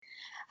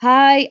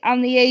Hi,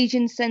 I'm the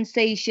Asian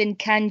sensation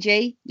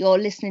Kanji. You're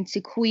listening to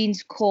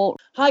Queen's Court.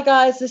 Hi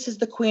guys, this is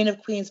the Queen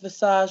of Queens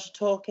Visage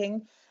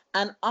talking,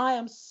 and I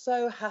am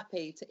so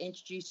happy to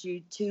introduce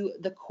you to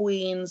the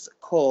Queen's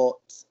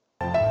Court.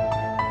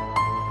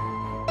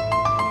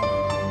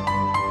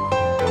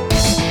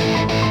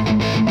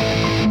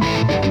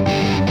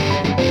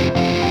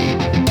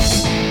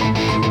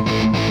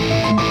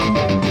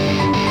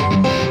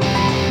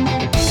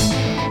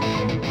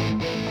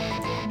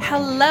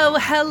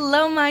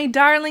 Hello, my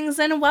darlings,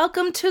 and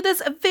welcome to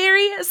this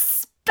very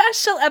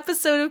special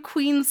episode of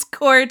Queen's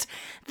Court,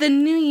 the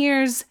New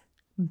Year's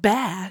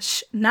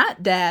Bash,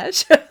 not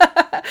Dash,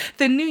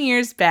 the New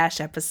Year's Bash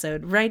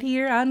episode right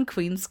here on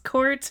Queen's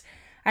Court.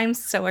 I'm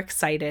so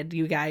excited,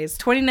 you guys.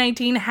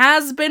 2019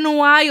 has been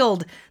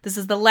wild. This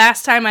is the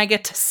last time I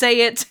get to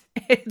say it.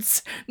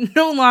 It's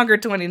no longer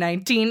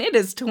 2019. It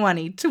is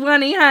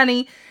 2020,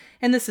 honey.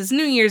 And this is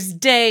New Year's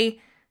Day.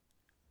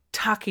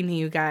 Talking to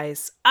you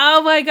guys.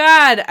 Oh my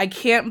God. I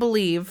can't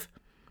believe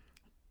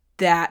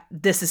that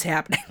this is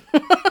happening.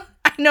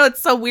 I know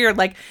it's so weird.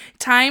 Like,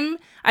 time,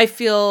 I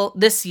feel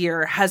this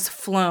year has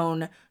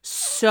flown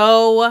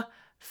so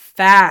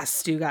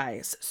fast, you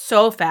guys.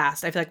 So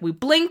fast. I feel like we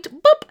blinked,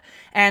 boop,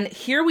 and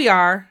here we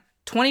are,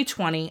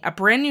 2020, a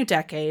brand new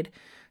decade.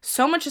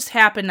 So much has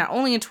happened, not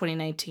only in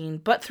 2019,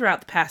 but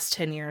throughout the past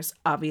 10 years,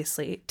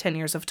 obviously, 10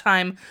 years of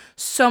time.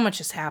 So much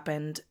has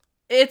happened.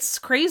 It's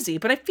crazy,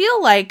 but I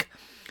feel like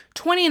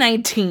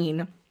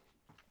 2019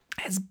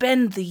 has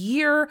been the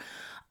year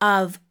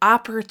of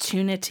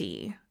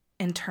opportunity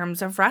in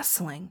terms of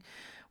wrestling.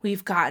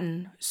 We've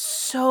gotten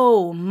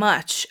so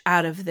much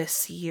out of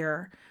this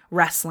year,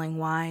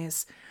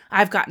 wrestling-wise.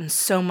 I've gotten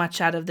so much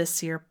out of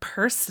this year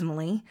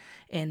personally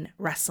in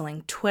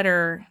wrestling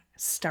Twitter,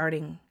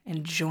 starting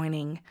and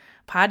joining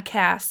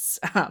podcasts.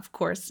 Of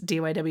course,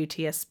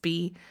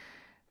 DYWTSB,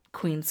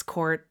 Queen's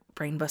Court,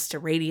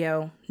 Brainbuster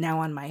Radio, now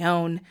on my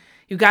own.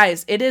 You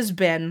guys, it has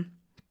been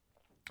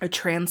a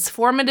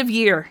transformative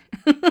year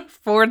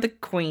for the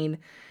Queen.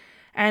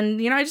 And,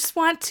 I just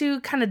want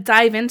to kind of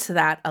dive into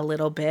that a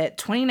little bit.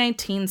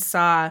 2019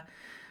 saw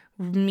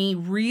me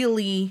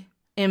really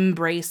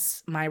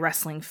embrace my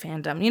wrestling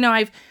fandom.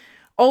 I've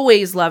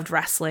always loved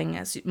wrestling,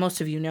 as most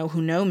of you know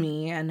who know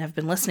me and have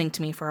been listening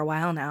to me for a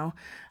while now.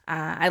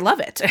 I love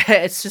it.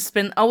 It's just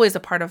been always a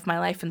part of my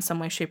life in some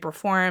way, shape, or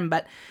form.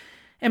 But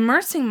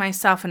immersing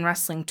myself in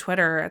wrestling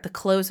Twitter at the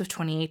close of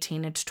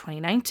 2018 into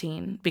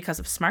 2019 because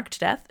of Smark to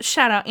Death.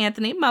 Shout out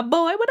Anthony, my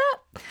boy, what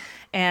up?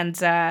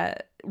 And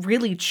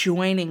really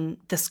joining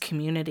this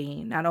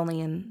community, not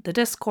only in the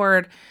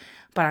Discord,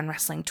 but on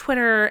wrestling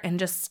Twitter, and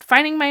just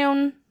finding my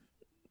own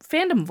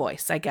fandom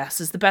voice, I guess,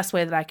 is the best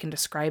way that I can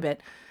describe it.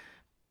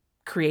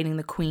 Creating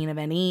the Queen of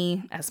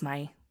NE as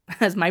my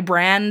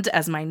brand,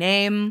 as my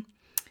name.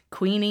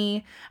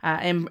 Queenie,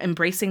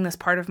 embracing this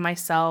part of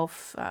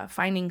myself,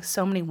 finding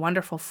so many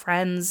wonderful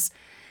friends,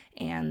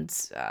 and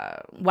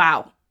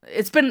wow,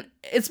 it's been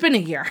a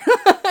year.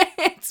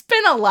 It's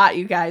been a lot,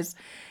 you guys,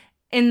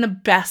 in the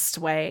best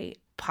way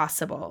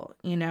possible.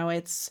 I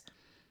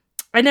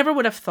never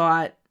would have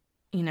thought,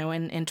 in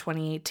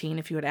 2018,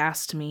 if you had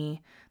asked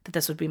me that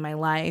this would be my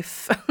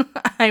life,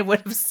 I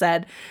would have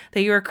said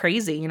that you were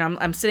crazy.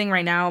 I'm sitting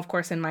right now, of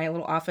course, in my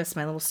little office,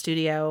 my little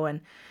studio,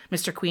 and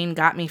Mr. Queen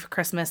got me for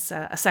Christmas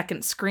a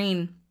second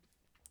screen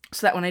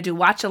so that when I do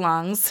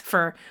watch-alongs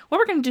for what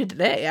we're going to do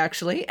today,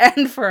 actually,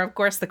 and for, of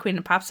course, the Queen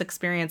of Pops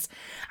experience,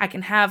 I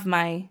can have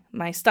my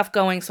stuff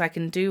going so I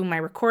can do my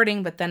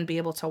recording, but then be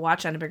able to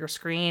watch on a bigger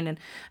screen and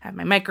have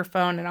my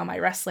microphone and all my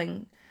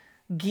wrestling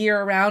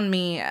gear around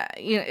me.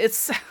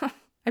 It's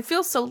I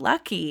feel so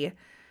lucky.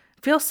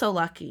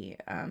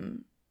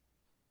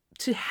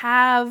 To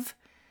have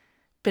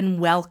been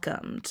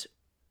welcomed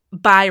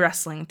by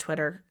wrestling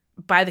Twitter,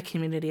 by the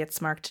community at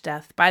Smark to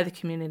Death, by the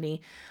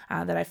community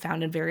that I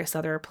found in various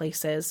other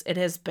places. It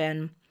has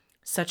been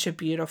such a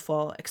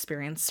beautiful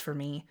experience for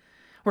me.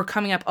 We're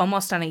coming up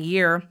almost on a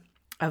year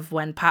of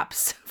when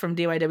Pops from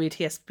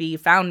DYWTSB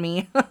found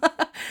me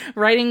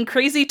writing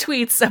crazy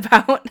tweets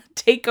about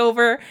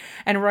TakeOver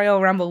and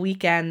Royal Rumble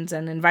weekend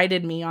and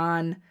invited me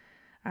on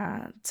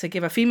to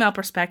give a female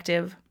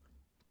perspective,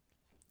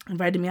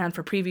 invited me on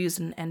for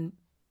previews and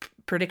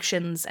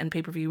predictions and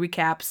pay-per-view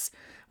recaps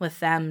with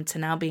them, to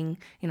now being,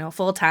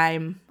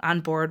 full-time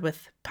on board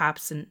with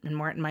Pops and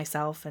Mort and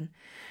myself. And,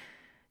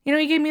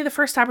 he gave me the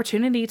first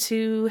opportunity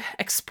to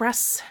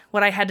express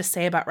what I had to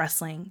say about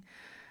wrestling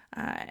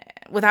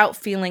without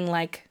feeling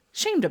like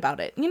shamed about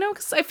it,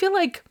 because I feel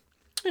like,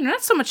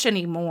 not so much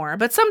anymore,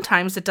 but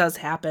sometimes it does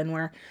happen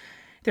where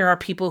there are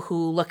people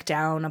who look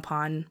down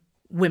upon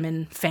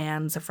women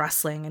fans of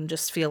wrestling and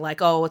just feel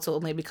like, oh, it's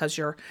only because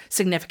your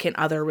significant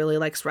other really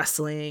likes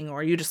wrestling,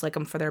 or you just like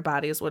them for their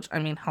bodies, which,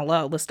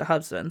 hello, list of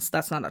husbands,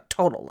 that's not a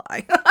total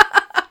lie.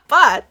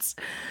 But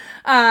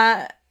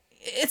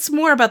it's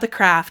more about the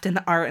craft and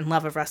the art and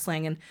love of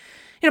wrestling. And,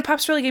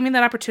 Pops really gave me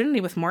that opportunity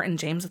with Mort and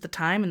James at the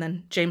time, and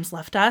then James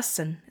left us,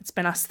 and it's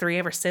been us three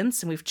ever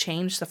since, and we've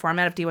changed the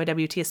format of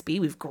DYWTSB.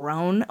 We've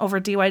grown over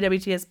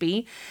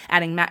DYWTSB,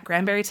 adding Matt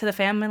Granberry to the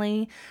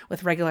family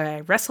with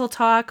regular Wrestle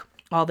Talk.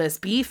 All This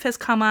Beef has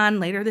come on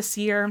later this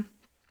year.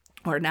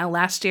 Or now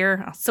last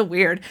year. Oh, so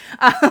weird.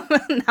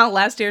 Now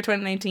last year,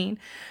 2019.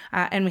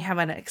 And we have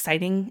an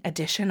exciting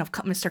edition of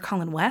Mr.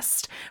 Colin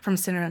West from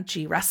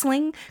Synergy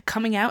Wrestling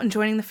coming out and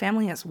joining the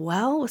family as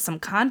well with some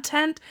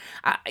content.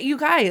 You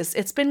guys,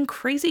 it's been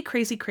crazy,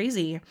 crazy,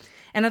 crazy.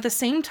 And at the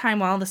same time,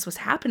 while this was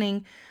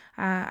happening,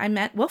 I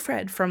met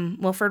Wilfred from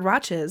Wilfred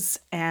Watches,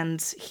 and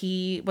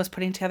he was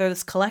putting together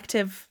this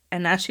collective.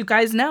 And as you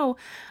guys know,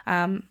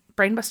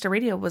 Brainbuster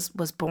Radio was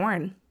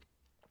born.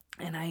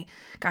 And I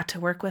got to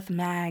work with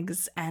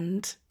Mags,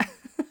 and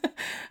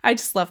I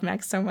just love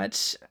Mags so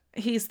much.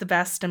 He's the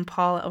best, and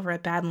Paul over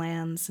at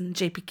Badlands, and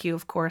JPQ,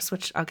 of course,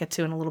 which I'll get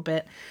to in a little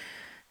bit,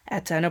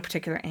 at No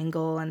Particular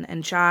Angle,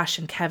 and Josh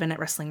and Kevin at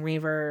Wrestling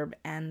Reverb,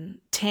 and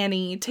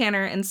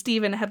Tanner and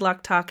Steven at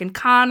Headlock Talk, and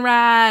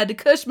Conrad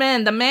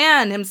Cushman, the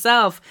man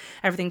himself,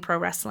 Everything Pro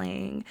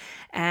Wrestling,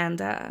 and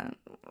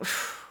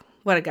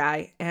what a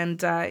guy. And,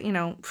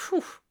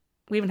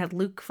 we even had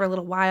Luke for a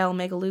little while,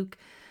 Mega Luke.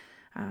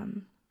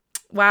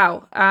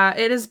 Wow,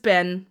 it has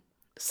been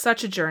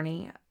such a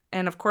journey.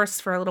 And of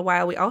course, for a little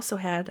while, we also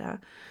had,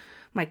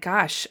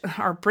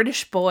 our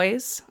British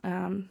boys,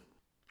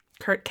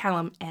 Kurt,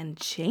 Callum, and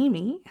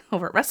Jamie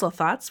over at Wrestle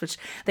Thoughts, which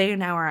they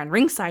now are on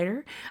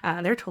Ringsider.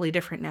 They're totally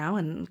different now.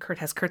 And Kurt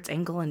has Kurt's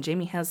Angle, and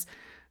Jamie has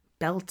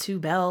Bell to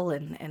Bell,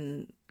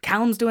 and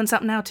Callum's doing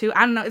something now too.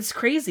 I don't know. It's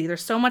crazy.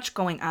 There's so much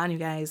going on, you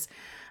guys.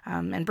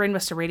 And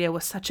Brainbuster Radio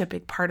was such a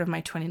big part of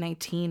my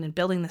 2019 and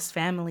building this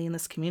family and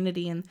this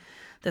community and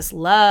this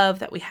love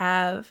that we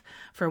have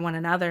for one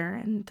another.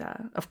 And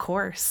of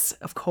course,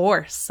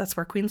 that's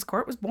where Queen's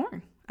Court was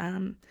born.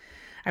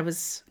 I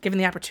was given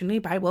the opportunity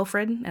by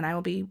Wilfred, and I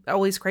will be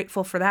always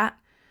grateful for that.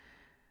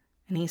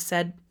 And he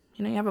said,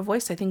 you have a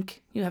voice. I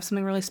think you have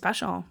something really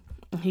special.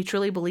 And he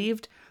truly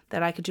believed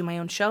that I could do my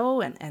own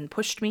show and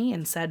pushed me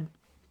and said,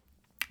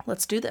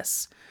 let's do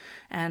this.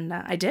 And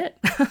I did.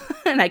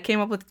 And I came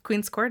up with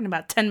Queen's Court in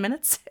about 10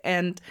 minutes.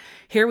 And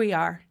here we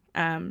are.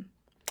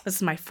 This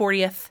is my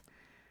 40th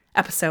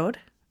episode.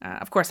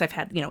 Of course, I've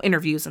had,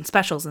 interviews and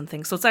specials and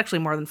things. So it's actually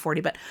more than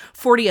 40, but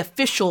 40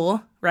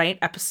 official,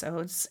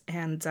 episodes.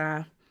 And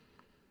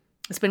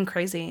it's been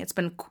crazy. It's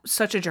been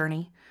such a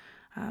journey.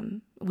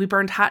 We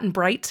burned hot and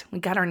bright. We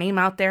got our name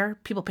out there.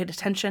 People paid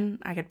attention.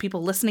 I got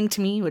people listening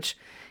to me, which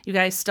you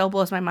guys still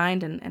blows my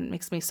mind and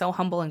makes me so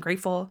humble and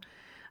grateful.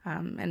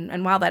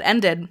 And while that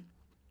ended,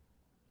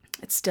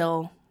 it's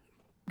still,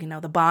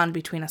 the bond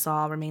between us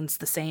all remains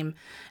the same.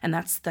 And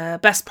that's the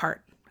best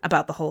part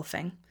about the whole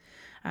thing.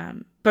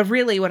 But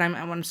really what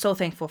I'm so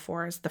thankful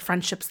for is the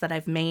friendships that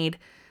I've made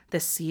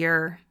this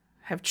year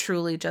have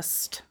truly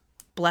just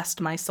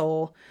blessed my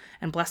soul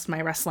and blessed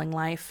my wrestling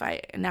life.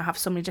 I now have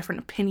so many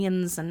different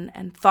opinions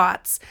and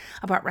thoughts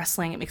about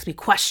wrestling. It makes me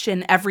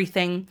question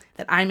everything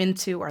that I'm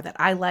into or that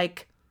I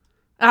like.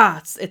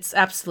 It's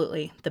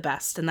absolutely the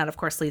best. And that, of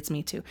course, leads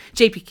me to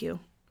JPQ.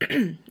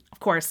 Of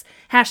course,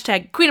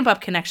 hashtag Queen of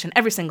Pop Connection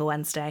every single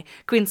Wednesday.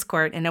 Queen's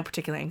Court and No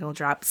Particular Angle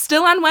drop.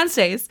 Still on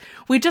Wednesdays.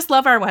 We just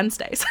love our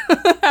Wednesdays.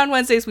 On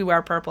Wednesdays, we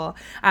wear purple.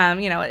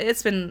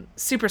 It's been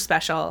super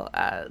special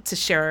to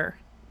share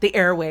the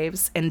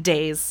airwaves and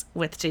days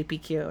with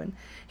JPQ. And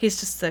he's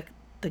just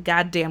the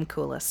goddamn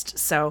coolest.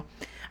 So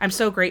I'm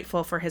so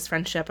grateful for his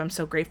friendship. I'm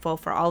so grateful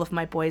for all of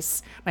my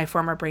boys, my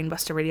former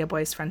Brainbuster Radio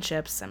boys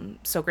friendships. I'm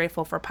so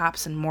grateful for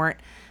Pops and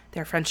Mort,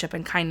 their friendship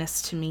and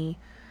kindness to me.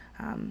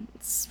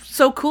 It's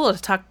so cool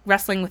to talk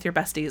wrestling with your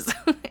besties,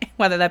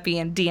 whether that be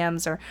in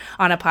DMs or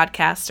on a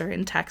podcast or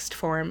in text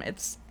form.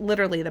 It's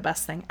literally the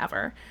best thing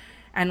ever.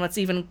 And what's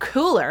even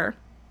cooler,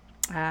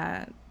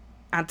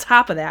 on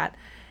top of that,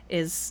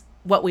 is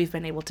what we've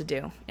been able to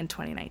do in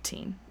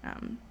 2019.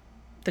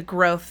 The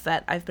growth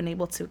that I've been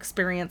able to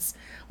experience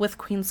with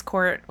Queen's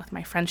Court, with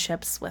my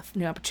friendships, with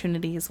new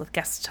opportunities, with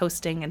guest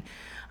hosting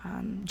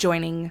and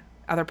joining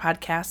other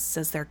podcasts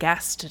as their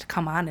guest to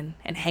come on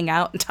and hang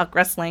out and talk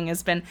wrestling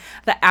has been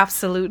the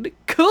absolute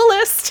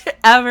coolest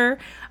ever.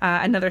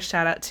 Another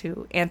shout out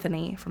to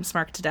Anthony from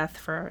Smark to Death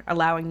for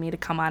allowing me to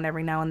come on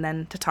every now and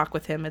then to talk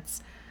with him.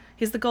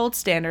 He's the gold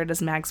standard,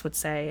 as Mags would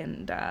say,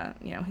 and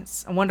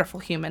he's a wonderful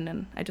human,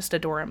 and I just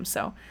adore him.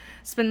 So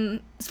it's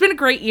been a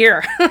great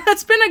year.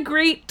 It's been a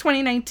great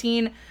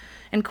 2019,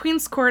 and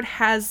Queen's Court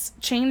has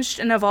changed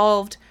and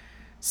evolved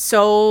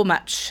so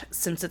much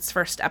since its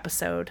first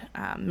episode,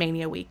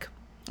 Mania Week,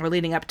 or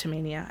leading up to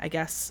Mania, I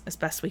guess, as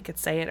best we could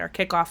say it, our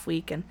kickoff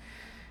week. And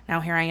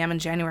now here I am in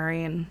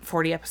January and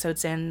 40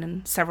 episodes in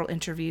and several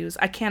interviews.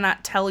 I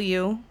cannot tell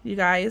you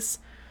guys,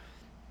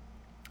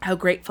 how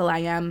grateful I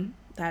am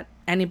that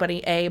anybody,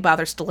 A,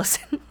 bothers to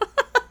listen.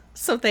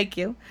 So thank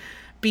you.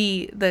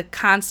 B, the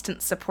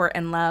constant support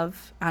and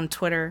love on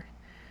Twitter.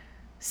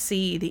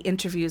 C, the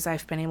interviews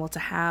I've been able to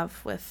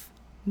have with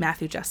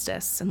Matthew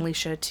Justice and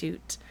Leisha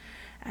Toot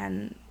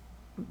and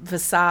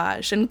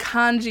Visage and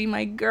Kanji,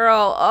 my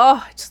girl.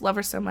 Oh, I just love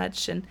her so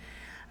much.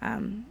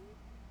 And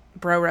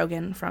Bro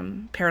Rogan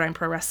from Paradigm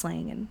Pro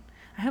Wrestling, and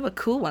I have a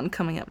cool one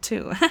coming up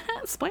too.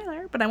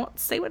 Spoiler, but I won't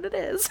say what it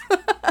is.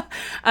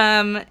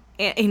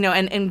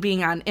 And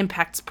being on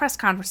Impact's press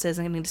conferences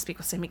and getting to speak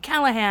with Sami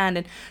Callihan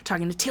and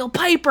talking to Teal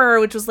Piper,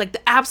 which was like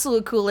the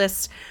absolute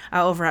coolest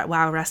over at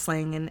WoW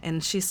Wrestling,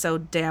 and she's so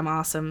damn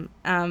awesome.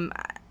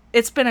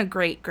 It's been a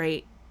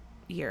great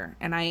year,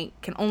 and I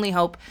can only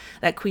hope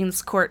that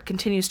Queen's Court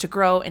continues to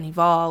grow and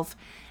evolve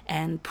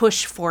and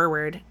push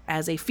forward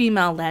as a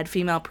female-led,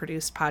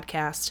 female-produced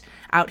podcast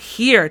out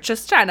here,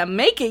 just trying to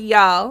make it,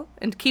 y'all,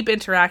 and keep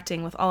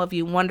interacting with all of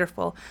you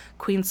wonderful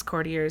Queen's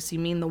Courtiers. You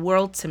mean the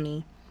world to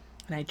me,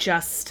 and I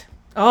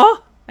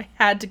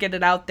had to get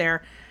it out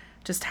there,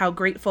 just how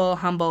grateful,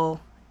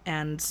 humble,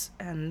 and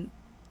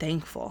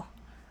thankful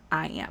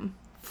I am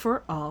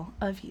for all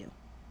of you.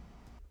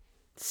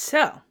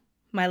 So,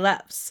 my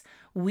loves,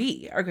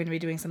 we are going to be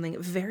doing something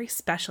very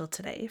special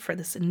today for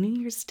this New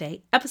Year's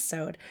Day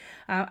episode.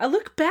 I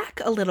look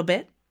back a little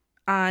bit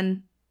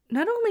on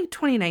not only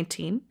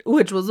 2019,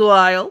 which was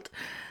wild,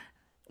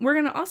 we're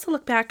going to also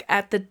look back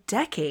at the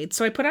decade.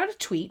 So I put out a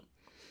tweet.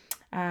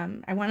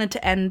 I wanted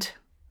to end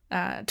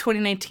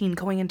 2019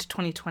 going into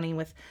 2020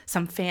 with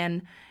some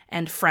fan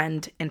and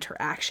friend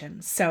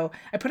interaction. So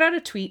I put out a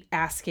tweet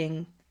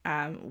asking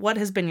what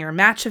has been your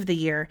match of the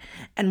year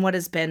and what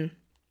has been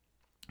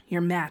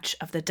your match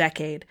of the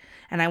decade.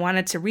 And I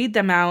wanted to read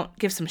them out,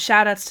 give some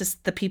shout outs to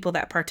the people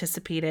that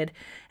participated,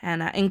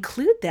 and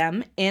include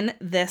them in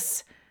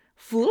this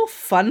little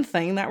fun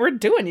thing that we're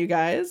doing, you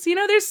guys. You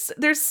know,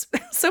 there's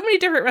so many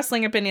different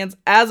wrestling opinions,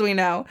 as we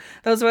know.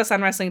 Those of us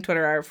on wrestling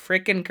Twitter are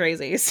freaking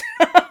crazy. So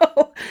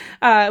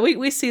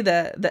we see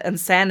the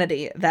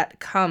insanity that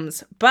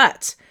comes.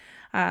 But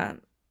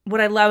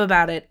what I love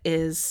about it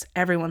is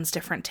everyone's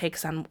different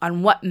takes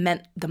on what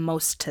meant the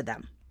most to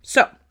them.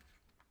 So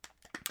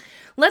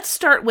let's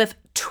start with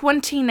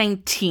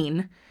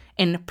 2019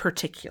 in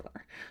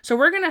particular. So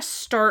we're going to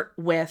start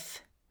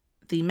with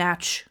the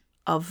match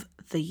of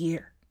the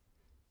year.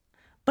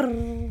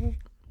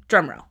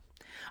 Drum roll.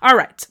 All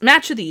right,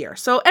 match of the year.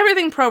 So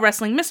everything pro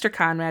wrestling, Mr.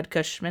 Conrad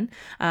Cushman,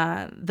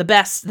 the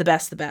best.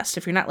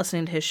 If you're not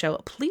listening to his show,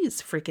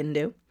 please freaking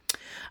do.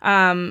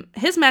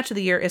 His match of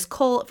the year is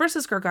Cole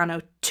versus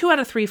Gargano, 2 out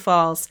of 3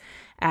 falls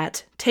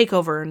at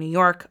TakeOver New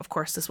York. Of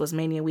course, this was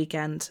Mania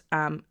weekend.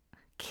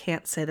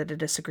 Can't say that I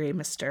disagree,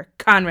 Mr.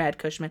 Conrad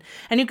Cushman.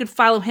 And you can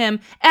follow him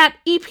at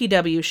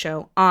EPW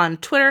Show on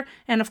Twitter.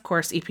 And of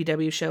course,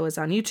 EPW Show is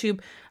on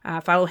YouTube.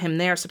 Follow him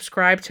there.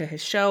 Subscribe to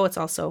his show. It's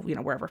also,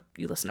 wherever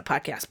you listen to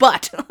podcasts.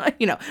 But,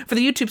 for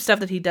the YouTube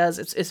stuff that he does,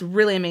 it's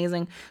really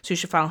amazing. So you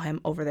should follow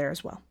him over there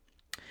as well.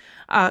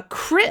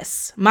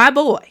 Chris, my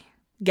boy,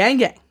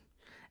 gang,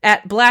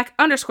 at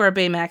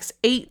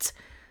Black_Baymax8.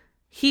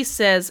 He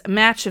says,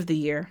 match of the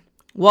year,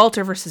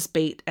 Walter versus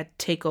Bate at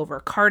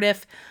TakeOver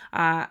Cardiff.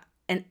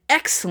 An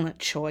excellent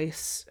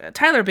choice.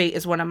 Tyler Bate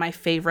is one of my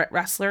favorite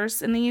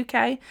wrestlers in the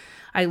UK.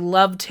 I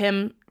loved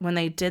him when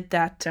they did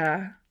that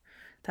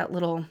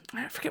little,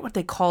 I forget what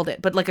they called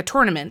it, but like a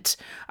tournament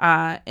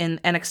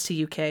in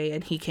NXT UK,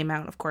 and he came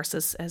out, of course,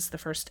 as the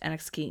first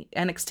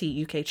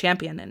NXT UK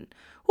champion, and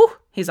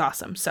he's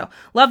awesome. So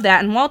love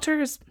that. And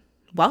Walter.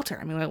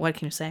 I mean, what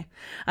can you say?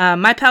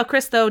 My pal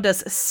Chris, though,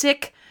 does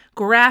sick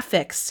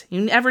graphics. You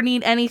never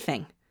need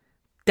anything.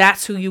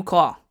 That's who you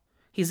call.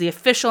 He's the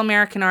official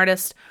American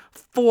artist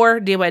for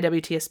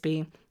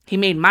DYWTSB. He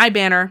made my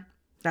banner.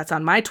 That's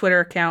on my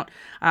Twitter account.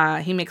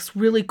 He makes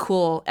really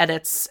cool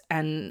edits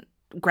and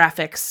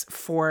graphics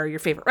for your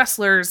favorite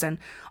wrestlers and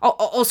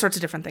all sorts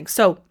of different things.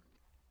 So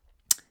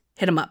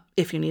hit him up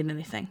if you need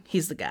anything.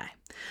 He's the guy.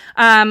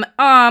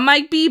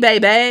 Mike B,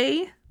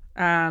 baby,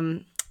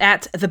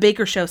 at The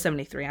Baker Show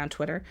 73 on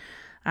Twitter,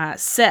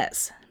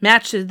 says,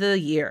 match of the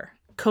year,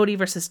 Cody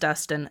versus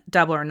Dustin,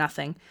 Double or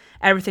Nothing.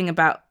 Everything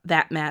about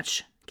that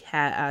match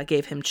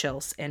gave him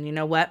chills. And you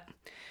know what?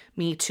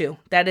 Me too.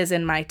 That is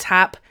in my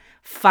top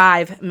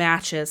 5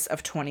 matches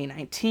of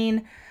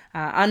 2019.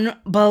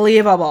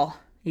 Unbelievable.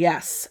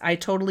 Yes, I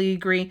totally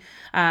agree.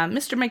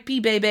 Mr. Mike B.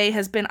 Bebe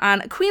has been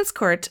on Queen's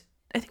Court,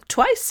 I think,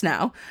 twice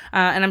now.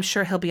 And I'm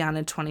sure he'll be on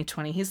in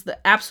 2020. He's the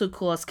absolute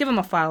coolest. Give him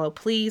a follow,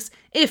 please,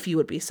 if you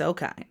would be so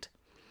kind.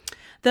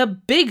 The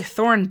Big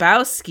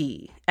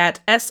Thornbowski at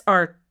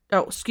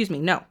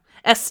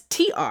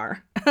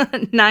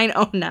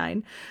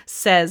STR909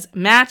 says,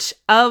 match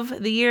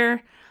of the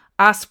year,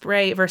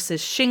 Ospreay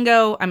versus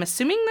Shingo. I'm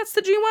assuming that's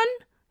the G1.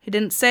 He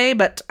didn't say,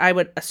 but I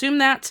would assume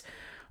that.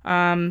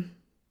 I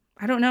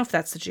don't know if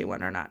that's the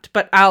G1 or not,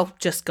 but I'll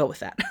just go with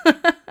that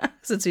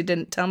since he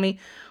didn't tell me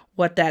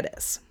what that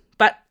is.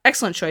 But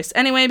excellent choice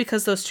anyway,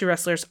 because those two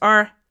wrestlers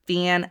are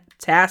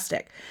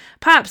fantastic.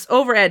 Pops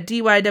over at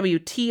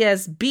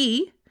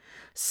DYWTSB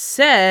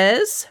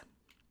says,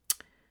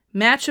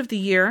 match of the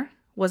year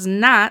was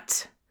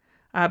not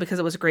because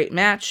it was a great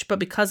match, but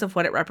because of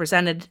what it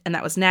represented, and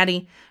that was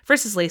Natty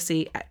versus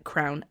Lacey at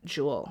Crown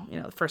Jewel.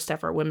 The first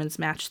ever women's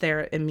match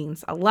there. It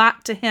means a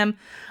lot to him.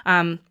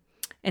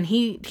 And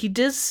he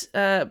does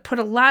put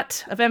a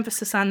lot of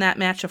emphasis on that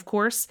match, of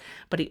course.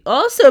 But he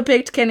also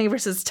picked Kenny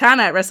versus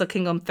Tana at Wrestle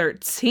Kingdom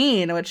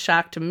 13, which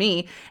shocked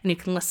me. And you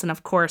can listen,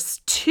 of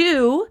course,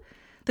 to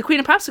the Queen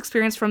of Pops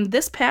experience from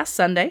this past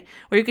Sunday,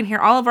 where you can hear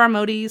all of our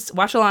Modis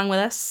watch along with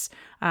us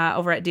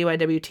over at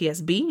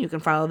DYWTSB. You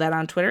can follow that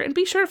on Twitter. And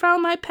be sure to follow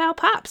my pal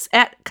Pops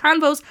at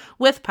Convos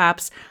with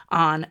Pops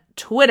on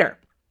Twitter.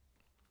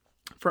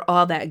 For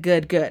all that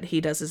good. He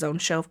does his own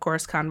show, of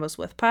course, Convos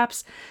with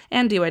Pops,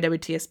 and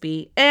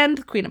DYWTSB, and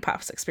the Queen of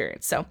Pops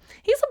experience. So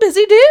he's a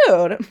busy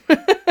dude.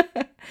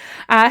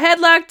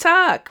 Headlock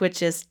Talk,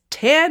 which is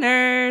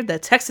Tanner, the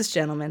Texas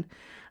gentleman.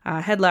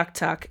 Headlock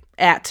Talk,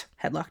 at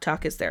Headlock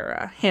Talk is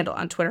their handle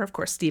on Twitter. Of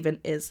course, Steven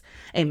is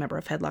a member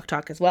of Headlock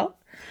Talk as well.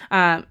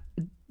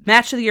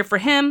 Match of the year for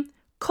him,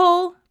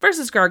 Cole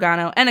versus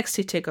Gargano,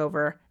 NXT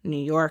TakeOver New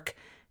York.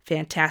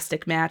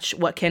 Fantastic match.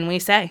 What can we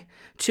say?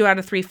 2 out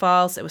of 3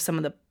 falls. It was some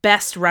of the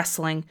best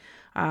wrestling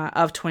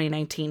of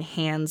 2019.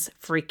 Hands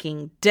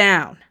freaking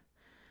down.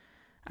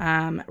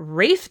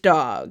 Wraith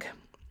Dog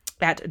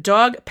at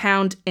Dog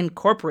Pound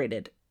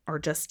Incorporated, or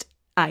just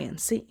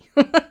INC,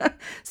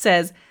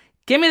 says,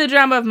 "Give me the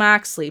drama of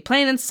Moxley,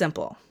 plain and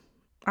simple.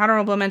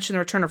 Honorable mention the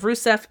return of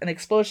Rusev and the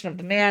explosion of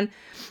the man,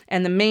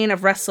 and the main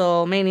of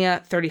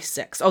WrestleMania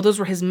 36. Oh, those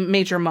were his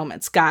major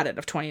moments. Got it,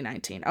 of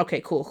 2019.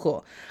 Okay,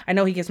 cool. I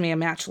know he gives me a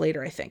match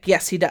later, I think.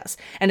 Yes, he does.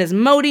 And his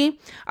Modi,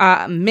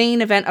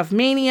 main event of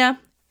Mania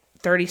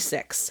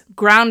 36.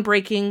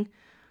 Groundbreaking.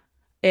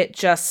 It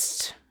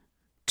just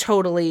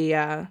totally,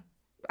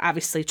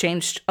 obviously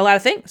changed a lot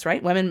of things,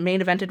 right? Women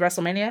main evented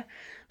WrestleMania.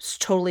 It's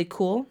totally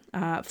cool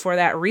for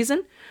that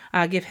reason.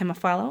 Give him a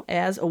follow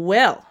as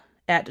well.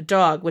 At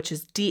Dog, which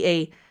is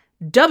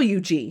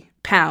DAWG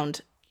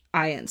pound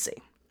INC.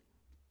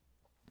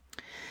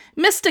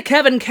 Mr.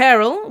 Kevin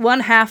Carroll,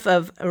 one half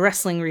of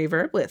Wrestling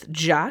Reverb with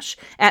Josh,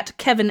 at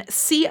Kevin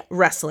C.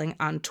 Wrestling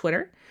on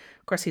Twitter.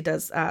 Of course, he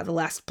does The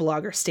Last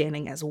Blogger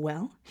Standing as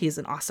well. He's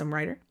an awesome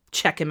writer.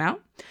 Check him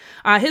out.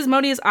 His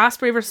Modi is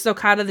Ospreay versus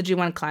Okada, the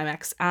G1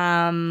 Climax.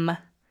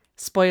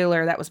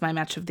 Spoiler, that was my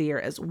match of the year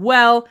as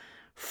well.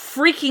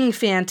 Freaking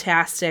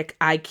fantastic.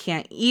 I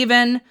can't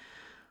even.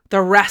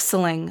 The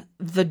wrestling,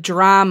 the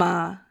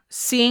drama,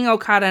 seeing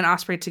Okada and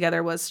Ospreay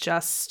together was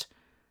just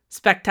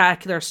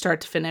spectacular start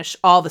to finish.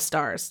 All the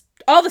stars.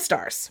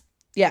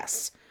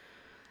 Yes.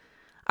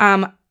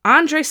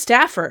 Andre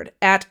Stafford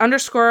at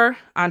 _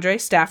 Andre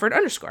Stafford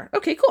 _.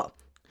 Okay, cool.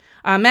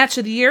 Match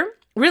of the year.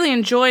 Really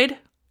enjoyed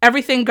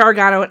everything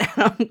Gargano and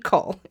Adam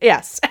Cole.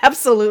 Yes,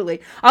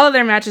 absolutely. All of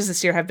their matches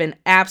this year have been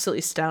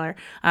absolutely stellar.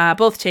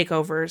 Both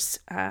takeovers.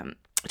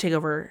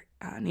 Takeover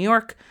New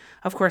York,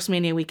 of course,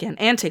 Mania Weekend,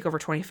 and TakeOver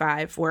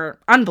 25 were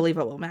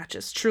unbelievable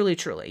matches. Truly,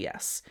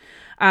 yes.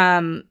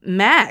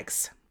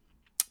 Mags.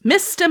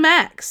 Mr.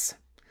 Mags.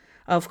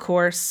 Of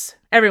course,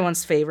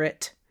 everyone's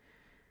favorite.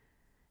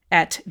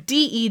 At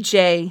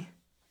DEJKIRKBY.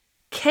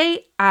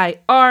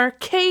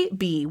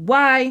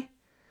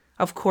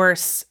 Of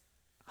course,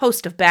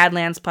 host of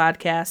Badlands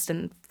podcast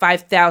and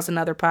 5,000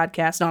 other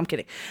podcasts. No, I'm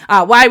kidding.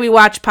 Why We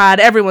Watch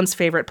Pod, everyone's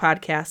favorite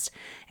podcast.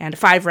 And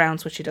 5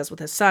 Rounds, which he does with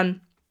his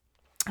son.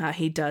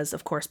 He does,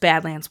 of course,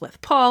 Badlands with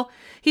Paul.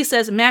 He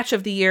says match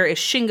of the year is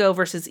Shingo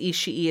versus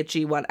Ishii at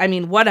G1. I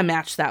mean, what a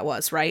match that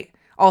was, right?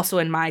 Also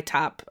in my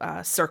top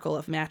circle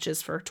of matches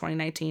for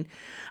 2019.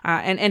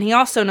 And he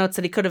also notes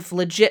that he could have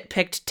legit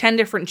picked 10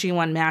 different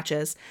G1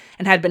 matches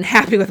and had been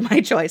happy with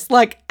my choice.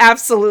 Like,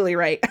 absolutely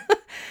right.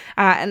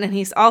 And then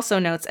he also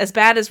notes, as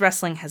bad as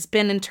wrestling has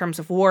been in terms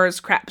of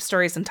wars, crap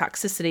stories, and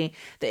toxicity,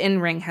 the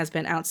in-ring has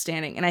been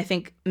outstanding. And I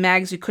think,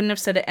 Mags, you couldn't have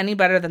said it any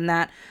better than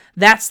that.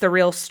 That's the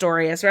real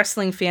story. As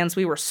wrestling fans,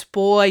 we were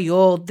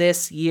spoiled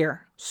this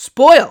year.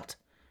 Spoiled.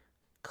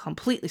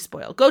 Completely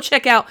spoiled. Go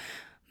check out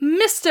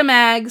Mr.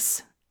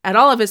 Mags at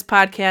all of his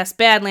podcasts,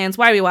 Badlands,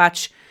 Why We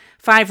Watch,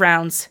 5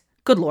 Rounds.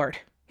 Good Lord.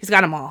 He's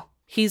got them all.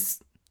 He's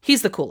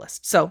the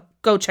coolest. So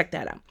go check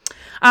that out.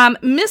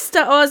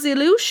 Mr. Aussie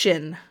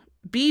Lucian,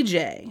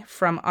 BJ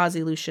from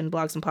Aussie Lucian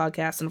Blogs and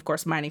Podcasts, and of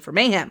course, Mining for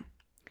Mayhem.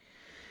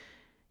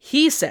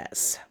 He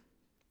says,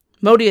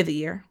 Modi of the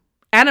Year,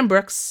 Adam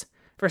Brooks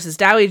versus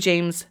Dowie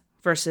James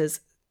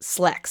versus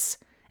Slex,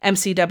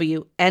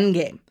 MCW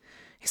Endgame.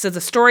 He says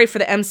the story for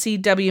the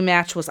MCW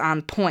match was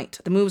on point.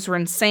 The moves were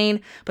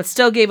insane, but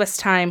still gave us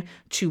time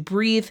to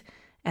breathe,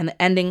 and the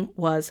ending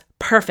was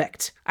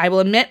perfect. I will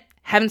admit,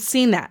 haven't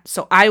seen that,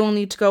 so I will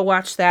need to go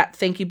watch that.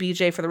 Thank you,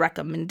 BJ, for the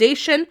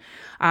recommendation.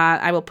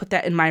 I will put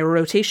that in my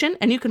rotation,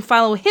 and you can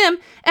follow him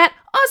at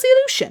Aussie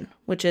Lucian,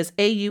 which is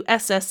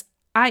AUSSIELUTION.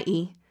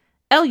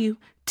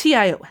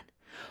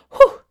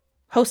 Whew.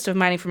 Host of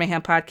Mining for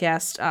Mayhem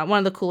podcast, one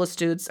of the coolest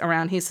dudes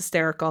around. He's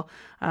hysterical.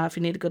 If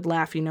you need a good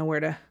laugh, you know where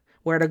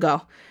to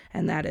go,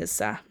 and that is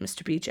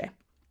Mr. BJ.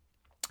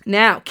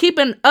 Now,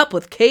 keeping up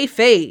with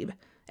kayfabe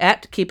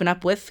at Keeping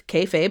Up with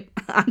Kayfabe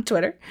on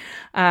Twitter,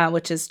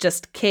 which is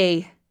just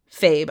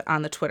kayfabe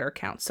on the Twitter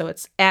account. So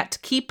it's at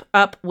Keep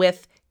Up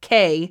with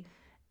KFABE.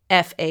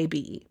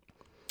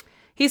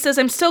 He says,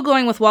 I'm still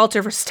going with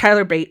Walter versus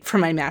Tyler Bate for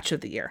my match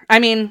of the year. I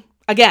mean,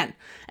 again,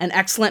 an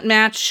excellent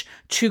match,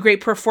 two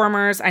great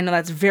performers. I know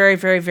that's very,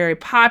 very, very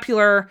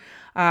popular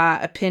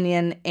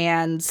opinion,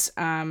 and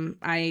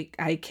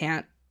I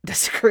can't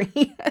disagree.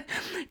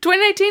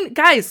 2019,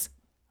 guys,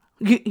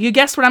 you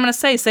guessed what I'm going to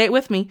say. Say it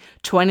with me.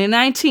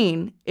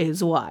 2019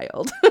 is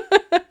wild.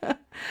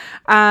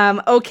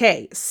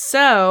 Okay,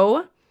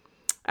 so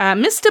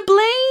Mr.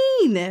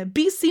 Blaine,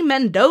 BC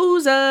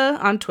Mendoza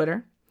on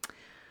Twitter.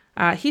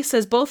 He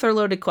says both are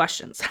loaded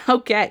questions.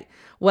 Okay,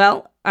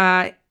 well,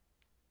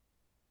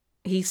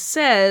 he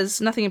says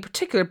nothing in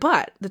particular,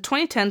 but the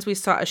 2010s we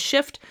saw a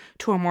shift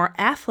to a more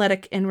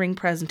athletic in-ring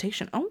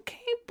presentation. Okay,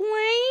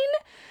 Blaine.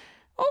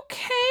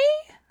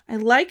 Okay, I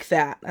like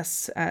that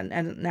as an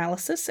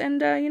analysis,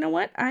 and you know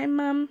what? I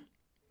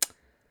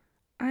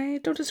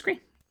don't disagree.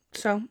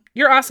 So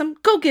you're awesome.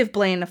 Go give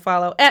Blaine a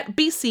follow at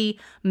BC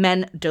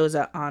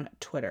Mendoza on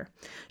Twitter.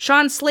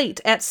 Sean Slate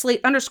at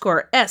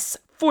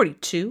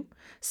Slate_S42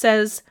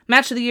 says,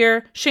 match of the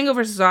year, Shingo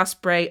versus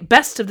Ospreay,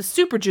 best of the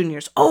Super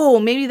Juniors.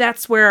 Oh, maybe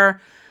that's where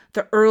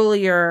the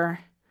earlier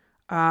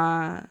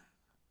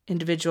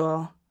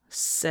individual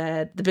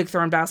said, the Big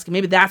Thor and Bowski.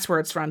 Maybe that's where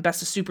it's from,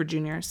 best of Super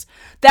Juniors.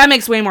 That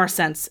makes way more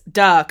sense.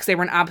 Duh, because they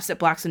were in opposite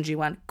blocks in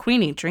G1.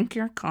 Queenie, drink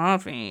your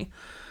coffee.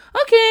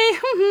 Okay.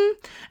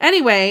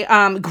 Anyway,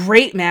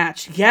 great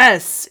match.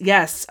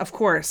 Yes, of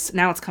course.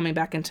 Now it's coming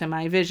back into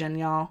my vision,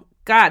 y'all.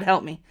 God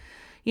help me.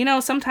 You know,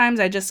 sometimes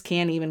I just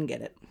can't even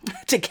get it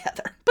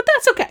together. But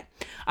that's okay.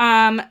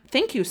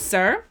 Thank you,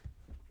 sir.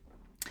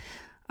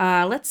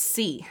 Let's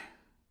see.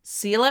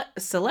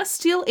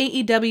 Celestial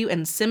AEW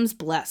and Sims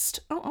Blessed.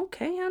 Oh,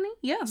 okay, honey.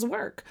 Yes,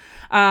 work.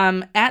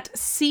 At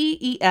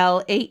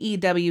CEL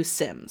AEW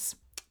Sims.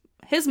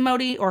 His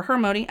Modi, or her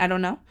Modi, I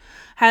don't know,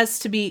 has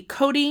to be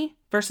Cody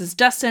versus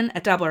Dustin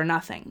at Double or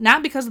Nothing.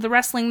 Not because of the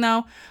wrestling,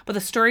 though, but the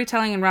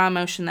storytelling and raw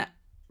emotion that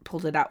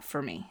pulled it out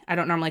for me. I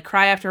don't normally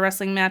cry after a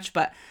wrestling match,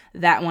 but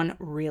that one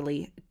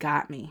really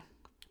got me.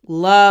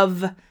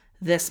 Love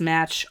this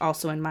match,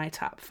 also in my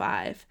top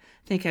 5.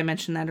 I think I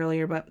mentioned that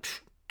earlier,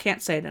 but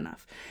can't say it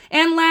enough.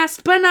 And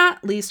last but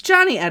not least,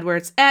 Johnny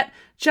Edwards at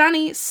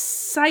Johnny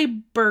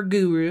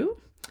Cyberguru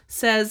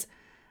says,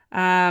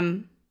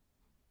 I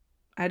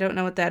don't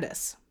know what that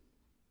is.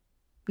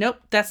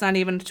 Nope, that's not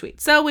even a tweet.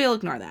 So we'll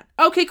ignore that.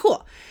 Okay,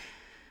 cool.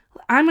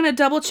 I'm going to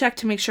double check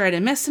to make sure I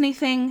didn't miss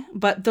anything,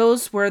 but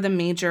those were the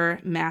major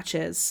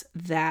matches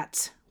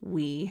that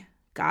we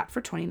got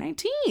for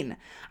 2019.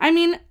 I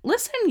mean,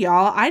 listen,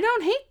 y'all, I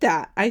don't hate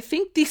that. I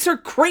think these are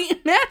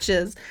great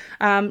matches.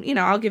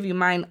 I'll give you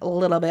mine a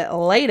little bit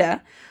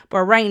later,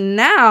 but right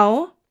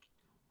now,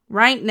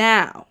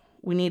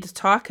 we need to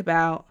talk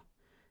about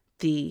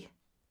the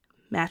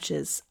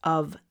matches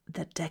of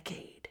the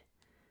decade.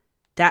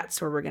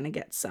 That's where we're going to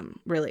get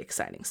some really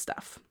exciting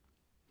stuff.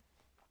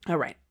 All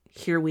right,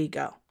 here we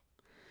go.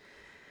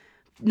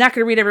 Not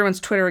going to read everyone's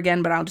Twitter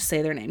again, but I'll just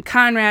say their name.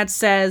 Conrad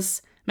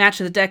says,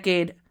 match of the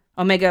decade,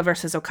 Omega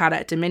versus Okada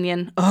at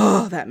Dominion.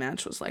 Oh, that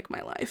match was like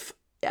my life.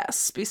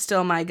 Yes, be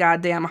still my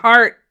goddamn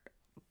heart,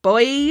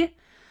 boy.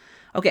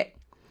 Okay,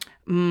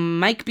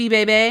 Mike B.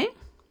 Bebe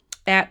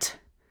at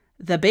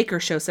The Baker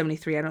Show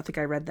 73. I don't think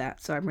I read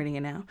that, so I'm reading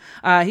it now.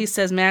 He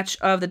says, match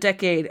of the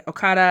decade,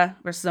 Okada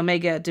versus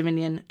Omega,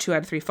 Dominion, 2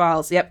 out of 3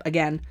 falls. Yep,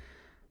 again,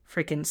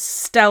 freaking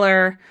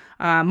stellar.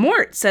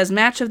 Mort says,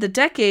 match of the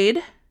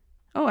decade.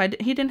 Oh, he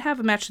didn't have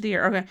a match of the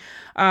year. Okay.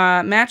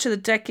 Match of the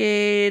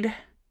decade.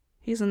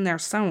 He's in there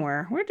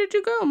somewhere. Where did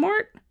you go,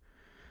 Mort?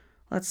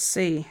 Let's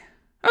see.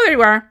 Oh, there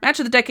you are. Match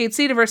of the decade,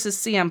 Cena versus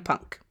CM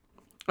Punk.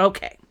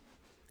 Okay.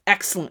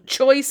 Excellent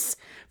choice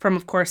from,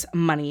 of course,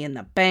 Money in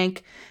the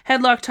Bank.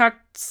 Headlock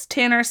Talks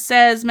Tanner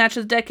says, match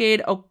of the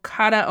decade,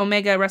 Okada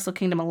Omega Wrestle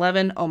Kingdom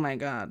 11. Oh my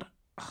God.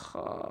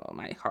 Oh,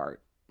 my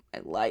heart.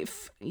 My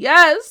life.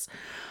 Yes.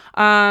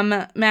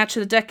 Match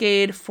of the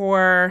decade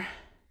for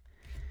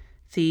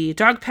the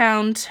Dog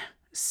Pound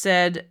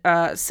said,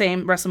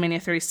 same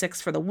WrestleMania 36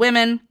 for the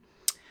women.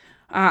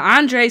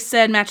 Andre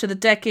said, match of the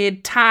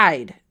decade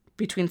tied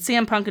between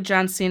CM Punk and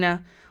John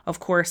Cena, of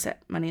course,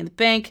 at Money in the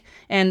Bank,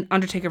 and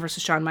Undertaker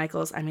versus Shawn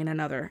Michaels. I mean,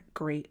 another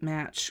great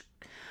match.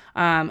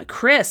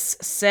 Chris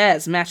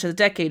says, match of the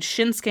decade,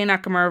 Shinsuke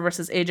Nakamura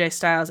versus AJ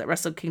Styles at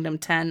Wrestle Kingdom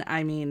 10.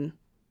 I mean,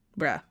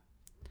 bruh.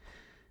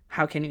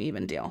 How can you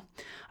even deal?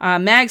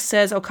 Mag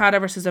says, Okada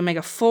versus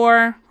Omega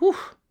 4. Whew.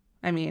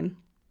 I mean,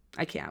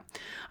 I can't.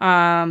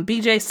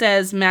 BJ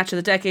says, match of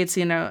the decade,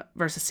 Cena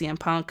versus CM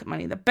Punk,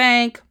 Money in the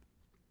Bank.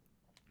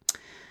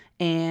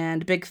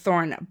 And Big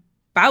Thorn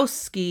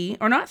Bowski,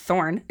 or not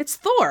Thorn, it's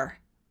Thor.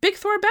 Big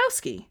Thor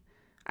Bowski.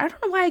 I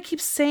don't know why I keep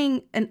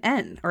saying an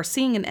N, or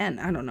seeing an N.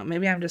 I don't know.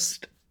 Maybe I'm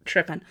just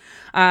tripping.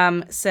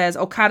 Says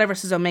Okada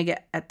versus Omega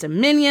at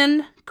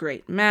Dominion.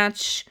 Great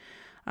match.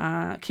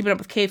 Keeping Up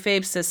with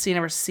Kayfabe says Cena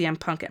versus CM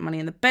Punk at Money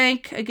in the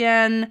Bank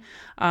again.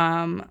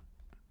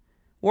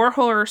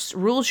 Warhorse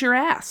rules your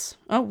ass.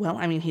 Oh, well,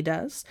 I mean, he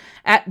does.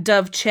 At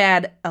Dove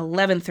Chad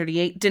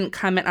 1138 didn't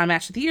comment on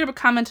match of the year, but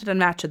commented on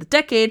match of the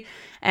decade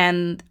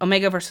and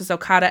Omega versus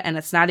Okada, and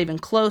it's not even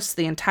close.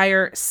 The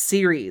entire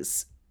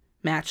series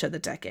match of the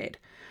decade.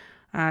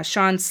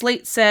 Sean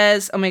Slate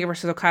says Omega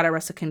versus Okada,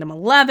 Wrestle Kingdom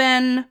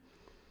 11.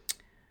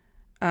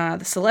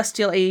 The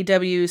Celestial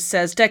AEW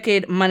says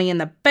Decade, Money in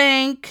the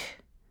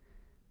Bank.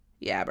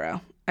 Yeah,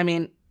 bro. I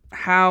mean,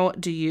 how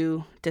do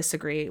you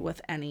disagree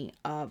with any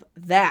of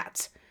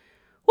that?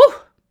 Woo!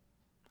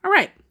 All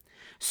right.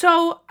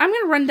 So I'm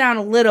going to run down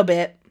a little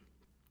bit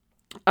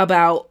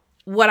about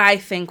what I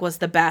think was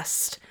the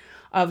best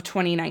of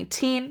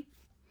 2019.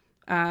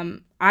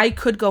 I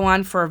could go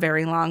on for a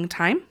very long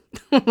time.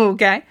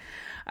 Okay.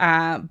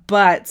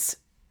 But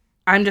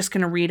I'm just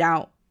going to read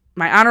out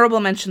my honorable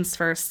mentions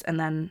first and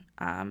then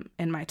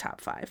in my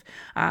top 5.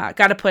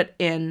 Got to put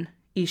in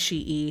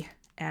Ishii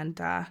and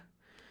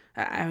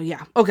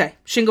yeah. Okay.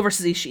 Shingo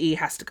versus Ishii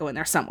has to go in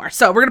there somewhere.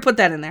 So we're going to put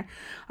that in there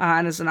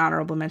and as an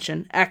honorable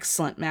mention.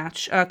 Excellent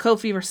match.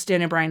 Kofi versus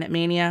Daniel Bryan at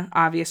Mania.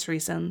 Obvious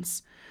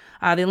reasons.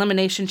 The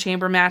Elimination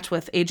Chamber match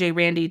with AJ,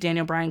 Randy,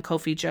 Daniel Bryan,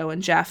 Kofi, Joe,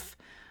 and Jeff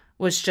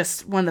was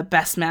just one of the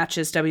best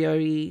matches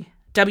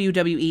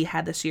WWE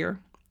had this year.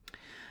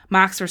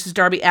 Mox versus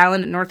Darby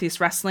Allin at Northeast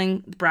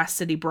Wrestling, Brass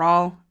City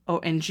Brawl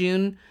in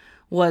June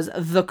was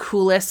the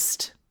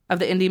coolest of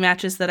the indie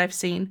matches that I've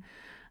seen.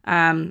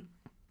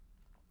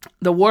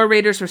 The War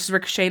Raiders versus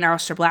Ricochet and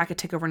Aleister Black at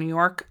TakeOver New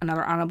York,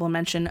 another honorable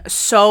mention.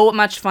 So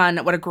much fun.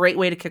 What a great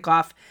way to kick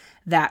off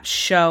that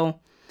show.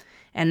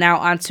 And now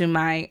on to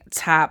my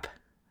top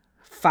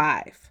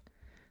 5.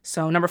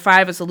 So number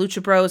 5 is the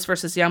Lucha Bros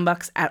versus Young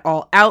Bucks at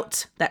All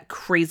Out. That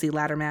crazy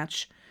ladder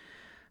match.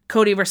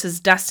 Cody versus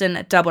Dustin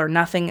at Double or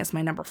Nothing is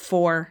my number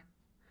 4.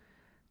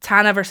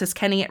 Tana versus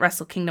Kenny at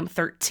Wrestle Kingdom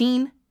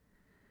 13.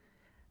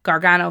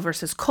 Gargano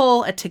versus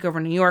Cole at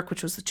TakeOver New York,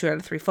 which was the 2 out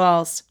of 3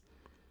 falls.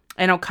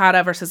 And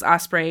Okada versus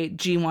Ospreay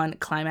G1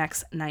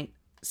 Climax Night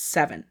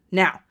 7.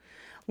 Now,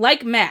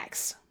 like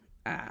Max,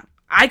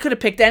 I could have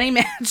picked any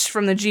match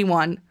from the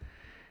G1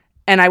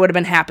 and I would have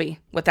been happy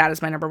with that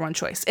as my number 1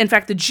 choice. In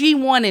fact, the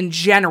G1 in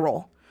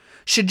general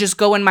should just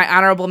go in my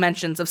honorable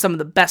mentions of some of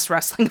the best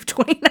wrestling of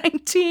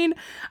 2019.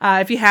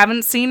 If you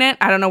haven't seen it,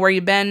 I don't know where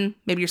you've been.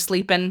 Maybe you're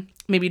sleeping.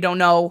 Maybe you don't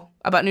know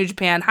about New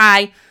Japan.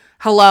 Hi,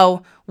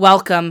 hello,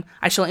 welcome.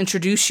 I shall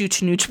introduce you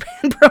to New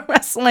Japan Pro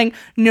Wrestling.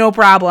 No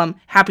problem.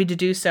 Happy to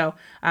do so.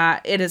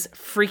 It is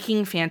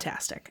freaking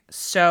fantastic.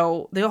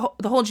 So the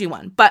whole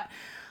G1. But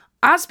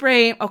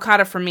Ospreay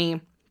Okada for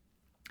me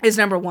is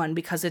number 1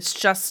 because it's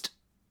just...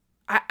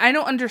 I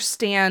don't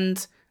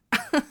understand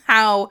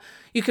how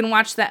you can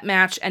watch that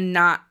match and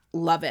not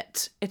love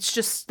it. It's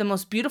just the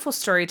most beautiful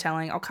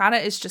storytelling. Okada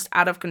is just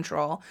out of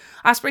control.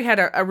 Ospreay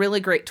had a really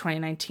great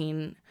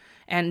 2019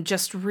 and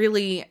just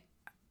really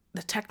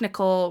the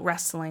technical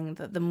wrestling,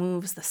 the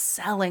moves, the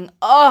selling.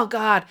 Oh,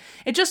 God.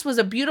 It just was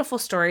a beautiful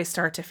story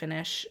start to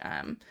finish.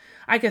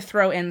 I could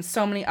throw in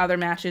so many other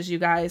matches, you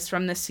guys,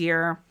 from this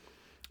year,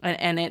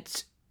 and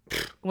it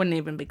wouldn't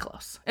even be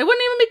close. It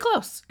wouldn't even be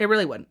close. It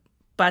really wouldn't.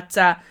 But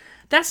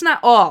that's not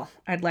all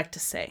I'd like to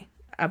say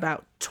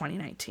about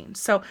 2019.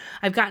 So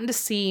I've gotten to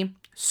see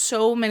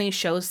so many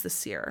shows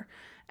this year,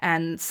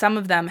 and some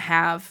of them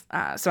have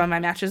some of my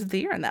matches of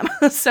the year in them.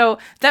 So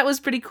that was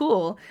pretty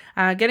cool.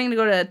 Getting to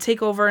go to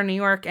TakeOver New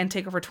York and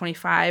TakeOver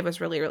 25 was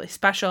really, really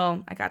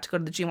special. I got to go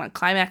to the G1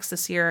 Climax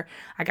this year.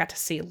 I got to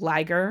see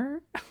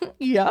Liger.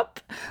 Yup.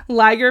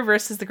 Liger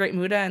versus the Great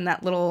Muta and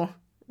that little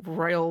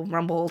Royal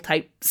Rumble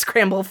type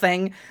scramble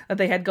thing that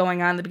they had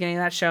going on at the beginning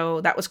of that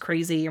show. That was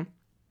crazy.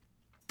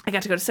 I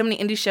got to go to so many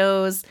indie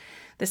shows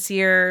this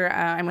year.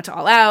 I went to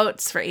All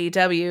Outs for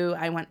AEW.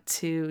 I went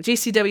to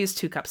JCW's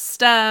 2 Cup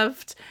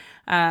Stuffed.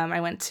 I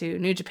went to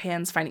New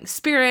Japan's Fighting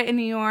Spirit in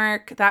New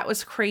York. That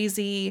was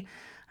crazy.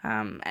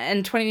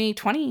 And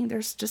 2020,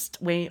 there's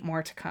just way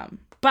more to come.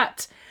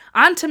 But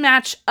on to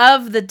match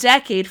of the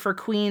decade for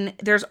Queen.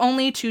 There's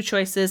only 2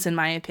 choices in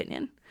my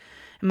opinion.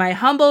 In my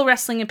humble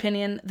wrestling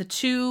opinion, the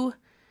 2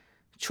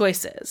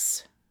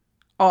 choices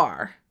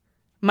are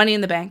Money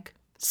in the Bank,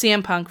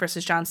 CM Punk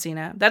versus John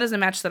Cena. That is a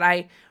match that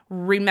I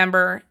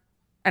remember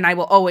and I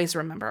will always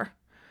remember.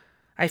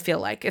 I feel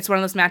like it's one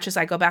of those matches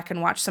I go back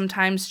and watch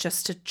sometimes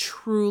just to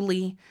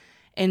truly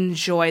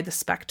enjoy the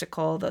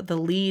spectacle, the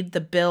lead,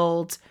 the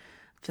build,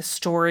 the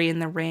story in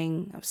the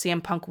ring of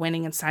CM Punk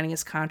winning and signing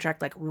his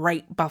contract like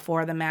right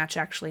before the match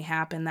actually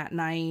happened that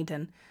night,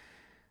 and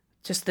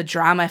just the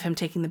drama of him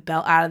taking the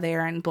belt out of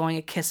there and blowing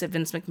a kiss at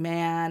Vince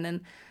McMahon.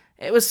 And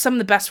it was some of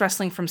the best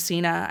wrestling from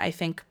Cena, I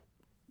think,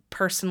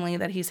 personally,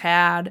 that he's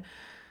had.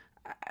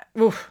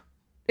 Oof.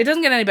 It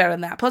doesn't get any better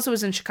than that. Plus, it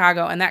was in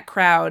Chicago, and that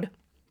crowd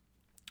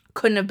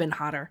couldn't have been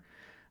hotter.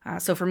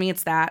 So for me,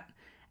 it's that.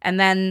 And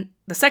then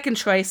the second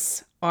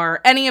choice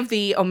are any of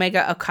the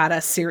Omega Okada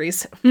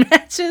series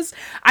matches.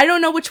 I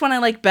don't know which one I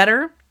like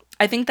better.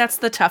 I think that's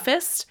the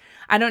toughest.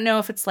 I don't know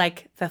if it's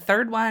like the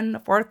third one, the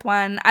fourth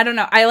one. I don't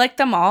know. I like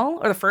them all,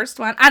 or the first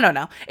one. I don't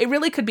know. It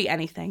really could be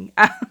anything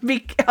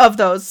of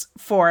those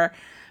 4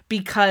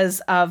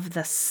 because of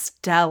the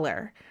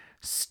stellar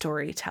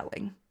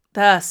storytelling.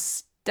 The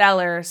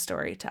stellar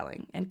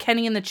storytelling. And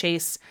Kenny in the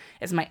Chase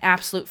is my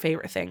absolute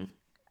favorite thing.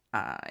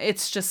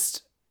 It's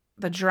just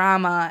the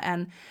drama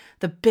and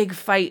the big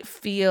fight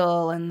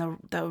feel and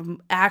the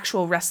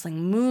actual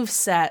wrestling move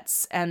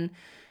sets. And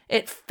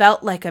it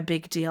felt like a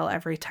big deal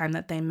every time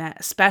that they met,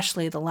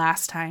 especially the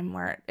last time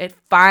where it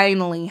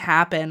finally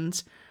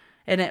happened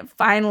and it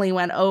finally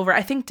went over.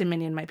 I think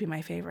Dominion might be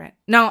my favorite.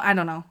 No, I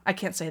don't know. I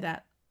can't say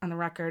that on the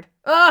record.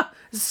 Oh,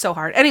 this is so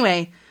hard.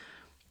 Anyway,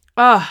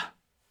 the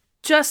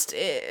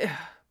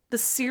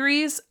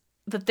series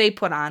that they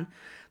put on,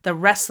 the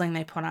wrestling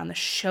they put on, the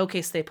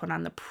showcase they put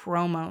on, the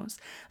promos,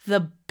 the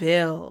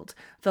build,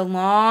 the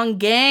long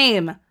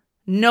game.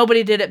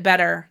 Nobody did it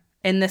better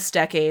in this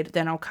decade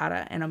than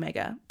Okada and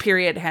Omega.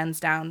 Period. Hands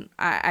down.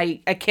 I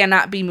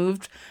cannot be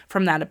moved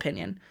from that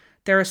opinion.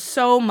 There is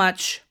so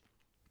much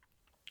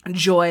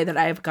joy that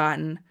I've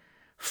gotten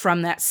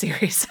from that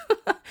series.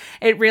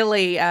 It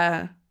really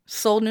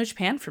sold New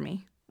Japan for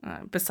me.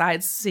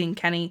 Besides seeing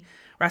Kenny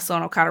wrestle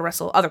and Okada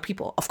wrestle other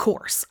people, of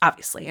course,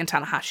 obviously, and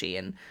Tanahashi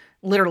and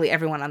literally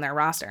everyone on their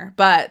roster.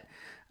 But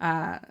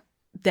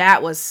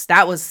that was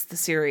the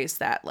series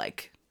that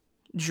like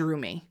drew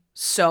me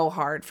so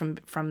hard from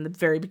the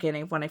very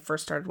beginning of when I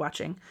first started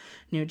watching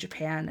New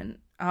Japan. And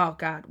oh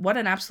God, what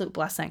an absolute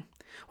blessing.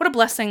 What a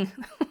blessing.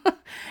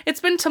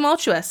 It's been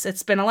tumultuous.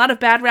 It's been a lot of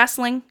bad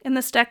wrestling in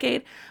this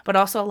decade, but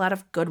also a lot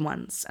of good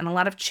ones and a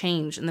lot of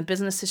change. And the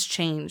business has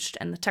changed,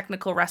 and the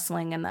technical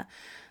wrestling and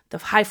the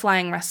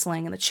high-flying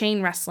wrestling and the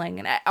chain wrestling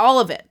and all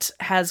of it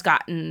has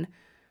gotten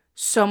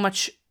so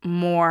much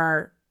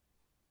more,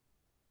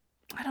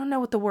 I don't know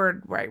what the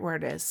right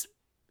word is,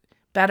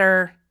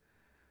 better,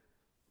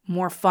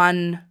 more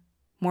fun,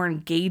 more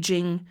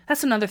engaging.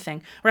 That's another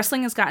thing.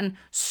 Wrestling has gotten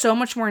so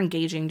much more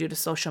engaging due to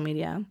social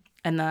media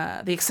and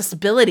the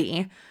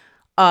accessibility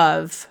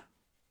of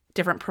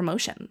different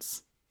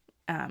promotions.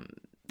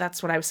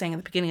 That's what I was saying at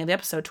the beginning of the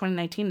episode.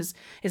 2019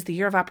 is the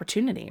year of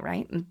opportunity,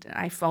 right? And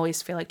I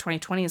always feel like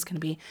 2020 is going to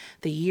be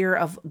the year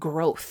of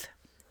growth.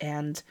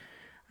 And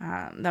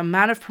the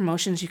amount of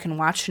promotions you can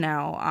watch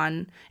now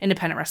on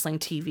Independent Wrestling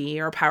TV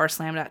or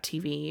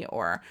PowerSlam.tv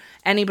or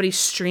anybody's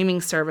streaming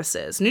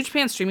services. New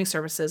Japan streaming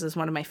services is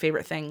one of my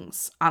favorite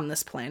things on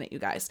this planet, you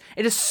guys.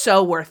 It is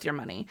so worth your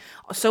money.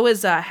 So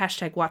is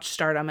hashtag Watch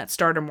Stardom at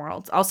Stardom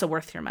World. Also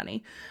worth your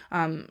money.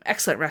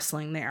 Excellent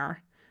wrestling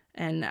there.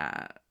 And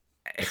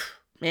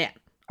man,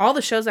 all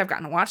the shows I've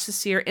gotten to watch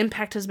this year.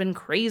 Impact has been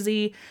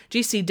crazy.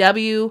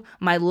 GCW,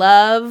 my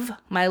love.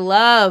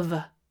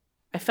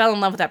 I fell in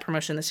love with that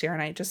promotion this year,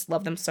 and I just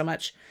love them so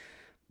much.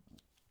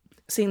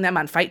 Seeing them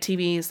on Fight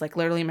TV is like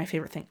literally my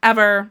favorite thing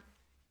ever.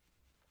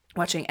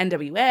 Watching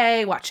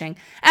NWA, watching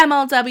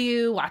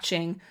MLW,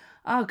 watching,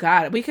 oh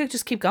God, we could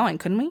just keep going,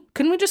 couldn't we?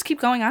 Couldn't we just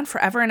keep going on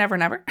forever and ever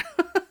and ever?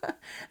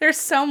 There's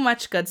so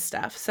much good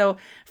stuff. So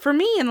for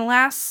me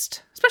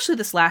especially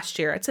this last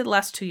year, I'd say the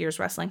last 2 years,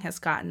 wrestling has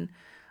gotten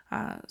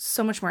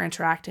so much more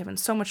interactive and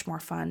so much more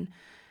fun.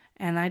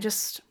 And I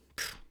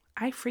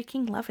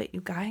freaking love it,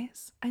 you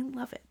guys. I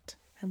love it.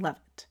 I love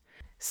it.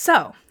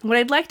 So what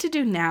I'd like to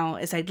do now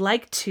is I'd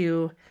like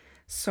to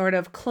sort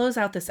of close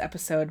out this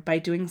episode by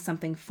doing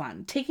something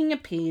fun, taking a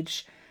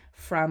page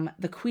from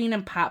the Queen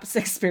and Pops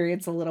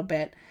experience a little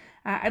bit.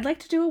 I'd like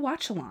to do a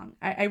watch along.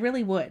 I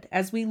really would,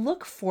 as we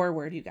look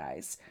forward, you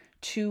guys,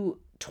 to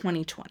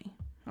 2020.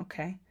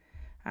 Okay.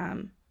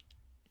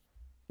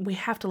 We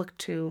have to look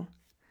to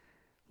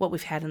what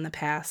we've had in the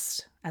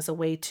past as a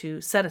way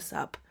to set us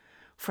up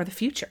for the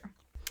future.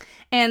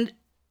 And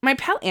my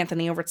pal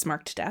Anthony over at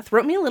Smark to Death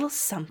wrote me a little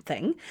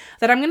something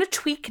that I'm going to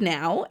tweak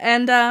now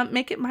and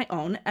make it my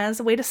own as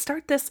a way to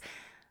start this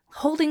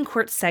holding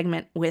court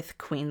segment with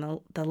Queen,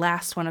 the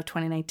last one of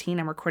 2019.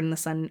 I'm recording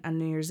this on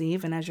New Year's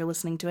Eve, and as you're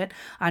listening to it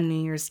on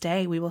New Year's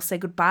Day, we will say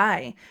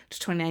goodbye to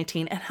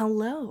 2019 and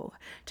hello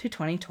to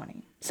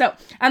 2020. So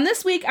on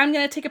this week, I'm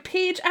going to take a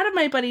page out of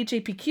my buddy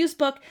JPQ's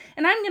book,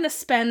 and I'm going to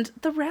spend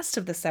the rest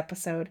of this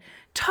episode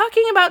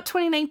talking about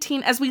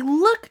 2019 as we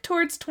look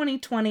towards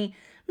 2020,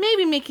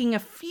 maybe making a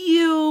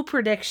few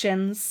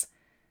predictions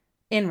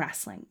in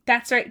wrestling.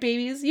 That's right,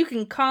 babies. You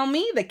can call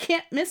me the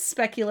can't miss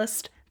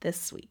speculist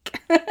this week.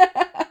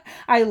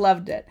 I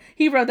loved it.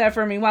 He wrote that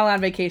for me while on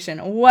vacation.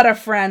 What a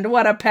friend,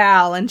 what a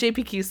pal. And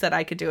JPQ said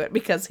I could do it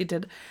because he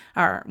did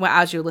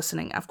as you're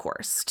listening, of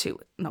course, to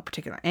no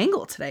particular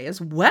angle today as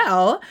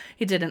well,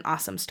 he did an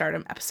awesome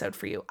Stardom episode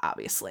for you,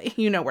 obviously.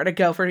 You know where to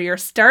go for your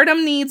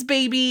Stardom needs,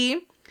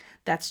 baby.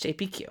 That's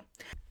JPQ.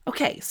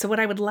 Okay, so what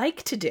I would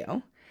like to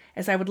do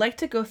is I would like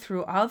to go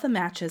through all the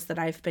matches that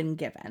I've been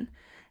given.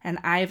 And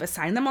I've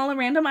assigned them all a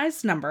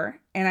randomized number,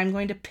 and I'm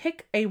going to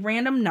pick a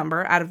random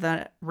number out of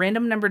the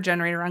random number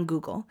generator on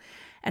Google,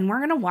 and we're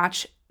going to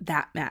watch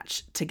that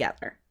match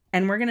together.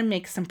 And we're going to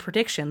make some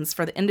predictions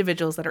for the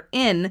individuals that are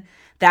in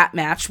that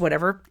match,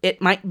 whatever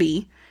it might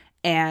be.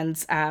 And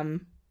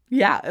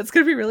yeah, it's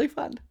going to be really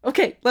fun.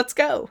 Okay, let's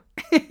go.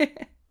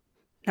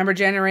 Number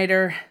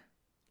generator,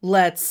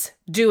 let's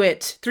do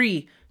it.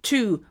 3,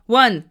 2,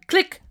 1,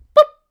 click.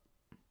 Boop.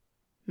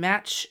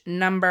 Match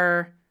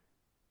number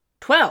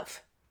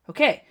 12.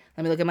 Okay,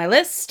 let me look at my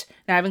list.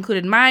 Now I've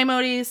included my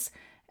emojis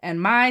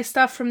and my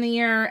stuff from the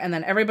year, and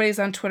then everybody's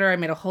on Twitter. I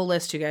made a whole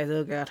list, you guys.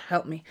 Oh, God,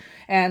 help me.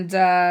 And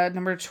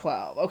number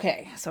 12.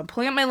 Okay, so I'm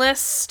pulling up my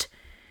list,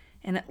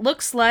 and it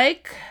looks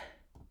like...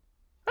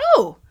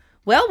 Oh,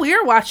 well, we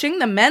are watching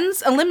the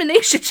men's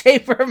Elimination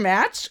Chamber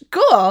match.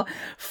 Cool.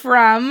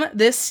 From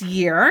this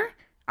year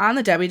on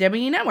the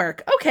WWE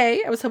Network.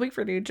 Okay, I was hoping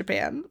for New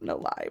Japan. No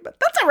lie, but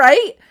that's all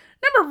right.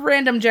 Number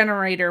random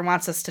generator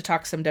wants us to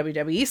talk some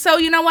WWE, so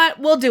you know what?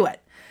 We'll do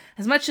it.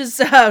 As much as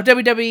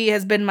WWE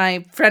has been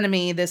my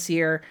frenemy this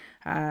year,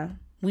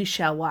 we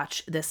shall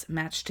watch this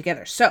match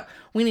together. So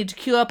we need to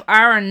queue up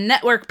our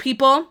network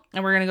people,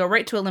 and we're going to go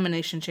right to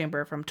Elimination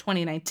Chamber from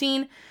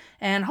 2019.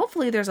 And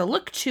hopefully there's a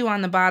look to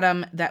on the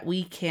bottom that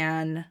we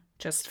can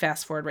just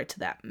fast forward right to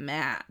that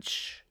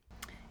match.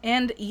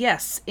 And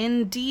yes,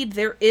 indeed,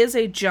 there is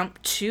a jump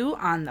to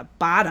on the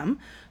bottom.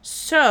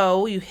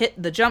 So you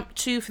hit the jump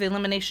to for the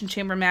Elimination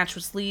Chamber match,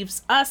 which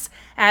leaves us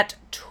at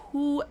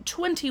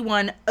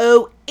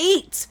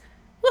 2:21:08.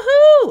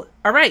 Woohoo!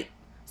 All right,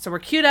 so we're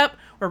queued up.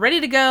 We're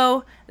ready to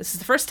go. This is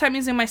the first time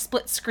using my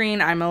split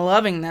screen. I'm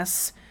loving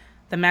this.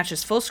 The match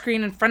is full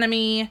screen in front of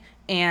me,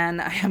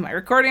 and I have my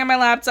recording on my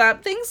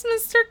laptop. Thanks,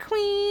 Mr.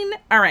 Queen.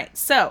 All right,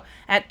 so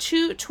at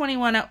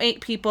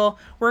 2:21:08, people,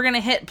 we're going to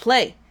hit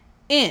play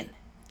in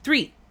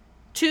 3,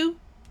 2,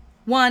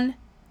 1,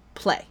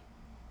 play.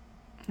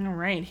 All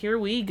right, here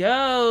we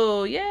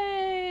go.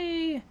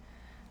 Yay!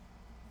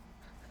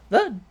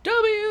 The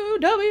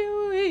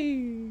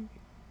WWE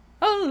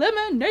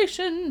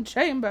Elimination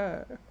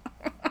Chamber.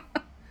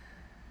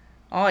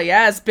 Oh,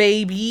 yes,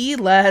 baby.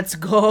 Let's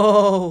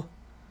go.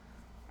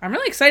 I'm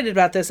really excited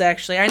about this,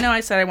 actually. I know I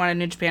said I wanted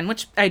New Japan,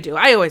 which I do.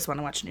 I always want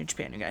to watch New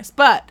Japan, you guys.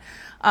 But,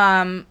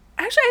 actually,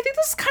 I think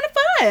this is kind of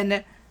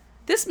fun.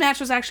 This match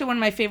was actually one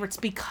of my favorites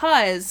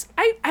because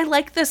I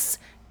like this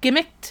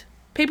gimmicked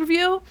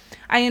pay-per-view.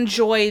 I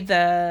enjoy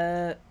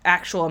the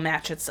actual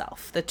match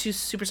itself. The two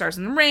superstars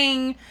in the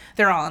ring,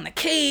 they're all in the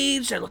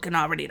cage, they're looking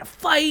all ready to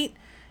fight.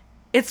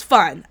 It's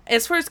fun.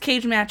 As far as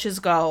cage matches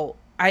go,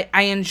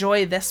 I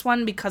enjoy this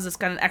one because it's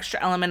got an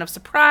extra element of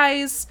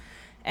surprise,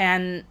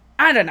 and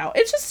I don't know,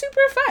 it's just super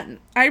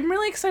fun. I'm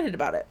really excited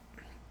about it.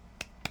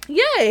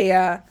 Yay!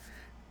 I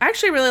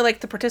actually really like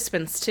the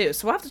participants too,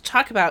 so we'll have to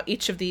talk about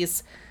each of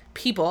these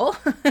people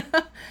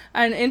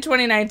and in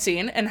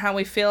 2019 and how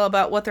we feel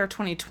about what their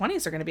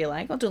 2020s are going to be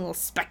like. I'll do a little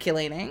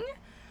speculating.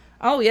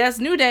 Oh yes,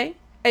 New Day.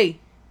 Hey,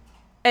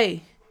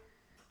 I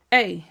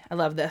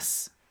love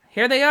this.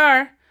 Here they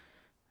are.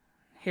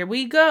 Here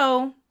we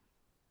go.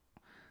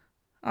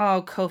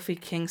 Oh,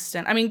 Kofi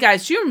Kingston. I mean,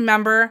 guys, do you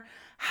remember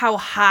how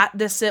hot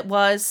it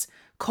was?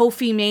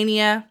 Kofi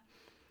Mania.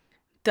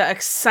 The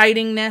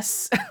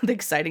excitingness.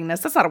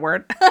 That's not a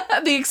word.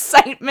 The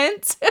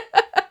excitement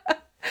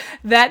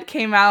that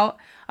came out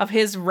of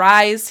his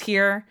rise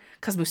here,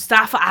 because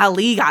Mustafa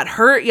Ali got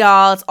hurt,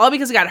 y'all. It's all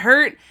because he got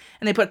hurt,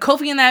 and they put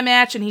Kofi in that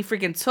match, and he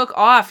freaking took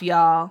off,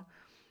 y'all.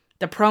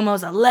 The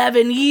promo's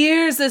 11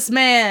 years, this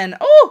man.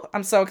 Oh,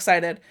 I'm so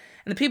excited.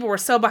 And the people were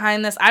so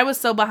behind this. I was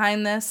so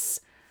behind this.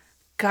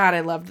 God,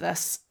 I loved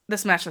this.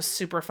 This match was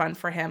super fun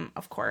for him,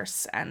 of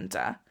course, and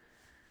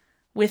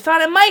we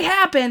thought it might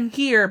happen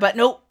here, but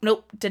nope,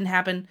 didn't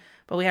happen.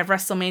 But we have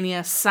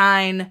WrestleMania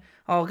sign.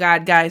 Oh,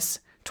 God, guys.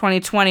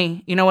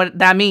 2020, you know what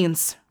that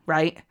means,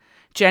 right?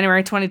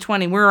 January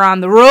 2020, we're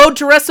on the road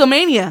to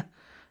WrestleMania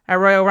at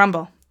Royal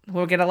Rumble.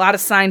 We'll get a lot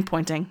of sign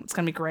pointing. It's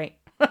going to be great.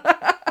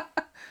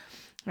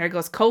 There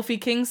goes Kofi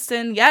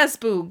Kingston. Yes,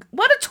 Boog.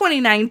 What a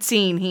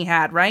 2019 he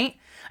had, right?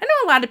 I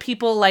know a lot of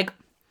people,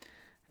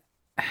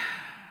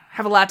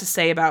 have a lot to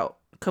say about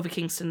Kofi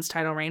Kingston's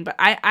title reign, but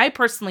I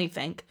personally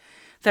think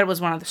that it was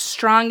one of the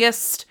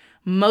strongest,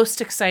 most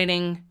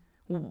exciting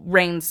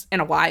reigns in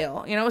a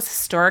while. You know, it was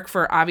historic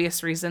for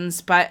obvious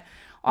reasons, but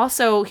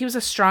also he was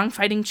a strong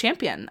fighting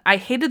champion. I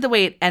hated the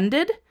way it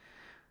ended,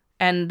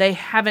 and they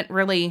haven't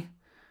really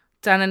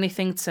done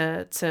anything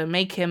to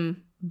make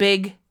him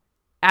big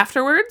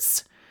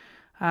afterwards.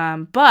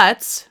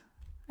 But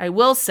I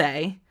will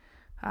say,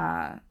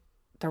 the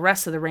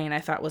rest of the reign I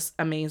thought was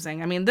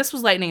amazing. I mean, this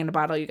was lightning in a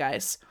bottle, you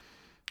guys.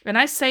 And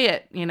I say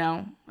it,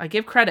 I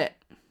give credit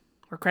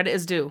where credit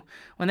is due.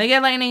 When they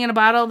get lightning in a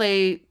bottle,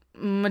 they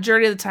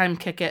majority of the time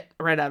kick it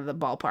right out of the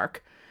ballpark.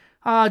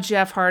 Oh,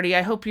 Jeff Hardy,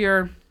 I hope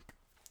you're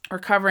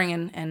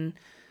recovering and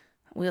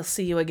we'll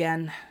see you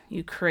again,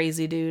 you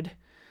crazy dude.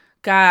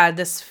 God,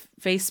 this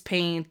face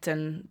paint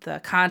and the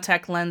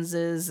contact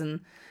lenses and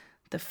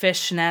the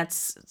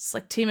fishnets, it's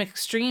like Team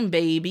Extreme,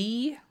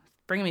 baby.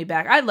 Bringing me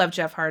back. I love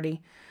Jeff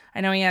Hardy. I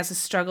know he has his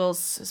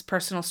struggles, his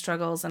personal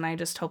struggles, and I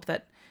just hope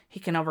that he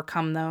can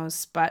overcome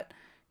those. But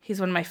he's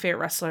one of my favorite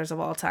wrestlers of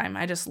all time.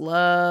 I just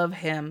love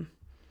him.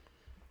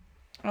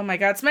 Oh my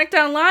God,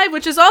 SmackDown Live,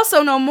 which is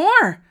also no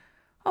more.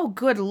 Oh,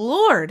 good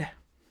Lord.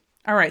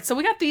 All right, so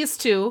we got these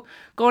two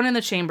going in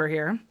the chamber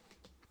here.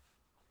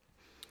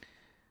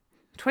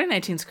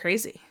 2019's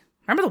crazy.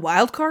 Remember the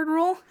wild card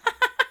rule?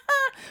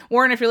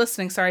 Warren, if you're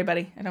listening, sorry,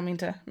 buddy. I don't mean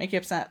to make you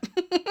upset.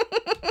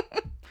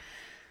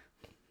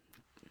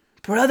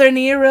 Brother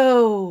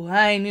Nero,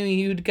 I knew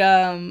you'd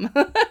come.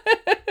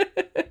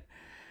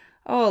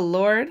 Oh,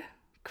 Lord.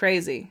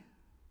 Crazy.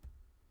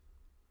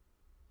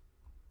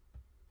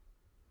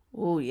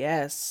 Oh,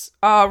 yes.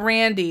 Oh,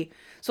 Randy.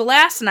 So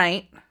last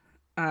night,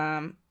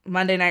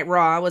 Monday Night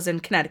Raw was in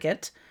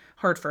Connecticut,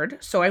 Hartford.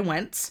 So I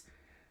went.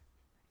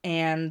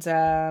 And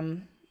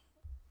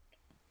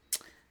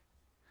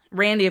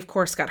Randy, of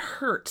course, got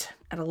hurt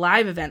at a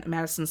live event at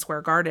Madison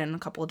Square Garden a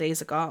couple of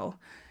days ago.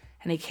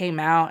 And he came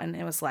out and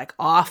it was like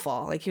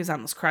awful. Like he was on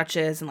those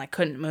crutches and like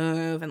couldn't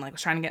move and like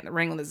was trying to get in the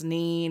ring with his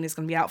knee and he's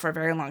going to be out for a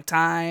very long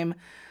time.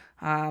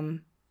 And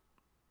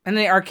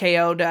they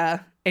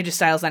RKO'd AJ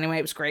Styles anyway.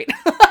 It was great.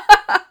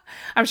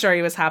 I'm sure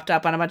he was hopped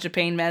up on a bunch of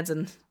pain meds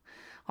and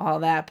all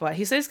that. But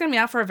he said he's going to be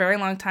out for a very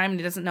long time and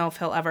he doesn't know if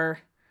he'll ever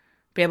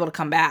be able to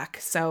come back.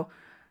 So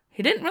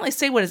he didn't really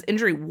say what his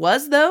injury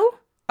was though,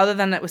 other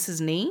than it was his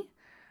knee.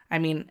 I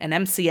mean, an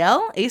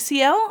MCL,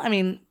 ACL? I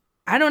mean,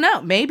 I don't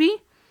know.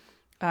 Maybe.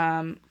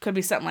 Could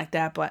be something like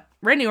that, but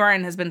Randy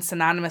Orton has been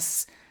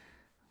synonymous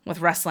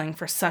with wrestling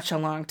for such a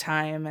long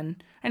time,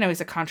 and I know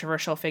he's a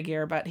controversial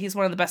figure, but he's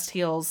one of the best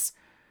heels,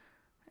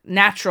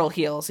 natural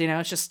heels, you know,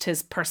 it's just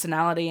his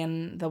personality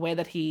and the way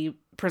that he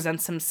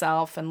presents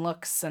himself and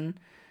looks and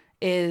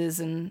is,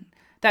 and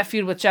that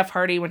feud with Jeff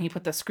Hardy when he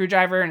put the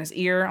screwdriver in his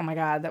ear, oh my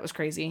god, that was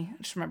crazy.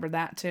 I just remembered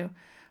that too.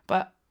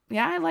 But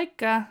yeah, I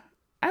like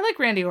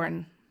Randy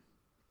Orton.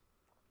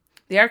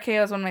 The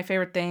RKO is one of my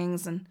favorite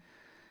things, and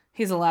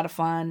he's a lot of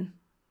fun.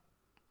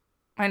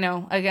 I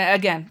know,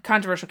 again,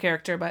 controversial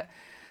character, but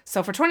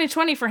so for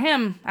 2020 for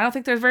him, I don't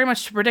think there's very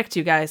much to predict,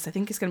 you guys. I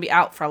think he's going to be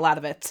out for a lot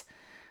of it.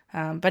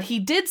 But he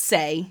did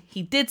say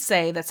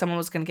that someone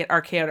was going to get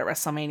RKO'd at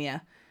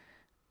WrestleMania.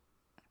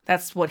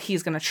 That's what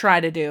he's going to try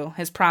to do.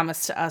 His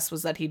promise to us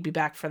was that he'd be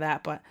back for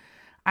that, but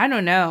I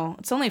don't know.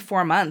 It's only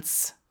 4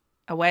 months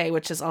away,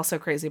 which is also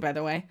crazy, by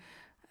the way,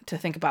 to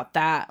think about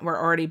that.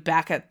 We're already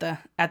back at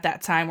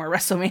that time where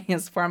WrestleMania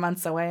is 4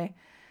 months away.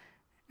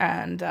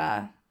 And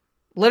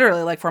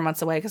literally like 4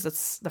 months away because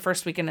it's the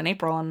first weekend in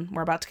April and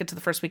we're about to get to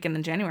the first weekend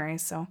in January.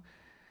 So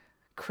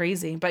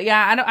crazy. But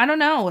yeah, I don't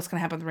know what's going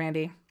to happen with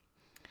Randy.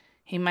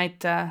 He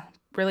might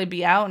really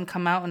be out and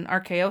come out and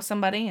RKO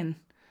somebody and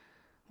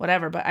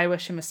whatever. But I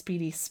wish him a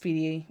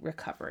speedy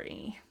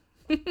recovery.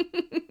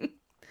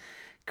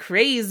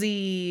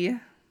 Crazy.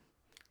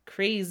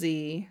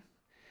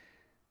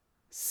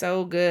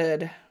 So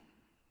good.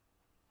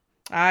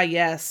 Ah,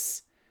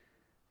 yes.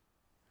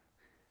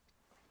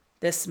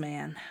 This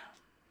man.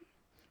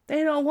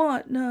 They don't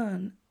want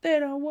none.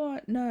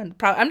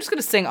 I'm just going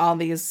to sing all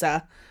these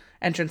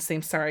entrance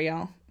themes. Sorry,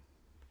 y'all.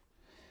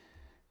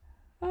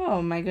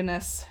 Oh, my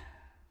goodness.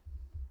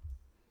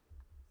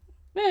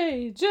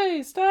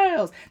 AJ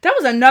Styles. That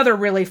was another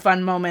really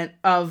fun moment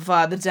of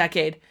the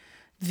decade.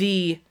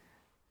 The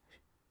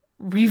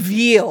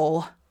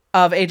reveal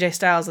of AJ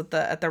Styles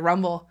at the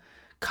Rumble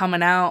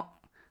coming out.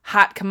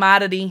 Hot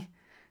commodity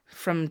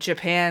from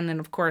Japan and,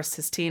 of course,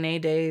 his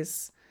TNA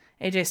days.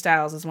 AJ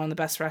Styles is one of the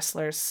best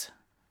wrestlers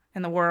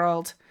in the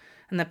world,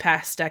 and the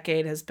past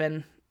decade has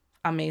been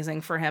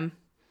amazing for him.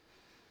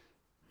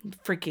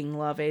 Freaking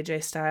love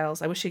AJ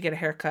Styles. I wish he'd get a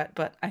haircut,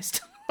 but I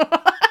still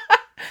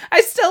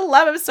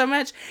love him so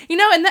much. You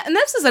know, and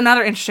this is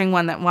another interesting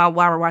one that while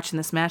we're watching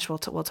this match, we'll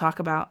talk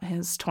about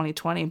his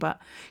 2020, but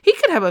he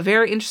could have a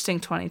very interesting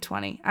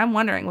 2020. I'm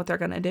wondering what they're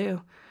going to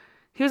do.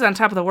 He was on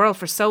top of the world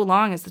for so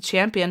long as the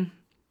champion.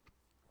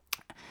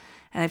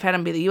 And they've had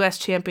him be the U.S.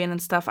 champion and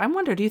stuff. I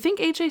wonder, do you think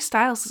AJ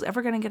Styles is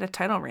ever going to get a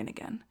title reign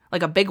again?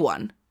 Like a big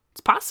one?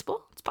 It's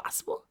possible.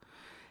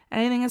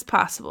 Anything is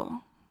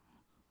possible.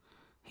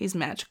 He's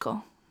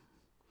magical.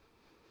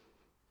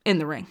 In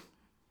the ring.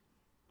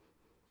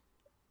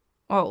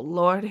 Oh,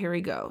 Lord, here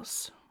he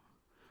goes.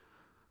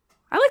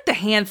 I like the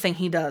hand thing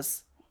he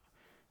does.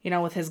 You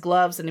know, with his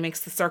gloves and he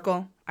makes the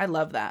circle. I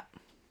love that.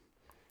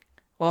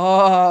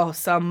 Oh,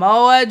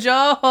 Samoa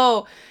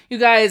Joe. You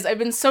guys, I've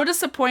been so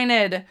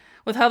disappointed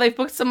with how they've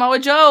booked Samoa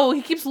Joe.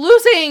 He keeps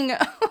losing.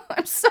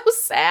 I'm so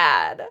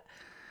sad.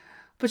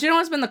 But you know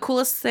what's been the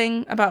coolest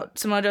thing about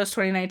Samoa Joe's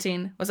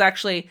 2019 was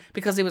actually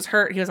because he was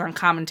hurt, he was on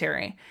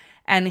commentary.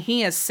 And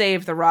he has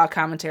saved the Raw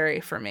commentary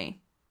for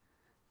me.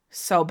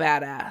 So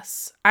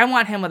badass. I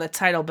want him with a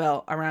title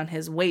belt around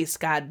his waist,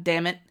 god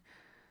damn it.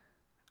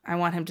 I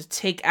want him to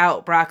take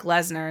out Brock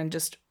Lesnar and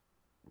just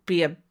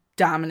be a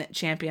dominant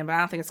champion, but I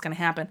don't think it's going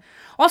to happen.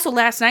 Also,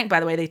 last night, by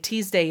the way, they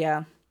teased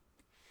a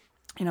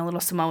little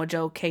Samoa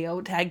Joe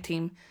KO tag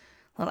team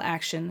little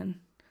action, and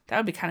that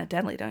would be kind of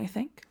deadly, don't you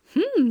think?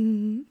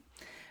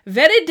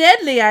 Very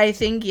deadly, I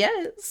think,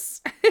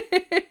 yes.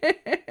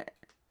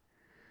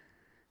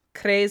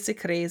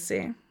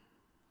 Crazy.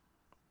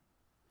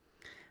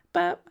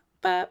 Bop.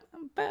 I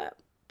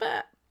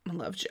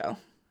love Joe.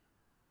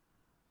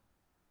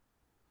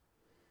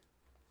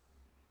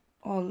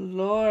 Oh,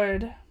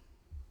 Lord.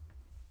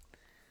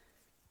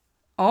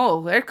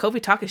 Oh, there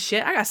Kofi talking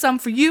shit. I got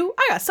something for you.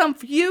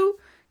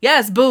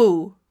 Yes,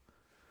 boo.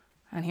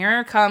 And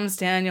here comes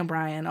Daniel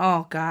Bryan.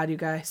 Oh, God, you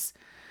guys.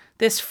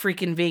 This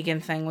freaking vegan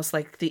thing was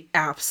like the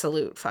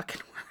absolute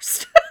fucking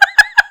worst.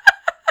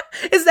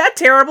 Is that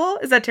terrible?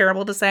 Is that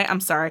terrible to say? I'm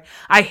sorry.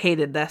 I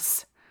hated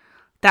this.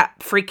 That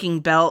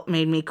freaking belt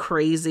made me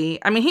crazy.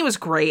 I mean, he was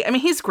great. I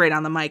mean, he's great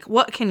on the mic.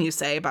 What can you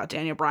say about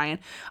Daniel Bryan?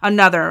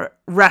 Another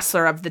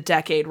wrestler of the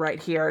decade right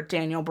here.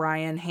 Daniel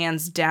Bryan,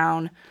 hands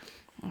down.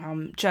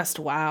 Just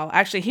wow.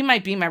 Actually, he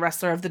might be my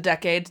wrestler of the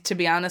decade, to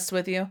be honest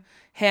with you.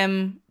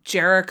 Him,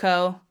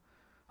 Jericho,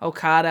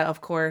 Okada,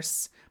 of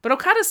course. But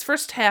Okada's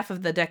first half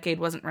of the decade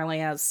wasn't really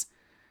as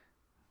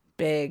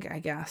big, I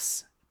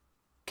guess.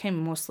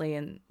 Came mostly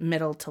in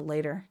middle to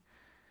later.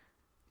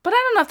 But I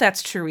don't know if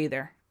that's true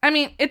either. I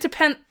mean, it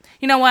depends.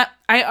 You know what?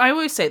 I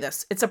always say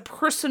this. It's a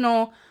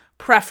personal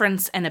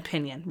preference and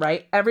opinion,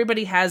 right?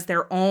 Everybody has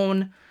their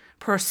own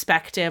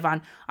perspective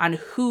on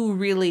who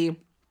really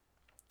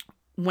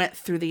went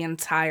through the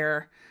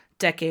entire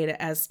decade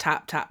as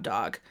top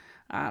dog.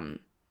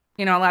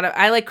 You know,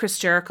 I like Chris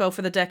Jericho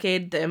for the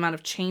decade, the amount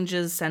of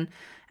changes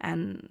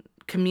and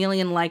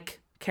chameleon-like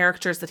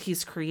characters that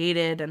he's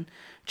created, and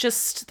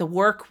just the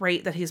work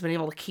rate that he's been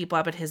able to keep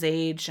up at his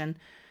age, and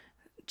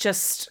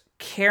just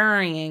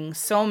carrying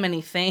so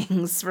many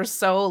things for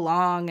so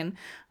long, and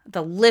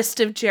the list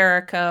of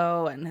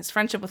Jericho and his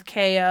friendship with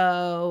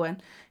KO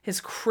and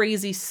his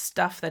crazy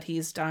stuff that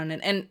he's done,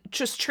 and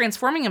just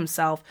transforming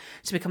himself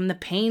to become the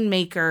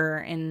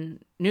Painmaker in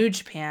New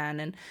Japan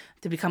and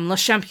to become Le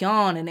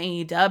Champion in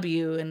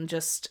AEW and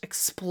just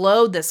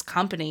explode this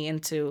company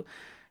into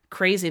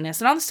craziness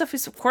and all the stuff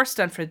he's of course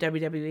done for the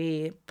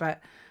WWE,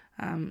 but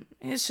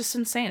it's just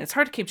insane. It's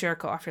hard to keep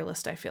Jericho off your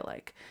list, I feel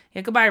like.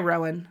 Yeah, goodbye,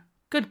 Rowan.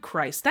 Good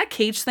Christ. That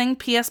cage thing,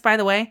 P.S., by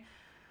the way,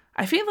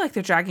 I feel like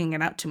they're dragging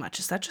it out too much.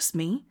 Is that just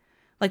me?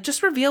 Like,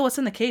 just reveal what's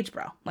in the cage,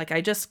 bro. Like, I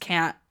just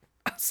can't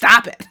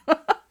stop it.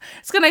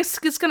 It's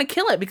gonna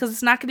kill it because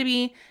it's not going to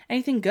be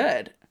anything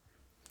good.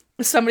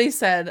 Somebody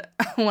said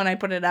when I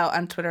put it out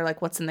on Twitter,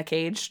 like, what's in the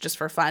cage, just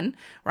for fun,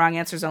 wrong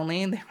answers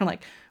only. And they were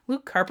like,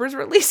 Luke Harper's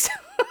released.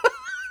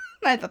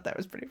 I thought that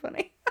was pretty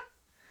funny.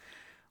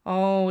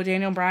 Oh,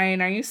 Daniel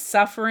Bryan, are you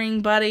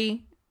suffering,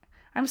 buddy?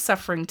 I'm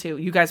suffering too.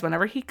 You guys,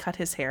 whenever he cut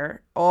his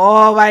hair,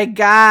 oh my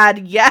God,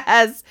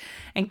 yes.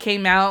 And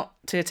came out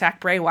to attack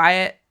Bray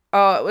Wyatt.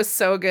 Oh, it was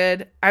so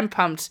good. I'm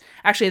pumped.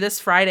 Actually,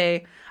 this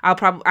Friday,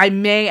 I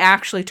may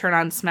actually turn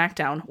on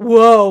SmackDown.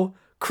 Whoa,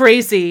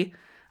 crazy.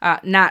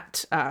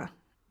 Not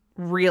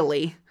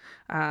really.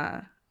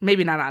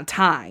 Maybe not on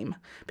time,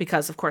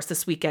 because of course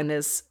this weekend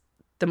is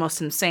the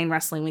most insane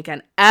wrestling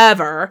weekend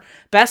ever.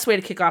 Best way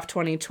to kick off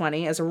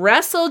 2020 is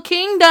Wrestle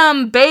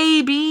Kingdom,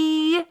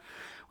 baby.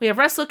 We have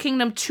Wrestle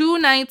Kingdom 2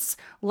 nights,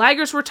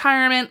 Liger's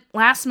retirement,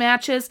 last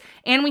matches,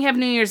 and we have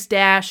New Year's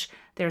Dash.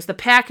 There's the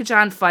package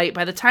on Fight.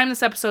 By the time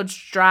this episode's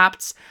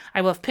dropped,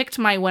 I will have picked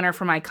my winner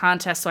for my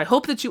contest, so I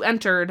hope that you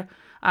entered,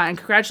 and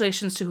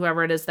congratulations to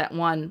whoever it is that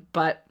won.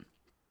 But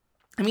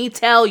let me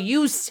tell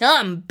you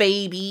something,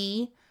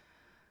 baby.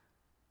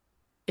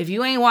 If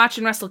you ain't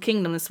watching Wrestle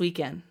Kingdom this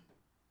weekend,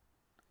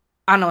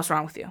 I don't know what's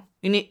wrong with you.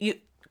 You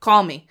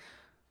call me,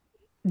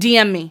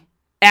 DM me,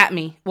 at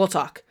me, we'll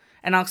talk.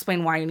 And I'll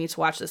explain why you need to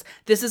watch this.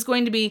 This is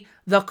going to be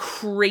the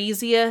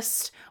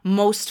craziest,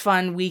 most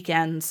fun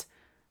weekends.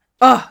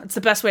 Oh, it's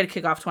the best way to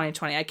kick off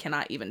 2020. I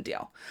cannot even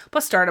deal.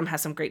 Plus, Stardom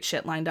has some great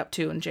shit lined up,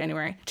 too, in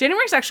January.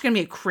 January is actually going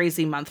to be a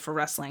crazy month for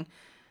wrestling.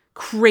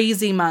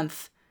 Crazy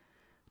month.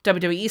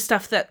 WWE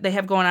stuff that they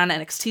have going on,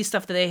 NXT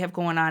stuff that they have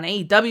going on,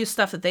 AEW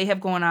stuff that they have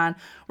going on,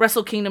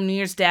 Wrestle Kingdom, New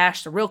Year's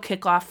Dash, the real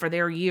kickoff for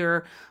their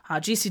year.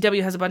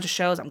 GCW has a bunch of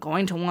shows. I'm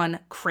going to one.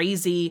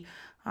 Crazy.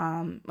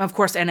 Of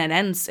course, and it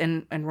ends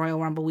in Royal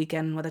Rumble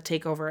weekend with a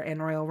takeover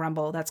in Royal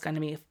Rumble. That's going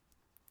to be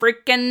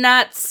freaking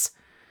nuts.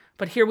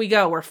 But here we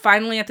go. We're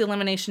finally at the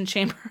Elimination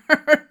Chamber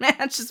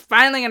match. It's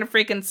finally going to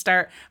freaking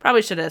start.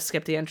 Probably should have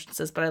skipped the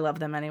entrances, but I love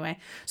them anyway.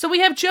 So we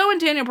have Joe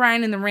and Daniel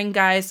Bryan in the ring,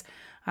 guys,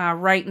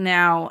 right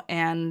now.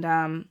 And,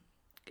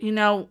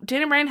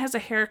 Daniel Bryan has a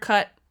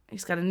haircut.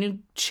 He's got a new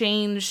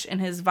change in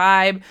his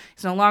vibe.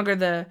 He's no longer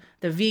the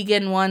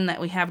vegan one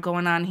that we have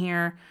going on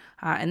here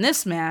in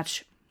this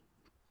match.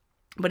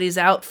 But he's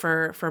out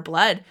for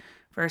blood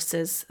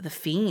versus The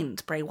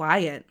Fiend, Bray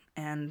Wyatt.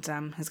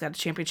 And he's got a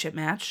championship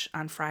match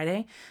on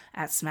Friday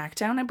at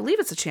SmackDown. I believe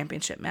it's a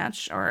championship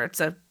match, or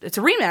it's a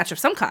rematch of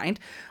some kind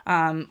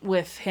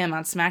with him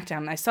on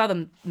SmackDown. I saw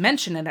them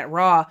mention it at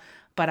Raw,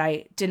 but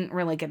I didn't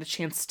really get a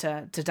chance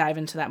to dive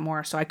into that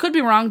more. So I could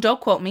be wrong.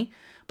 Don't quote me.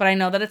 But I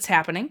know that it's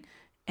happening.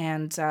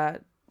 And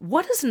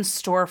what is in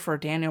store for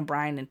Daniel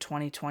Bryan in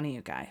 2020,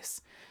 you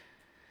guys?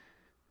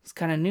 He's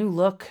got a new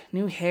look,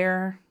 new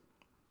hair.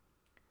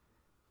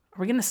 Are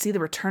we going to see the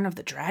return of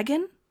the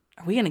dragon?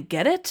 Are we going to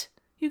get it,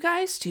 you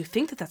guys? Do you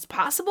think that that's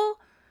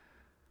possible?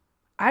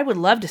 I would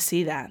love to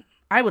see that.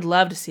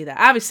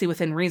 Obviously,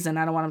 within reason.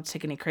 I don't want him to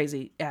take any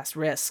crazy-ass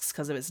risks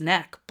because of his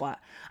neck, but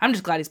I'm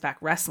just glad he's back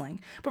wrestling.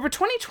 But for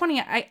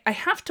 2020, I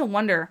have to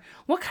wonder,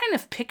 what kind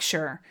of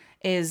picture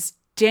is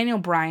Daniel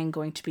Bryan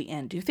going to be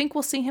in? Do you think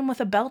we'll see him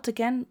with a belt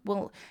again?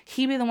 Will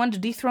he be the one to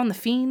dethrone The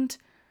Fiend?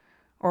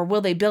 Or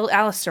will they build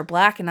Aleister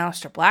Black, and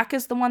Aleister Black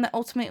is the one that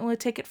ultimately will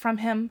take it from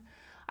him?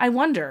 I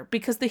wonder,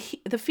 because the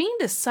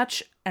Fiend is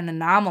such an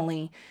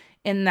anomaly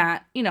in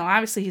that,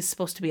 obviously he's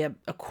supposed to be a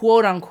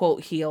quote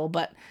unquote heel,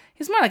 but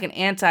he's more like an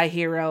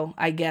anti-hero,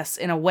 I guess,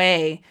 in a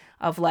way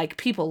of like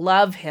people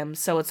love him.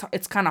 So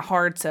it's kind of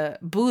hard to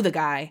boo the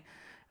guy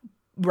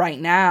right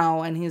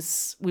now. And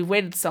we've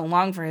waited so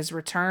long for his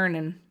return,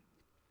 and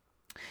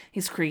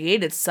he's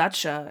created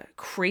such a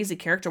crazy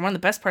character. One of the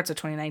best parts of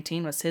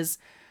 2019 was his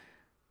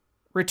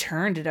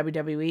return to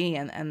WWE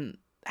and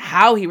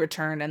how he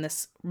returned, and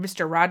this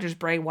Mr. Rogers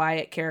Bray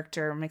Wyatt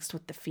character mixed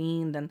with The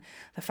Fiend and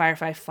the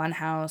Firefly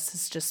Funhouse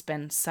has just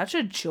been such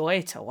a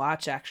joy to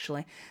watch,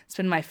 actually. It's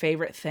been my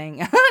favorite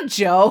thing.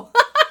 Joe.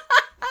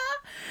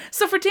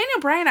 So for Daniel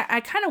Bryan, I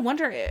kind of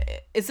wonder,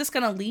 is this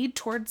going to lead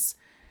towards,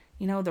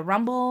 the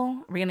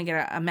Rumble? Are we going to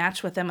get a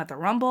match with them at the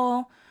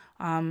Rumble?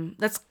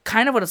 That's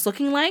kind of what it's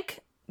looking like.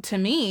 To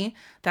me,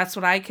 that's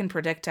what I can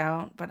predict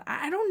out, but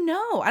I don't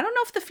know. I don't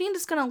know if The Fiend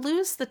is going to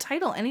lose the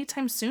title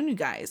anytime soon, you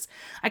guys.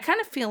 I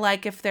kind of feel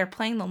like if they're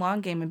playing the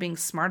long game and being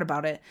smart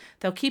about it,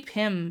 they'll keep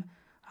him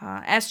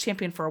as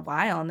champion for a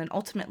while, and then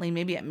ultimately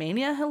maybe at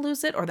Mania he'll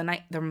lose it, or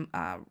the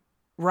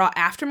Raw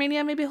after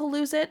Mania maybe he'll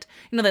lose it.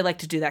 They like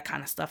to do that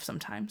kind of stuff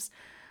sometimes.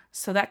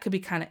 So that could be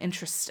kind of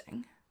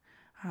interesting.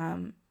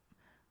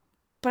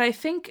 But I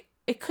think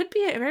it could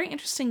be a very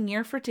interesting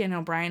year for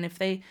Daniel Bryan if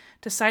they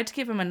decide to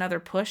give him another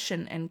push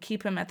and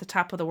keep him at the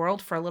top of the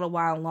world for a little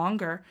while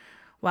longer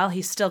while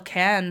he still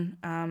can.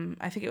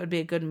 I think it would be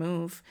a good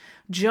move.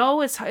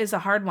 Joe is a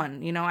hard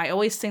one. I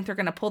always think they're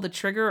going to pull the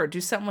trigger or do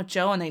something with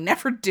Joe, and they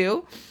never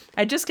do.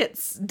 I just get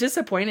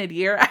disappointed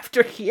year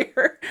after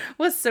year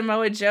with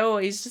Samoa Joe.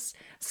 He's just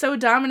so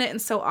dominant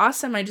and so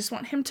awesome. I just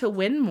want him to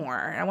win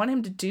more. I want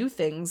him to do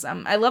things.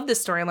 I love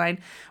this storyline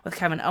with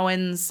Kevin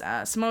Owens.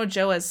 Samoa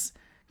Joe is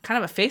kind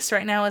of a face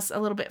right now, is a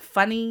little bit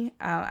funny.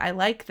 I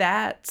like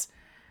that.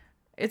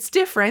 It's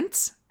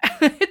different.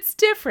 It's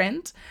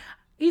different.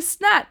 He's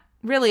not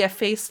really a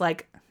face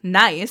like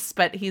nice,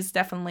 but he's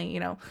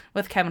definitely,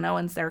 with Kevin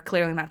Owens, they're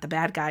clearly not the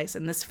bad guys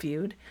in this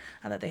feud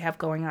that they have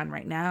going on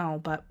right now.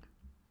 But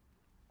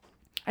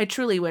I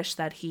truly wish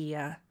that he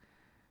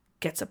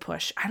gets a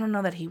push. I don't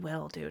know that he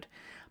will, dude.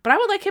 But I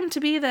would like him to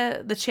be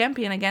the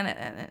champion again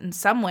in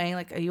some way,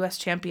 like a U.S.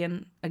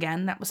 champion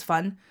again. That was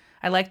fun.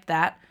 I liked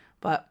that.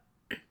 But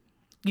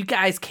you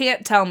guys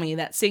can't tell me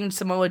that seeing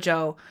Samoa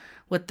Joe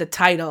with the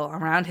title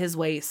around his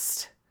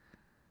waist,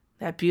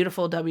 that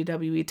beautiful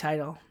WWE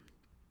title,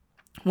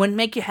 wouldn't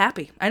make you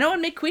happy. I know it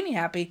would make Queenie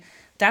happy.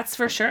 That's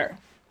for sure.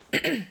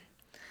 This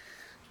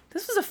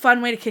was a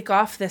fun way to kick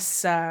off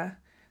this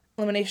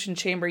Elimination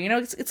Chamber.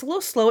 It's a little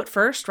slow at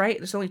first, right?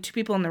 There's only 2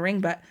 people in the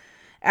ring, but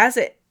as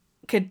it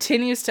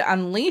continues to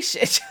unleash,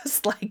 it's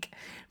just like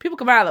people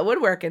come out of the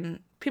woodwork and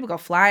people go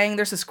flying.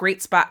 There's this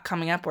great spot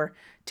coming up where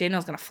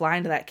Daniel's going to fly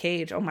into that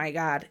cage. Oh my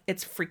God.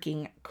 It's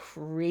freaking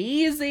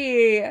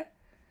crazy.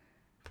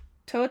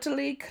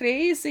 Totally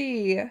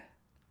crazy.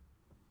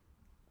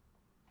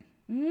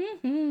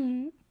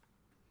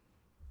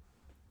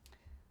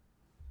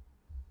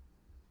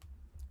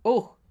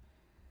 Oh.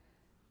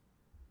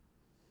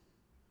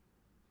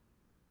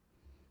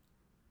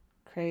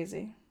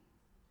 Crazy.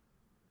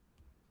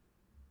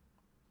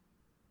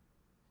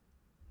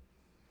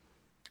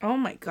 Oh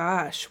my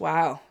gosh.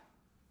 Wow.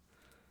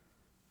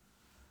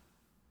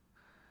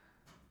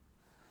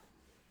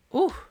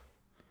 Ooh,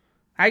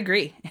 I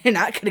agree. You're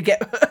not going to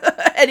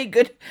get any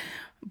good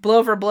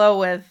blow for blow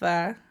with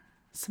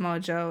Samoa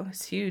Joe.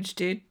 It's huge,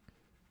 dude.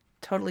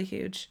 Totally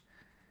huge.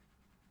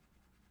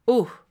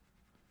 Ooh,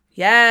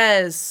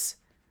 yes.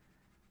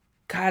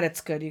 God,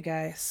 it's good, you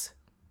guys.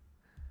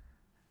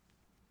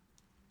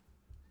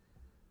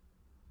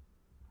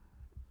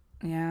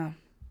 Yeah.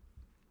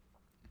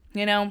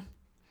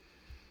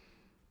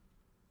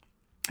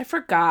 I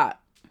forgot,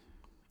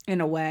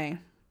 in a way.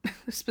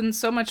 There's been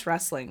so much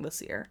wrestling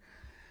this year.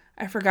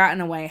 I forgot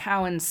in a way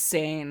how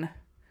insane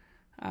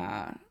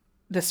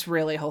this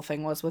really whole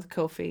thing was with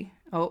Kofi.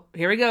 Oh,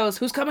 here he goes.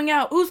 Who's coming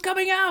out? Who's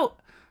coming out?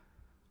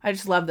 I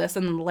just love this.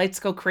 And then the lights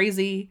go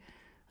crazy.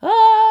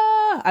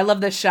 Ah! I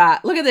love this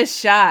shot. Look at this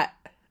shot.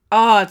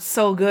 Oh, it's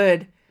so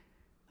good.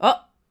 Oh,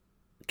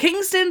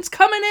 Kingston's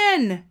coming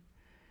in.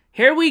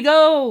 Here we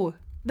go.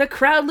 The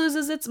crowd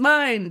loses its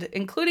mind,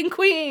 including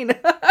Queen.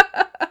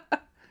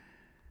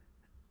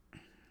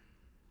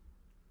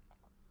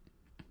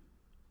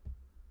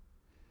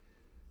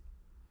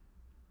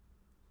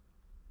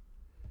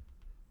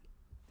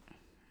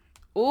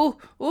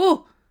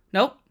 Ooh,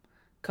 nope.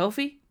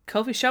 Kofi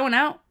showing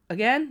out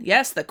again.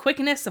 Yes, the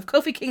quickness of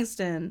Kofi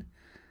Kingston.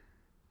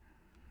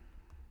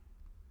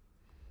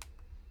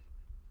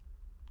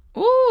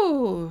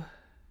 Ooh.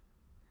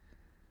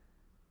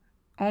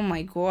 Oh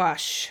my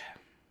gosh.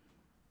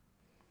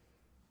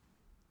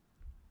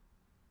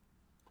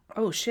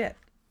 Oh shit.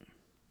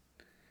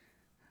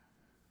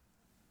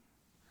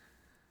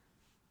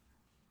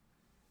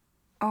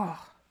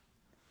 Oh.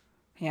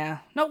 Yeah.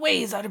 No way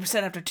he's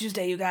 100% after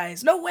Tuesday, you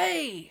guys. No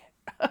way.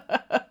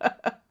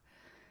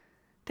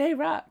 Day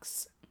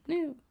rocks.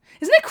 New.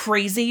 Isn't it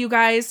crazy, you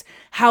guys,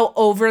 how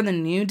over the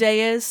New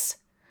Day is?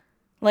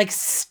 Like,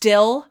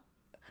 still.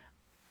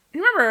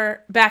 You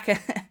remember back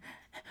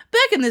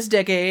back in this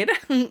decade,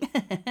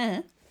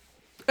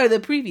 or the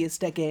previous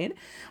decade,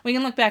 we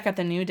can look back at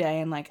the New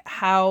Day and like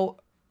how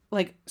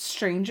like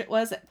strange it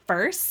was at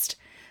first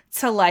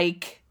to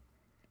like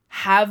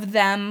have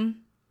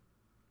them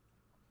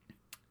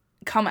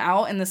come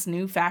out in this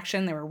new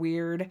faction. They were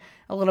weird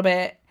a little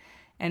bit,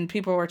 and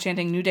people were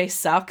chanting New Day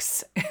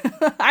sucks.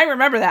 I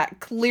remember that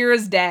clear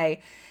as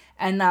day.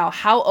 And now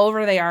how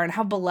over they are and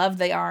how beloved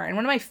they are. And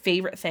one of my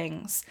favorite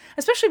things,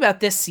 especially about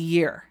this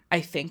year,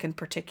 I think in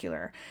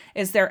particular,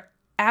 is their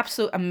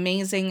absolute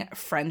amazing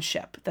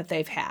friendship that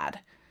they've had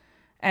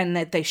and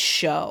that they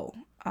show.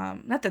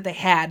 Not that they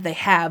had, they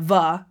have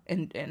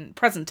in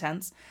present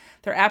tense.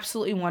 They're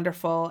absolutely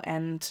wonderful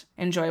and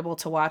enjoyable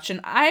to watch.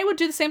 And I would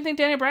do the same thing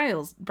Daniel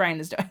Bryan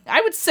is doing.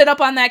 I would sit up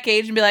on that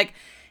cage and be like,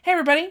 hey,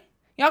 everybody,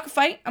 y'all can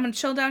fight. I'm going to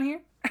chill down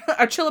here.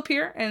 Or chill up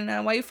here and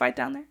while you fight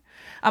down there.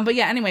 But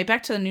yeah, anyway,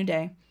 back to the New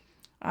Day.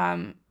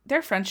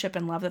 Their friendship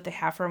and love that they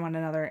have for one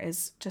another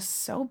is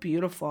just so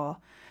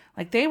beautiful.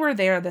 Like, they were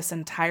there this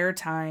entire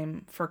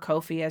time for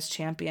Kofi as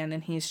champion,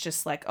 and he's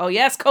just like, oh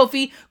yes,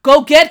 Kofi,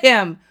 go get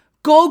him!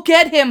 Go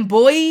get him,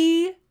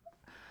 boy!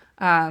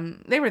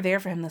 They were there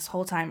for him this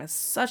whole time. It's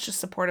such a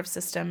supportive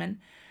system, and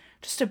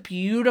just a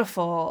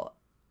beautiful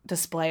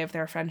display of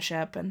their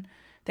friendship. And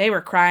they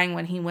were crying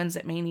when he wins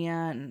at Mania,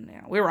 and you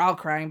know, we were all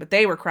crying, but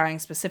they were crying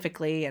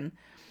specifically, and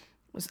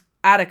it was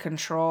out of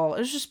control. It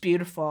was just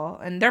beautiful.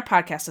 And their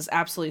podcast is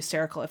absolutely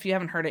hysterical. If you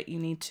haven't heard it, you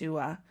need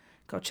to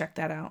go check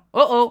that out.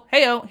 Uh-oh,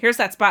 hey-oh, here's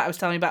that spot I was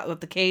telling you about with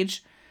the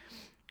cage.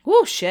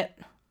 Woo, shit.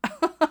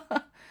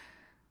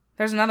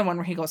 There's another one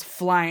where he goes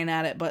flying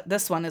at it, but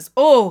this one is,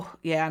 oh,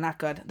 yeah, not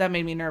good. That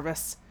made me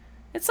nervous.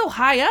 It's so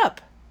high up.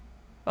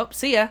 Oh,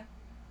 see ya.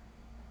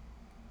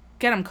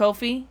 Get him,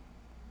 Kofi.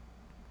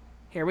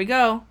 Here we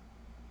go.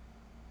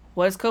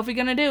 What is Kofi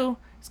gonna do?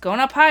 He's going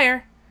up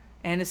higher.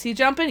 And is he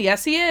jumping?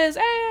 Yes, he is.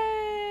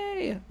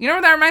 Hey! You know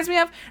what that reminds me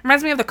of? It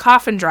reminds me of the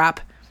coffin drop.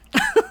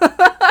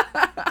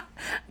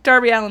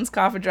 Darby Allin's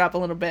coffin drop a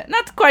little bit.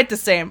 Not quite the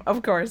same,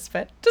 of course,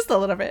 but just a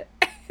little bit.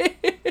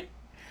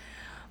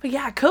 But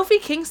yeah,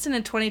 Kofi Kingston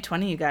in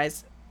 2020, you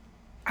guys.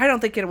 I don't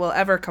think it will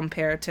ever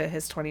compare to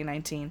his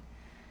 2019.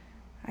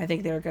 I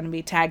think they're going to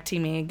be tag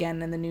teaming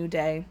again in the New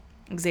Day.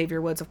 Xavier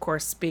Woods, of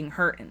course, being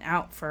hurt and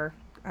out for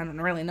I don't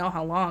really know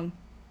how long.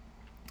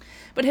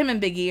 But him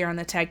and Big E are on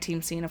the tag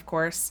team scene, of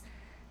course,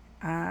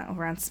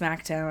 over on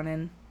SmackDown.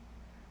 And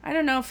I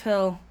don't know if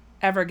he'll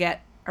ever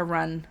get a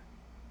run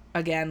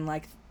again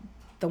like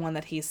the one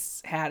that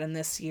he's had in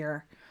this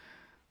year.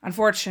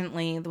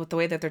 Unfortunately, with the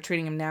way that they're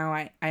treating him now,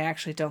 I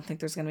actually don't think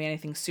there's going to be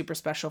anything super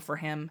special for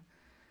him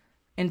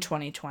in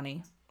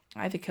 2020.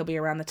 I think he'll be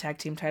around the tag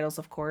team titles,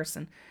 of course.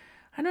 And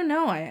I don't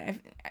know.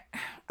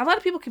 A lot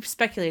of people keep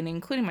speculating,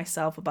 including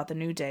myself, about the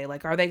New Day.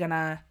 Like, are they going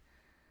to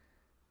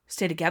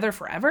stay together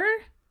forever?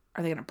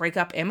 Are they going to break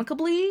up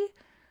amicably?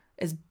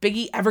 Is Big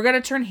E ever going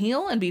to turn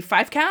heel and be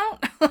 5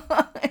 count?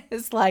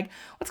 It's like,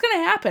 what's going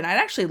to happen? I'd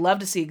actually love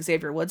to see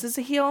Xavier Woods as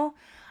a heel.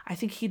 I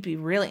think he'd be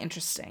really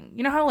interesting.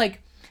 You know how,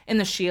 like, in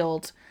The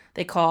Shield,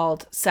 they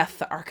called Seth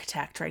the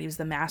architect, right? He was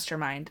the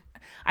mastermind.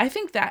 I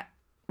think that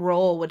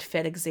role would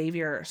fit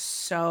Xavier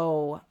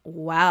so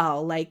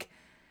well. Like,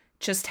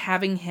 just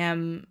having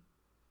him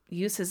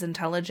use his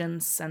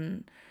intelligence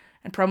and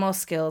promo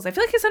skills. I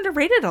feel like he's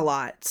underrated a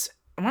lot.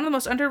 One of the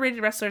most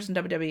underrated wrestlers in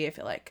WWE, I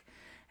feel like.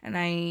 And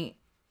I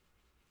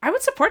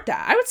would support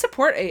that. I would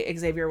support a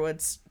Xavier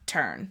Woods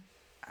turn.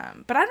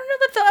 But I don't know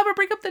that they'll ever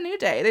break up the New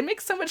Day. They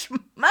make so much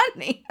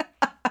money.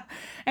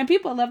 And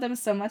people love them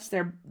so much.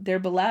 They're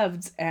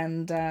beloved.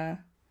 And,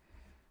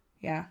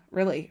 yeah,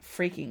 really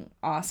freaking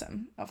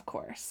awesome, of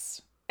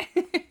course.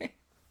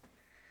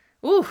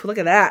 Ooh, look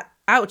at that.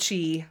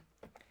 Ouchie.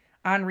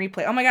 On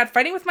replay. Oh my God,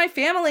 Fighting with My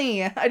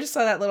Family. I just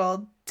saw that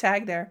little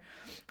tag there.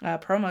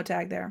 Promo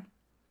tag there.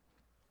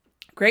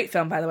 Great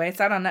film, by the way. It's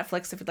out on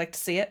Netflix if you'd like to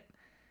see it.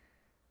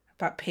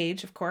 About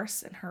Paige, of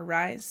course, and her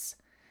rise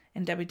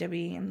in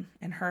WWE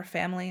and her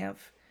family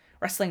of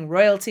wrestling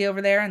royalty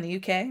over there in the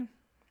UK.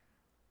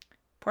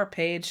 Poor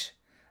Paige.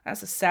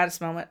 That's the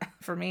saddest moment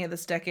for me of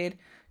this decade.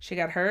 She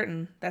got hurt,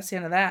 and that's the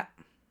end of that.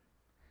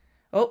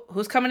 Oh,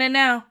 who's coming in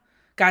now?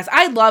 Guys,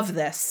 I love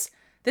this.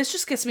 This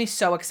just gets me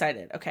so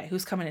excited. Okay,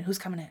 who's coming in? Who's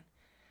coming in?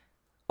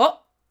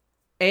 Oh,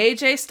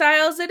 AJ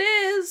Styles it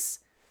is.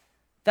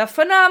 The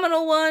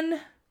phenomenal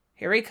one.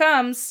 Here he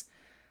comes.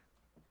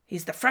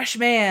 He's the fresh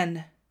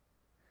man.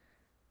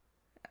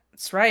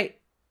 That's right.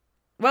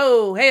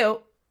 Whoa,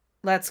 hey-oh.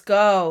 Let's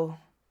go.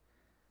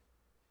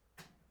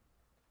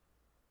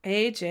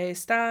 AJ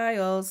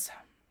Styles.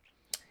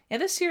 Yeah,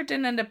 this year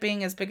didn't end up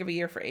being as big of a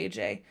year for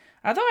AJ.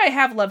 Although I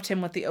have loved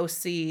him with the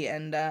OC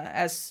and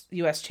as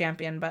US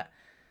champion, but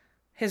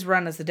his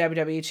run as the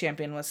WWE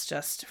champion was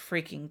just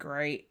freaking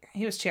great.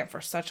 He was champ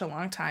for such a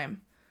long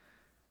time.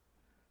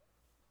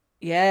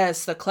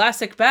 Yes, the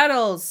classic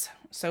battles.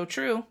 So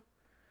true.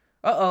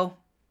 Uh-oh.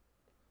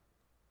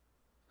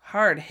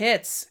 Hard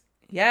hits.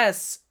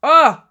 Yes.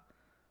 Oh!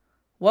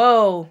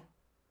 Whoa.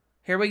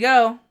 Here we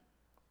go.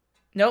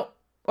 Nope.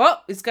 Oh,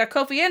 he's got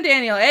Kofi and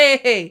Daniel.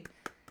 Hey!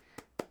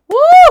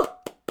 Woo!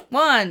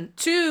 1,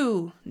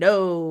 2,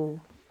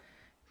 no.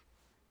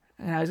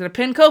 And now he's going to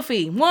pin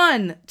Kofi.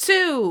 1,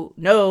 2,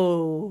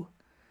 no.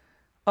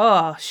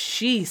 Oh,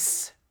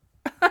 jeez.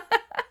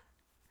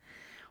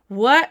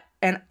 What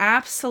an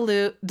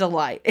absolute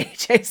delight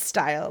AJ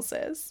Styles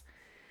is.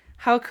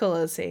 How cool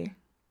is he?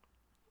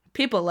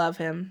 People love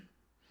him.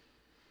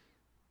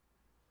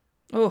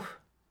 Oh,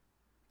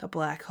 the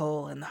black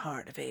hole in the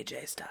heart of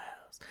AJ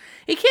Styles.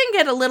 He can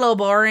get a little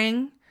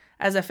boring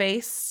as a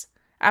face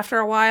after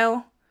a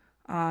while.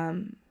 I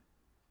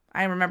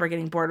remember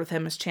getting bored with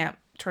him as champ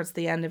towards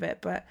the end of it,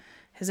 but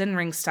his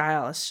in-ring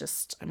style is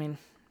just,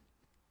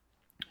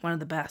 one of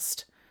the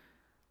best.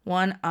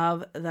 One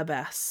of the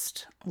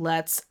best.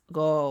 Let's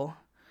go.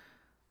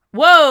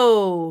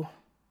 Whoa!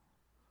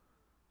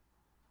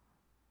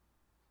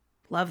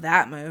 Love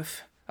that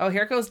move. Oh,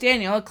 here goes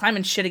Daniel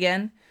climbing shit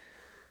again.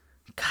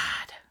 God.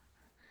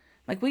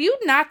 Will you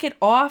knock it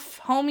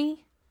off, homie?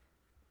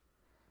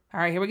 All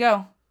right, here we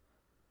go.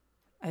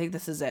 I think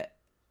this is it.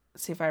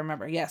 Let's see if I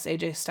remember. Yes,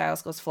 AJ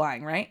Styles goes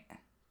flying, right?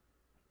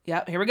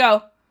 Yep, here we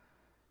go.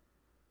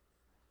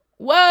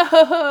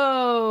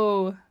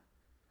 Whoa!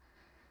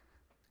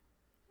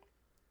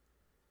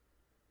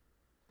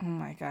 Oh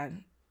my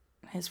God.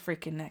 His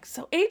freaking neck.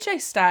 So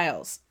AJ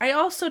Styles, I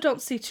also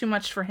don't see too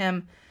much for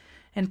him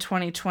in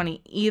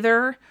 2020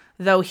 either,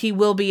 though he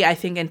will be, I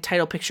think, in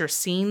title picture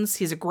scenes.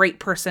 He's a great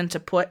person to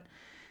put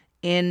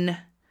in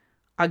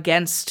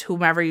against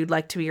whomever you'd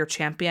like to be your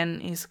champion.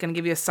 He's going to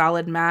give you a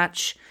solid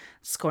match.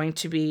 It's going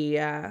to be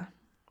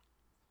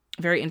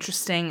very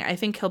interesting. I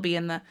think he'll be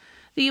in the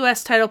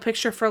U.S. title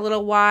picture for a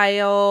little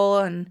while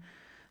and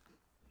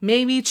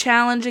maybe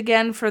challenge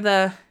again for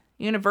the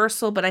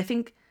Universal, but I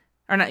think,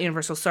 or not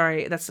Universal,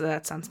 sorry, that's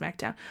on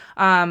SmackDown.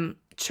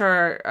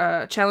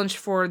 Challenge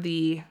for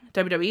the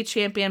WWE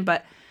champion,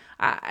 but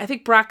I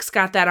think Brock's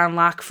got that on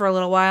lock for a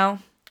little while.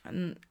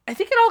 And I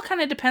think it all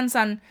kind of depends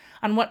on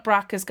what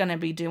Brock is going to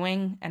be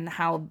doing and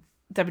how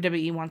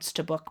WWE wants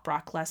to book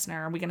Brock Lesnar.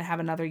 Are we going to have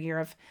another year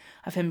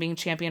of him being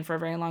champion for a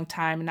very long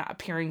time and not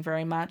appearing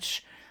very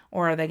much?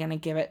 Or are they going to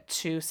give it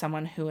to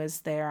someone who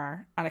is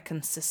there on a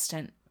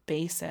consistent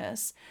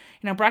basis?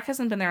 Brock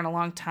hasn't been there in a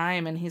long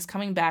time, and he's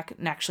coming back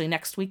actually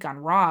next week on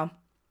Raw.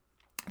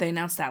 They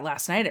announced that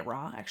last night at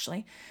Raw,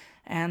 actually.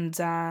 And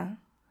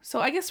so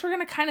I guess we're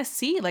going to kind of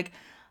see,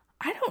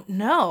 I don't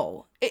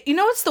know.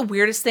 What's the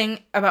weirdest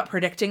thing about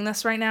predicting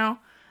this right now?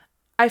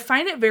 I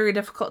find it very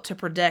difficult to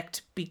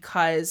predict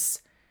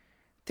because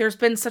there's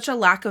been such a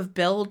lack of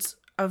build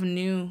of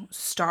new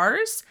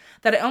stars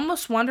that I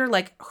almost wonder,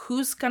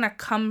 who's going to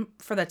come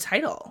for the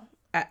title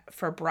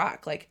for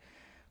Brock?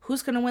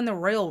 Who's going to win the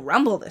Royal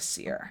Rumble this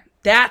year?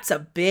 That's a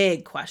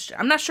big question.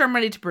 I'm not sure I'm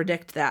ready to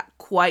predict that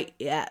quite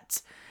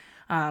yet.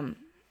 Other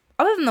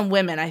than the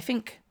women, I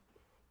think,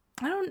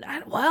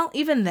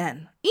 even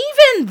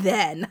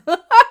then,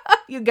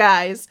 you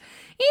guys,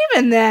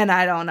 even then,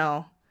 I don't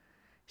know.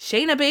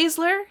 Shayna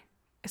Baszler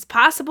is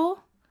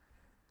possible.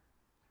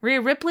 Rhea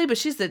Ripley, but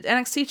she's the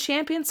NXT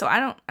champion, so I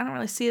don't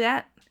really see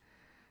that.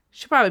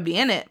 She'll probably be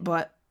in it,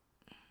 but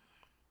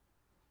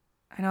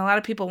I know a lot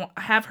of people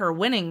have her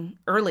winning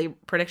early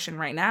prediction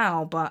right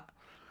now, but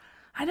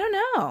I don't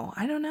know.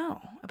 I don't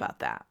know about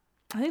that.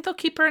 I think they'll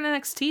keep her in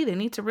NXT. They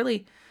need to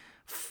really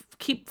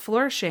keep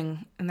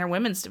flourishing in their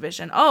women's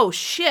division. Oh,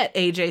 shit,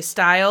 AJ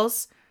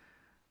Styles.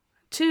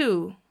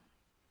 2.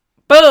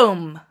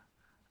 Boom.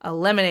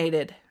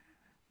 Eliminated.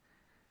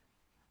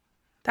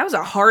 That was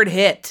a hard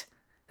hit.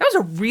 That was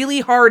a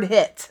really hard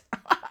hit.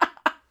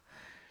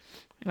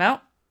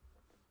 Well,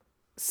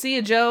 see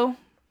ya, Joe.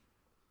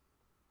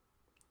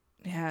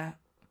 Yeah.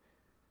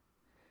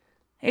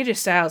 AJ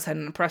Styles had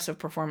an impressive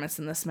performance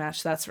in this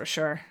match, that's for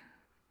sure.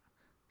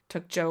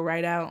 Took Joe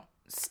right out.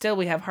 Still,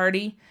 we have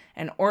Hardy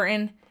and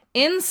Orton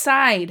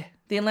inside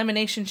the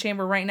Elimination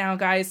Chamber right now,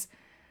 guys.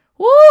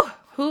 Woo!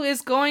 Who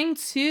is going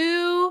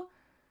to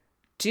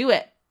do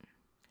it?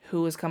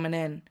 Who is coming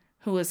in?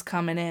 Who is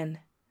coming in?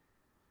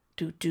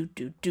 Do.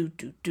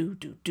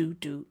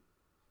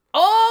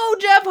 Oh,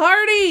 Jeff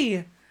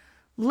Hardy!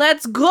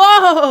 Let's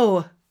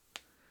go!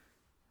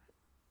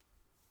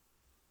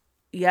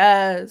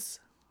 Yes.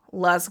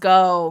 Let's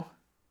go.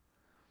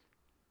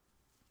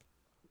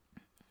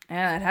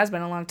 Yeah, it has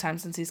been a long time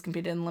since he's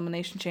competed in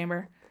Elimination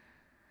Chamber.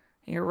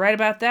 You're right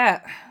about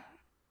that.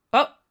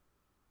 Oh.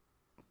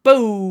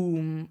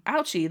 Boom.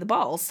 Ouchie, the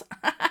balls.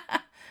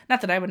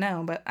 Not that I would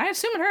know, but I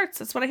assume it hurts.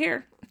 That's what I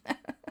hear.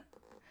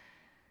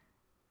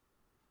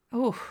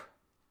 Ooh.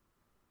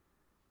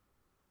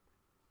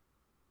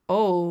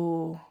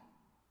 Oh.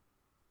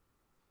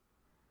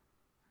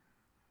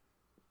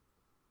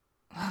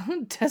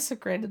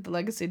 Desecrated the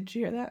Legacy. Did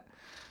you hear that?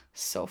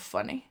 So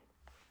funny.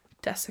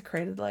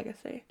 Desecrated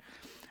Legacy.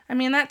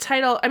 That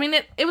title,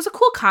 it was a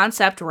cool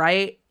concept,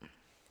 right?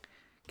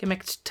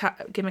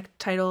 Gimmick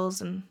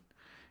titles and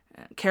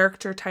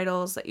character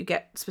titles that you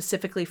get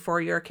specifically for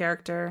your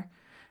character.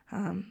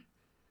 It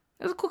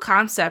was a cool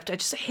concept. I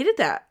just hated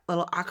that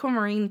little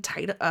aquamarine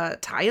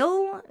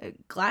tile,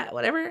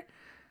 whatever.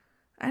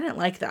 I didn't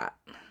like that.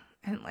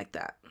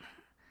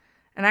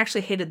 And I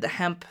actually hated the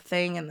hemp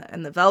thing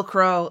and the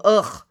Velcro.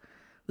 Ugh.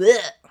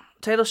 Blech.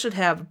 Title should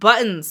have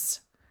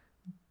buttons.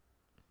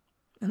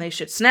 And they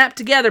should snap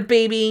together,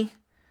 baby.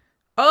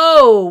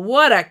 Oh,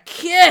 what a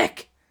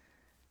kick.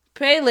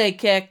 Pele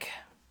kick.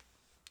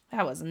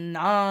 That was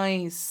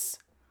nice.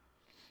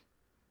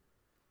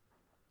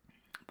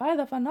 By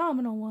the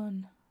phenomenal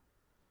one.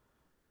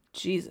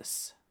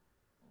 Jesus.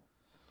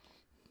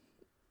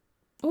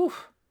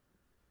 Oof.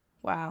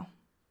 Wow.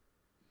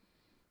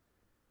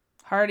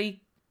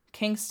 Hardy,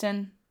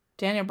 Kingston,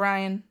 Daniel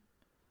Bryan,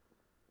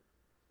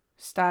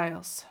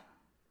 Styles.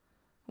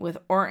 With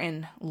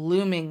Orton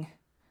looming.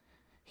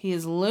 He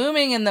is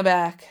looming in the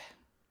back.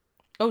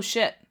 Oh,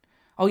 shit.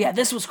 Oh, yeah,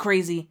 this was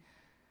crazy.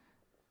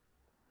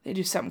 They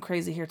do something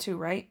crazy here, too,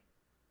 right?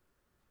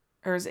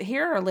 Or is it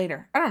here or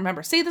later? I don't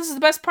remember. See, this is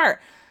the best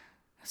part.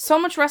 So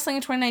much wrestling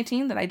in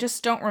 2019 that I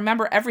just don't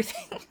remember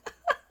everything.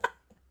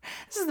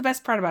 This is the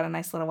best part about a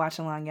nice little watch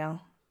along,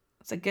 y'all.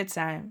 It's a good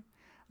time.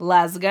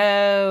 Let's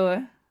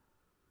go.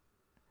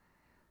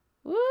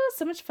 Woo,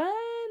 so much fun.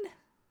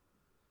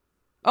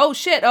 Oh,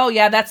 shit. Oh,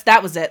 yeah,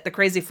 that was it. The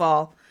crazy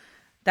fall.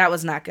 That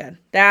was not good.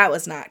 That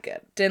was not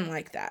good. Didn't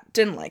like that.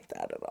 Didn't like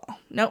that at all.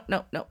 Nope.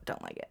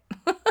 Don't like it.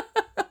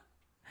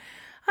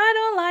 I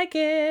don't like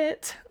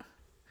it.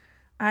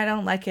 I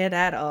don't like it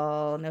at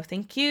all. No,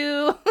 thank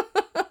you.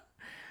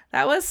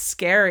 That was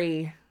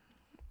scary.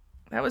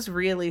 That was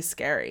really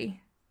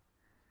scary.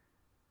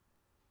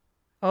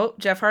 Oh,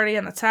 Jeff Hardy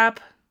on the top.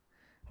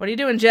 What are you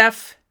doing,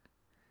 Jeff?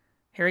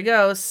 Here he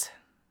goes.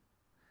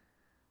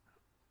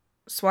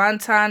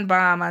 Swanton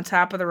bomb on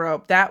top of the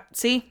rope.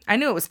 See? I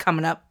knew it was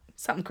coming up.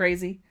 Something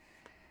crazy.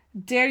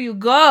 There you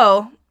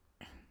go.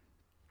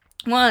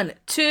 1,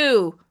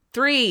 2,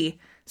 3.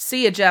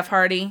 See ya, Jeff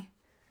Hardy.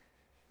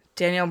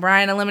 Daniel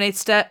Bryan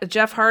eliminates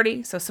Jeff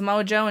Hardy. So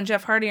Samoa Joe and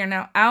Jeff Hardy are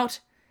now out.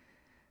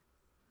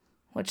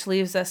 Which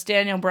leaves us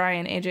Daniel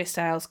Bryan, AJ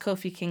Styles,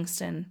 Kofi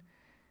Kingston,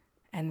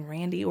 and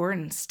Randy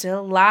Orton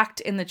still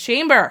locked in the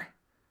chamber.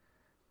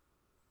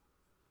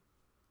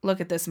 Look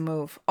at this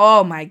move.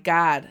 Oh my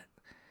God.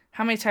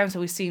 How many times have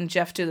we seen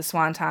Jeff do the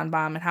Swanton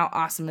bomb, and how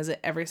awesome is it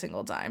every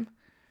single time?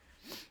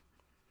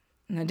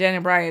 And then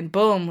Daniel Bryan,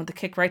 boom, with the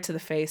kick right to the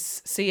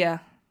face. See ya.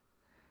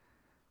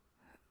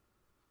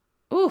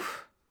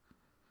 Oof.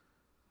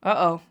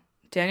 Uh-oh.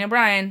 Daniel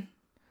Bryan.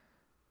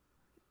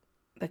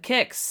 The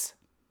kicks.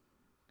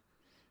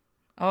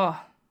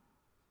 Oh.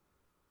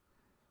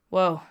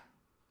 Whoa.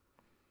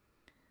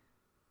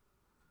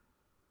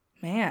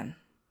 Man.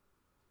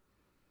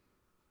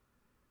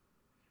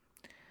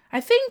 I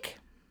think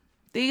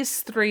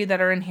these three that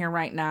are in here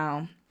right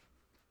now,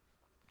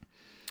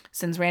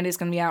 since Randy's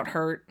going to be out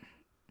hurt,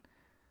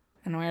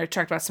 and we already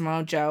talked about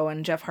Samoa Joe,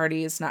 and Jeff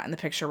Hardy is not in the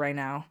picture right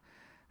now,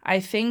 I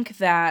think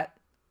that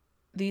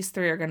these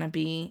three are going to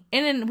be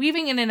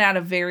weaving in and out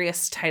of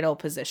various title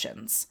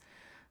positions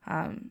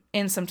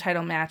in some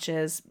title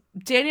matches.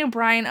 Daniel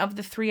Bryan, of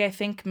the three, I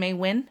think may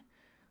win.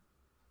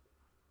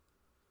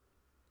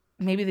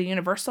 Maybe the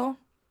Universal.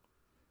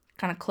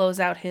 Kind of close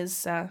out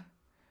his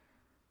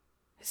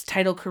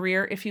title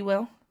career, if you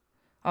will.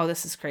 Oh,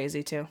 this is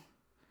crazy too.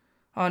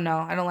 Oh no,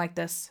 I don't like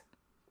this.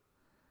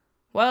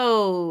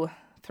 Whoa,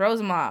 throws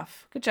him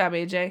off. Good job,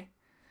 AJ.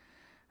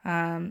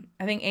 I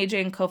think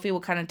AJ and Kofi will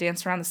kind of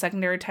dance around the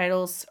secondary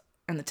titles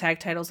and the tag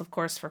titles, of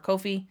course, for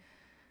Kofi.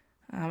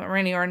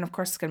 Randy Orton, of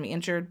course, is going to be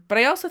injured. But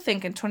I also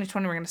think in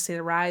 2020 we're going to see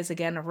the rise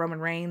again of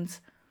Roman Reigns.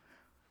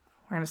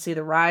 We're going to see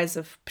the rise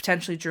of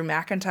potentially Drew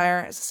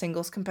McIntyre as a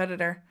singles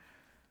competitor.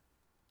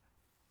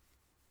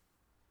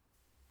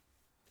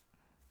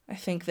 I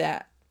think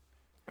that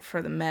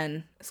for the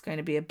men, it's going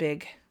to be a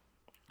big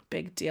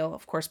deal.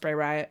 Of course,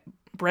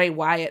 Bray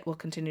Wyatt will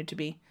continue to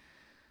be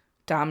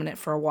dominant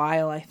for a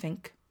while, I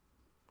think.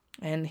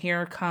 And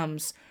here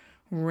comes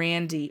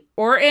Randy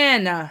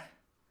Orton.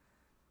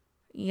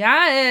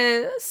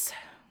 Yes.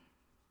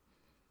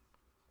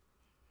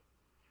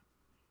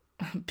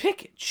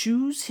 Pick and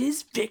choose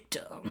his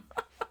victim.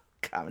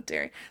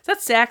 Commentary. Is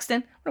that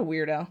Saxton? What a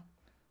weirdo.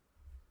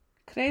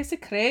 Crazy.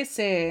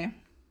 Crazy.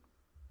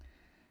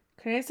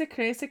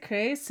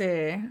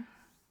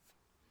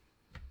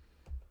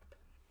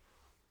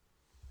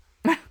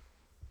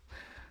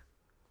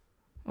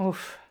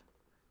 Oof.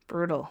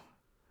 Brutal.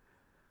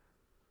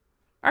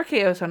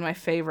 RKO is one of my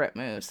favorite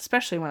moves,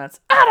 especially when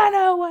it's out of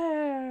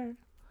nowhere.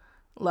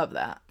 Love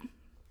that.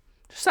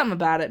 There's something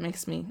about it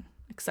makes me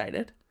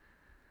excited.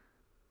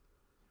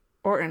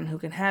 Orton, who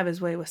can have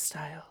his way with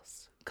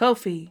Styles.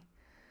 Kofi.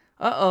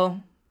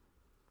 Uh-oh.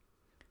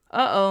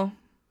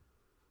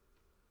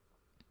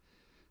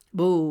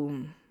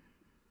 Boom.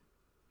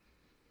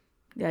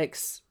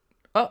 Yikes.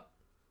 Oh,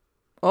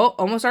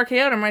 almost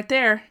RKO'd him right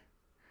there.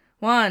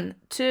 1,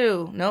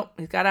 2. Nope,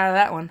 he's got out of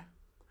that one.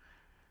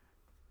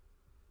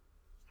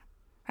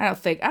 I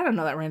don't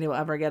know that Randy will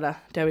ever get a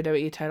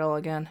WWE title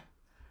again.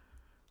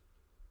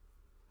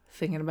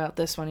 Thinking about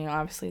this one,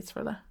 obviously it's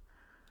for the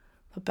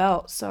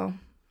belt, so.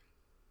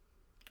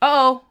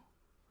 Uh-oh.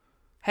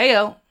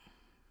 Heyo.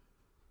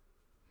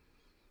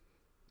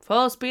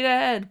 Full speed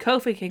ahead,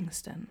 Kofi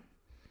Kingston.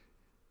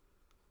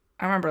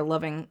 I remember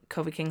loving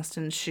Kofi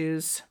Kingston's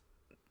shoes.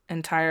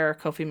 Entire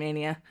Kofi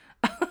Mania.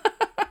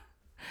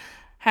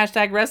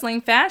 Hashtag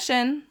wrestling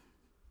fashion.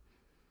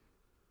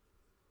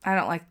 I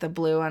don't like the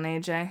blue on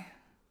AJ.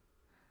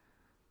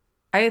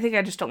 I think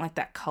I just don't like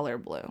that color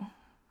blue,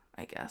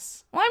 I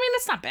guess. Well, I mean,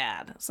 it's not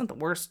bad. It's not the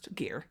worst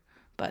gear,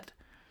 but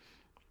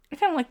I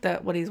kind of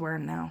like what he's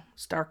wearing now.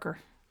 It's darker.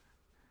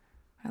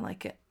 I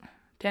like it.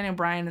 Daniel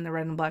Bryan in the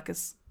red and black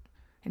is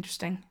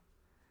interesting.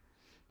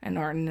 And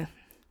Orton,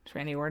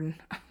 Randy Orton.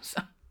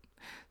 So,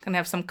 gonna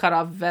have some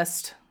cutoff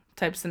vest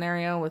type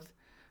scenario with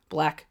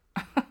black.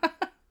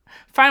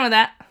 Fine with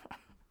that.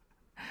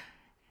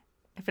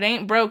 If it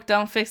ain't broke,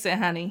 don't fix it,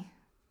 honey.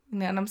 You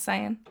know what I'm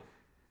saying?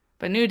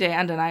 But New Day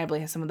undeniably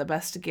has some of the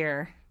best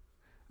gear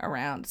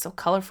around. It's so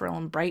colorful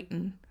and bright,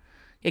 and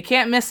you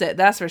can't miss it,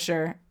 that's for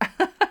sure.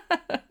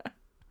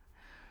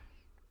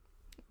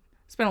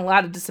 It's been a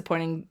lot of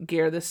disappointing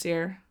gear this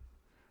year.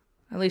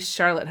 At least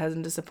Charlotte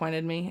hasn't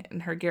disappointed me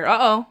in her gear.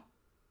 Uh-oh.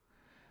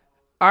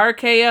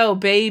 RKO,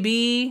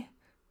 baby.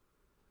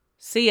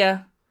 See ya.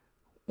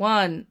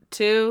 1,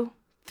 2,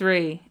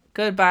 3.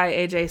 Goodbye,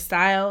 AJ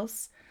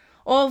Styles.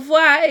 Au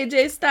revoir,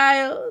 AJ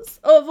Styles.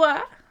 Au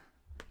revoir.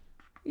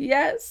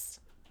 Yes.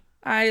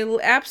 I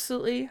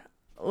absolutely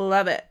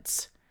love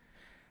it.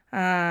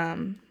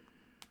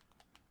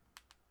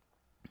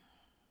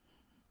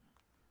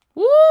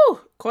 Woo!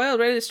 Coiled,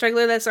 ready to strike.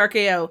 That's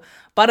RKO.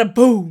 Bada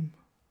boom.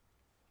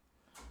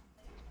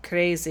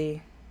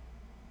 Crazy.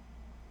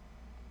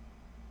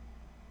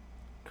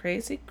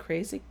 Crazy,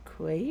 crazy,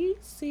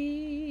 crazy.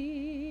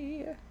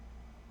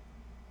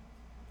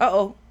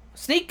 Uh-oh.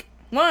 Sneak.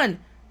 1,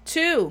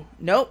 2.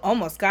 Nope.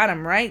 Almost got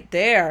him right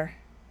there.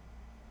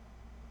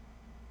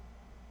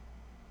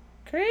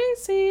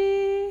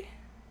 Crazy.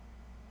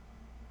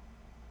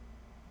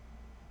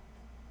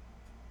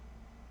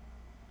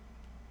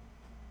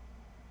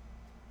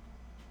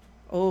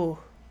 Oh.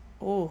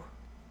 Oh.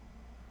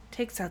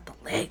 Takes out the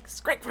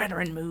legs. Great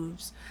veteran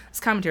moves.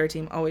 This commentary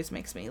team always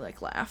makes me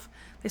laugh.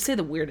 They say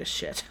the weirdest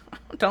shit.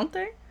 Don't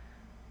they?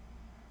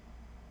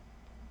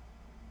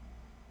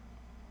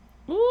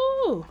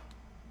 Ooh.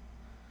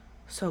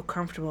 So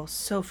comfortable.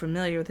 So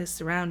familiar with his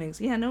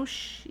surroundings. Yeah, no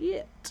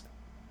shit.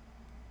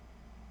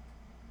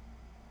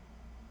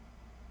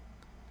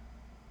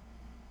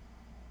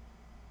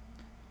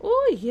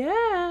 Oh,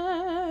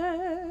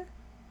 yeah.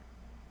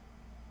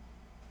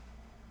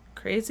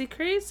 Crazy,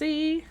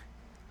 crazy.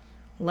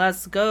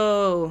 Let's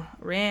go.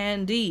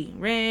 Randy.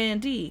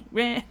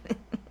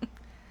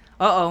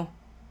 Uh-oh.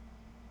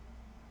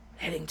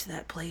 Heading to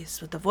that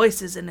place with the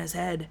voices in his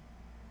head.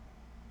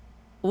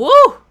 Woo!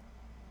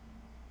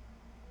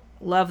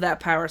 Love that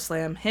power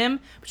slam.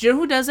 Him. But you know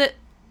who does it?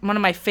 One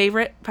of my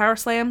favorite power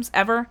slams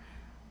ever?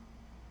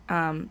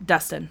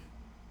 Dustin.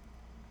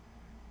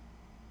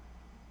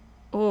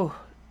 Oh,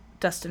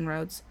 Dustin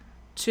Rhodes.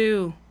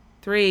 2,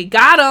 3.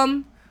 Got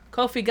him!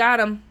 Kofi got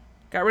him.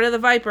 Got rid of the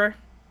Viper.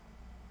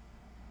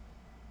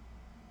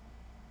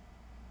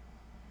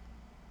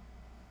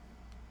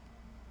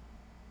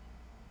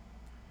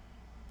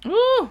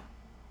 Ooh!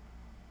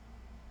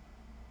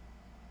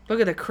 Look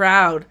at the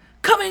crowd.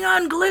 Coming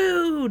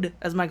unglued!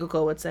 As Michael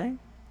Cole would say.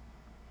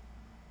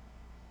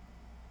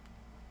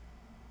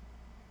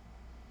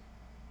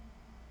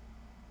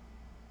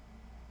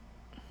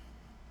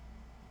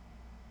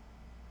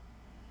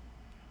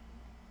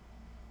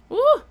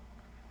 Ooh!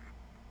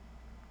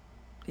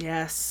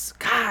 Yes.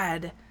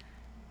 God.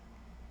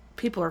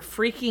 People are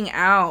freaking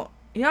out.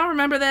 Y'all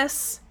remember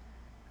this?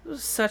 It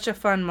was such a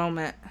fun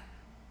moment.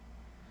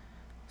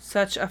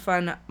 Such a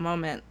fun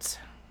moment.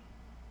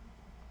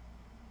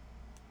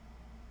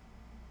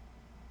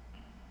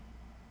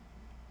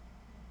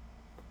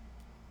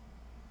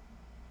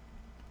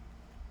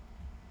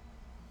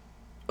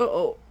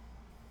 Uh-oh.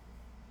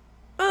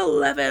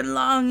 11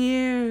 long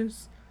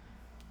years.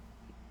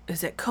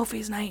 Is it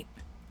Kofi's night?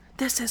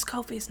 This is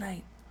Kofi's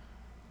night.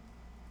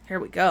 Here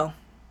we go.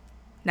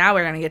 Now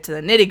we're going to get to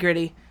the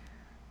nitty-gritty.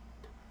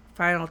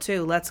 Final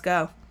 2. Let's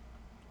go.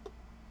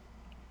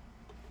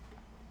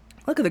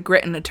 Look at the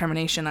grit and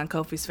determination on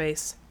Kofi's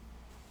face.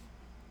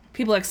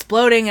 People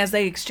exploding as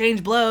they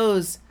exchange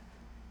blows.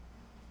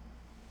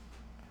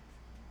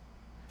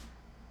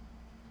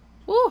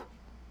 Woo.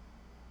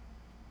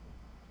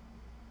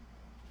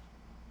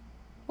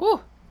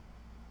 Woo.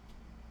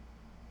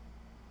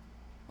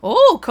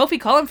 Oh, Kofi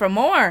calling for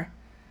more.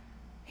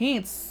 He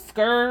ain't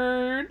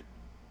scared.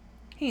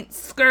 He ain't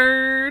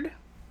scared.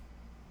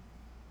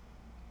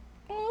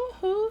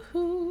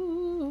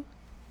 Ooh-hoo-hoo.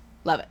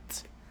 Love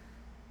it.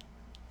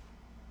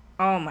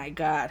 Oh my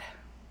God.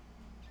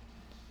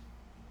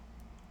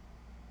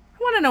 I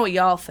want to know what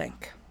y'all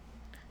think.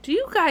 Do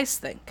you guys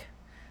think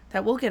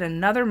that we'll get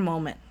another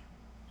moment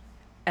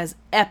as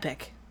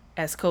epic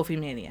as Kofi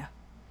Mania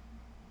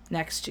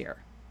next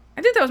year?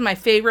 I think that was my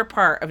favorite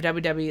part of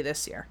WWE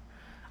this year.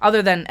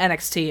 Other than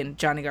NXT and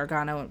Johnny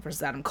Gargano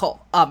versus Adam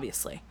Cole,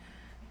 obviously.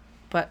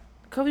 But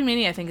Kofi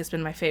Mania, I think, has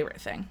been my favorite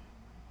thing.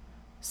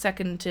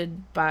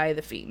 Seconded by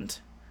The Fiend.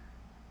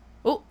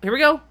 Oh, here we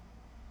go.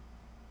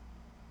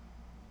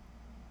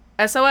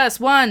 SOS.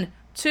 1,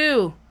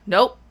 2.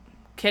 Nope.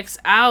 Kicks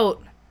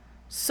out.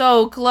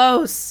 So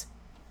close.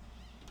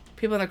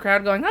 People in the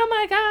crowd going, oh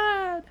my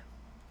God.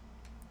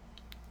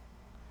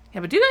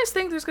 Yeah, but do you guys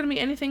think there's going to be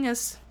anything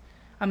as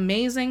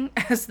amazing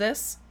as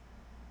this?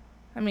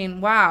 I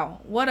mean, wow.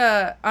 What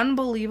a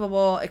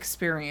unbelievable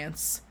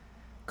experience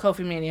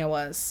Kofi Mania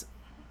was.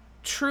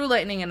 True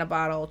lightning in a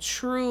bottle.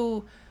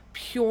 True,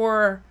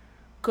 pure,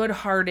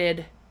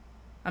 good-hearted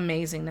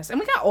amazingness. And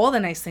we got all the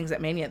nice things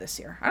at Mania this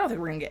year. I don't think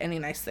we're going to get any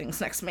nice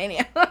things next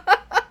Mania.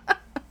 I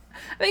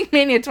think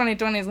Mania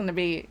 2020 is going to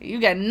be, you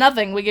get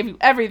nothing. We give you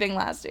everything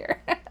last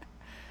year.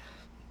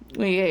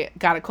 We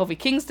got a Kofi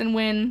Kingston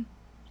win.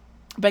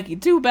 Becky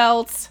 2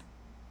 belts.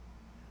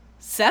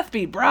 Seth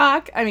beat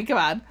Brock. I mean, come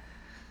on.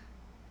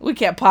 We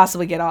can't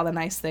possibly get all the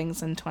nice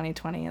things in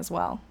 2020 as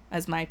well.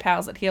 As my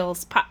pals at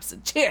Heels, Pops,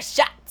 and Cheer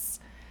Shots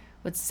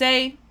would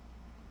say,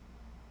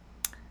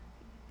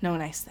 no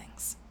nice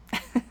things.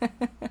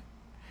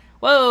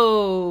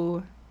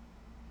 Whoa.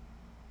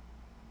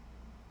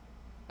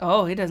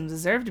 Oh, he doesn't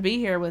deserve to be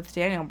here with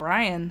Daniel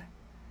Bryan.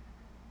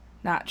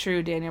 Not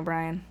true, Daniel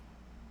Bryan.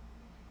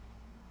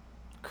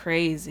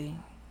 Crazy.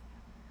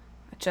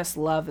 I just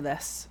love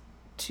this.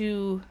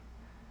 2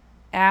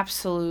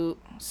 absolute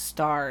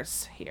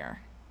stars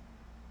here.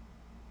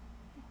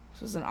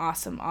 This was an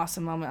awesome,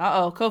 awesome moment.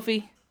 Uh-oh,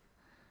 Kofi.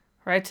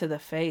 Right to the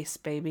face,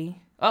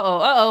 baby.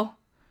 Uh-oh.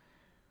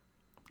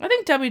 I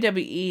think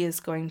WWE is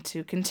going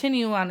to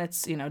continue on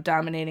its,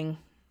 dominating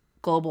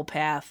global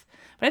path.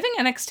 But I think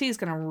NXT is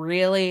going to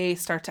really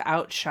start to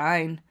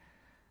outshine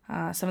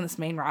some of this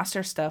main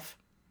roster stuff.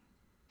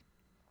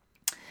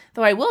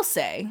 Though I will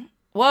say,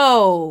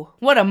 whoa,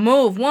 what a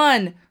move.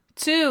 1,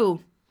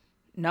 2.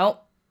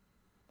 Nope.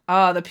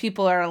 Oh, the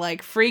people are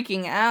like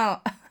freaking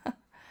out.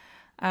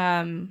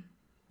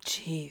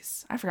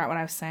 Jeez, I forgot what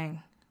I was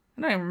saying.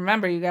 I don't even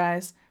remember, you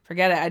guys.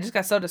 Forget it. I just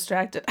got so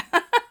distracted.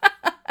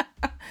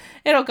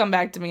 It'll come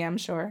back to me, I'm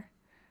sure.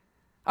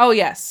 Oh,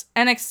 yes,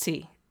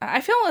 NXT.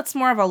 I feel it's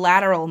more of a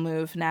lateral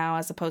move now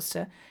as opposed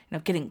to,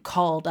 getting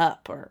called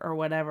up or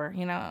whatever.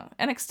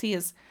 NXT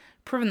has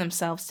proven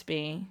themselves to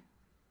be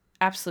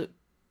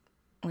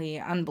absolutely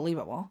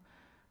unbelievable.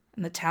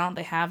 And the talent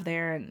they have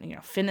there,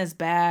 and, Finn is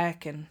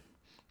back, and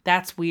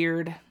that's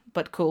weird,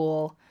 but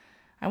cool.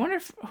 I wonder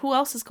who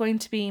else is going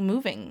to be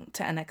moving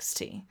to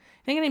NXT.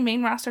 Think any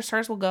main roster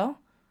stars will go?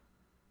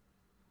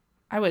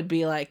 I would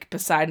be,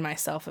 beside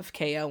myself if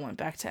KO went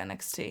back to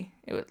NXT.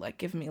 It would,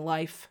 give me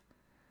life.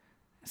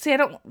 See,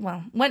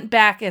 went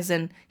back as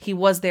in he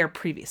was there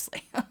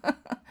previously.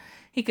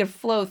 He could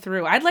flow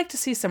through. I'd like to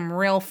see some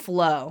real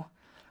flow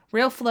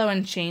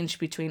and change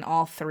between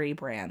all 3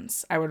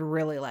 brands. I would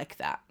really like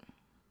that.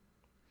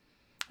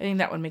 I think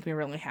that would make me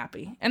really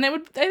happy. And I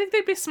think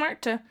they'd be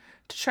smart to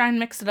try and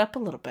mix it up a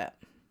little bit.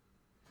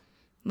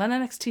 Let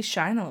NXT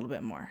shine a little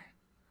bit more.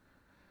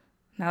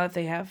 Now that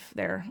they have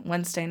their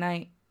Wednesday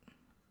night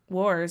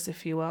wars,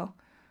 if you will,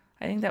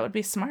 I think that would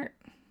be smart.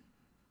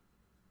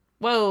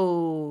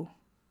 Whoa.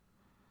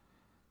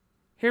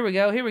 Here we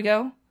go.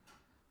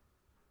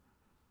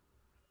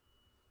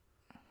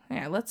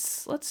 Yeah,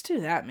 let's do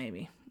that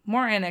maybe.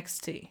 More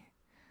NXT.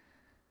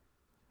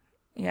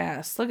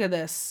 Yes, look at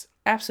this.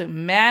 Absolute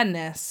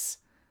madness.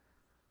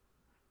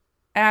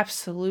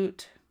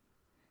 Absolute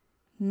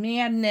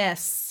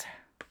madness.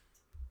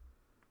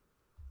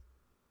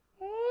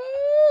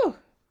 Woo!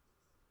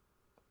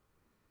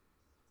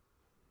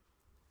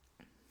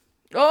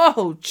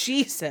 Oh,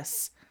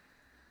 Jesus.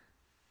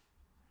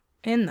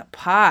 In the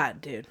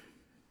pod, dude.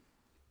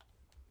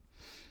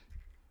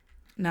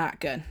 Not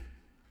good.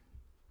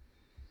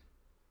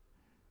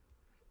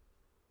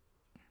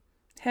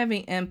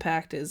 Heavy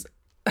impact is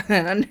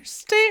an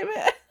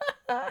understatement.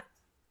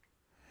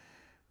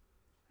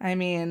 I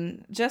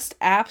mean, just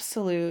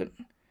absolute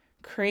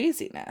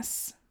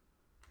craziness.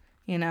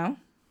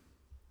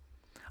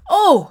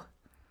 Oh!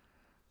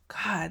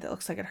 God, that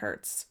looks like it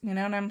hurts. You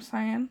know what I'm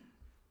saying?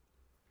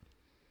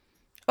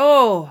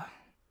 Oh!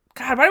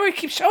 God, why do we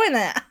keep showing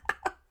that?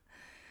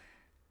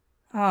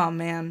 Oh,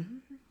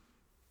 man.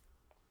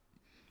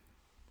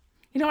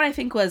 You know what I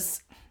think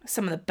was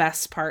some of the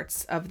best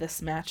parts of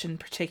this match in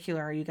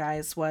particular, you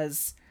guys,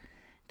 was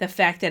the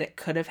fact that it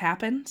could have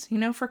happened,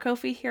 for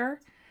Kofi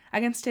here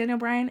against Daniel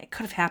Bryan. It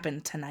could have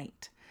happened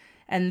tonight.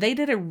 And they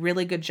did a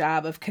really good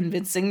job of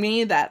convincing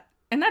me that,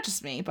 and not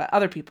just me, but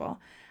other people,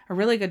 a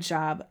really good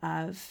job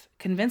of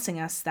convincing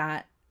us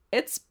that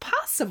it's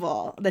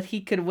possible that he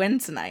could win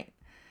tonight.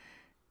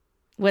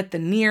 With the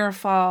near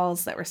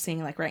falls that we're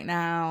seeing right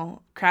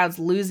now, crowds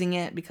losing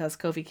it because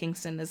Kofi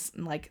Kingston is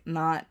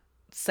not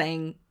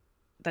saying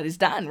that he's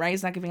done, right?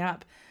 He's not giving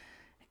up.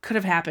 It could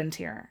have happened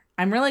here.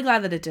 I'm really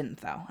glad that it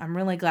didn't, though. I'm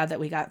really glad that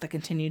we got the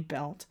continued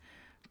build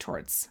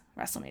towards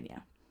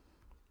WrestleMania.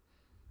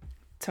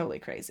 Totally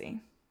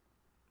crazy.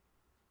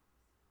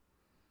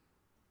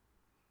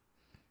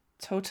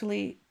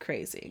 Totally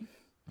crazy.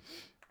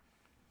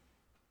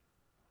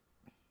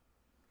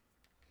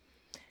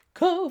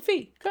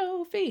 Kofi.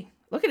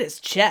 Look at his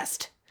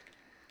chest.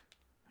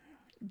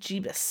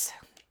 Jeebus.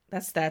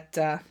 That's that,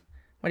 what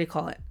do you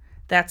call it?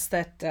 That's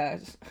that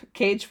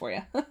cage for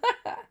you.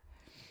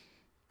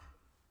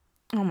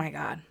 Oh my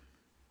God.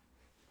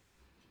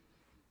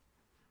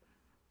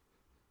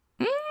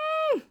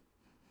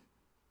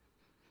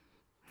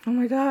 Oh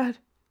my God.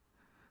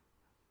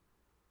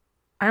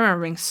 I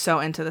remember being so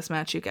into this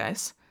match, you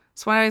guys.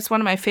 That's why it's one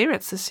of my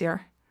favorites this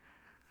year.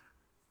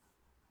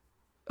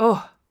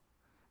 Oh.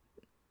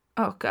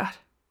 Oh God.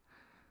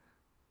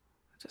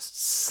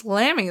 Just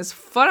slamming his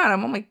foot on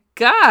him. Oh my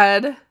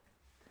God.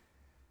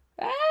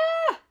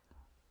 Ah!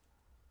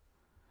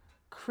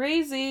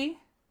 Crazy.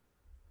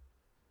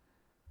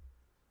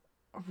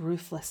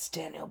 Ruthless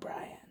Daniel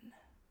Bryan.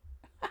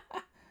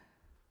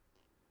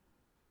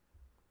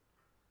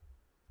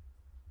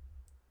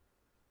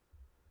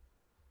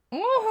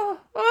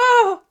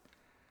 Oh.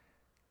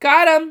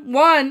 Got him.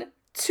 1,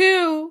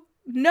 2.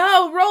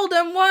 No, rolled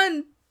him.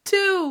 1,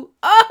 2.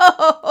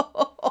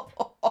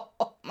 Oh,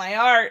 my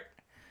heart.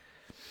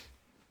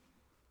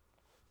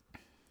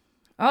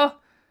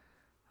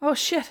 Oh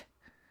shit.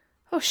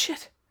 Oh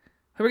shit.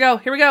 Here we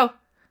go.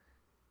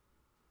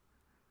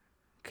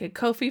 Okay,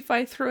 Kofi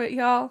fight through it,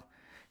 y'all.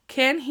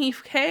 Can he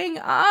hang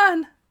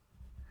on?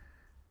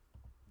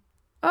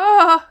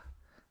 Oh,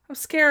 I'm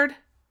scared.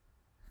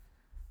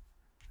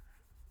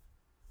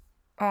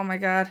 Oh my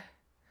God.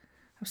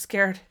 I'm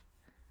scared.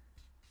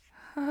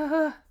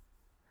 Can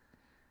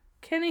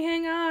he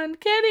hang on?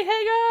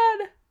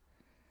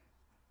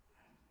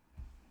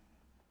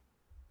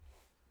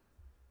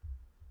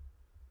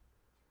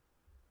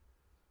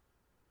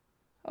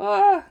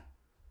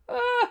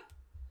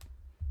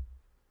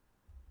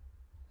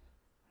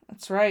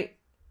 That's right.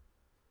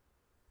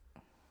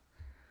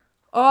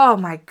 Oh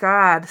my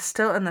God.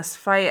 Still in this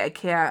fight. I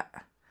can't.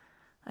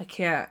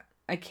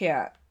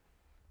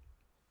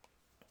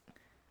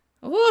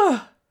 Ooh.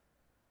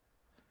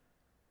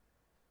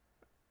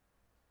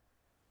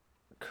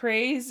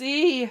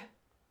 Crazy.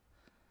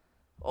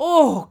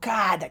 Oh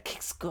God, that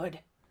kick's good.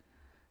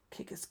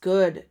 Kick is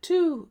good.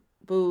 2.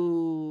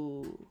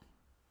 Boo.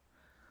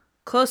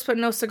 Close but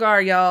no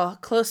cigar, y'all.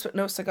 Close but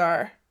no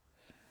cigar.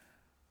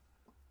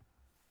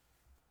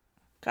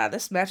 God,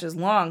 this match is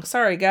long.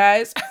 Sorry,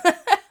 guys.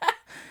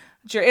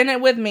 But you're in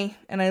it with me,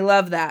 and I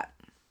love that.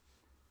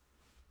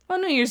 Well,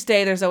 New Year's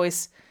Day, there's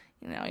always,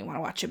 you want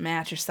to watch a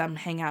match or something,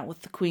 hang out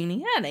with the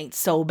Queenie. That ain't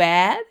so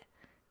bad.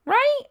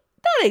 Right?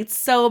 That ain't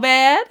so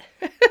bad.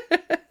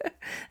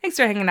 Thanks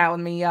for hanging out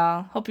with me,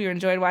 y'all. Hope you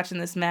enjoyed watching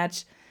this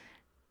match.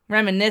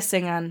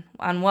 Reminiscing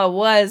on what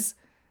was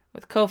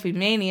with Kofi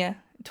Mania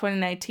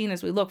 2019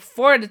 as we look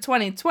forward to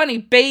 2020,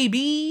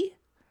 baby.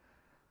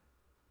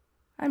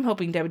 I'm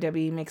hoping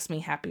WWE makes me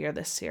happier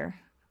this year.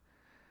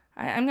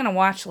 I'm going to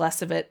watch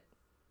less of it,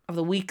 of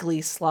the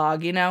weekly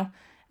slog,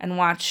 and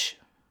watch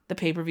the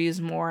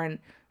pay-per-views more, and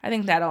I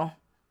think that'll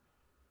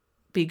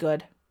be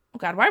good. Oh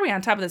God, why are we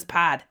on top of this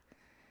pod?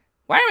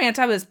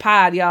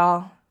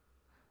 Y'all?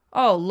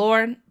 Oh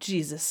Lord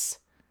Jesus.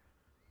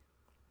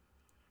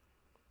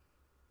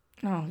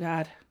 Oh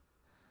God.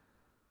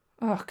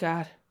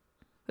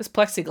 This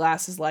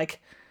plexiglass is like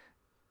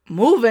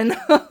moving.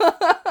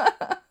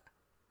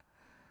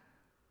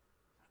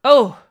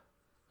 Oh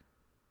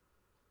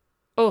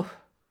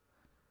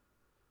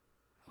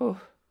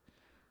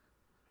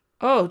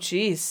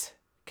jeez.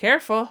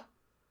 Careful.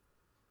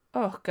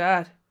 Oh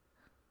God.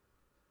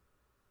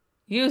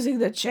 Using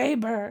the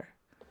chamber.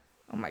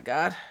 Oh my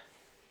God.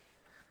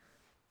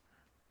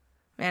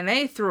 Man,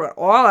 they threw it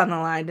all on the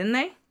line, didn't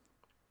they?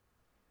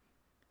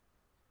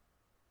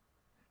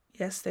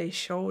 Yes, they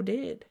sure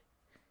did.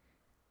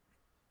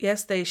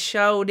 Yes, they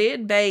sure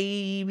did,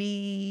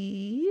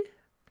 baby.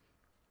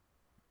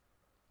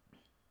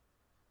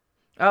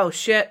 Oh,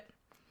 shit.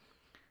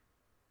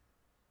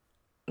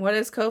 What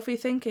is Kofi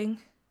thinking?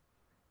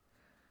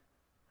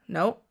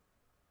 Nope.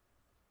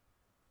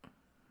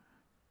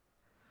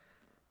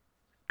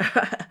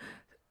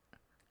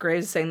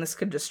 Graves saying this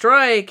could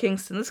destroy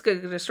Kingston. This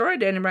could destroy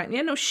Daniel Bryan.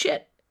 Yeah, no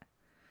shit.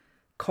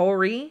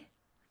 Corey.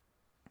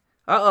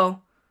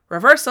 Uh-oh.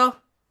 Reversal.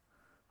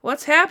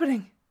 What's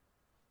happening?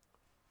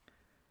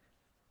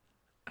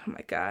 Oh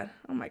my God.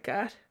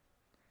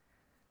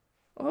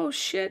 Oh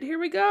shit. Here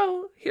we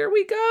go.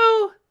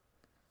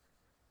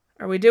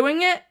 Are we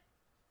doing it?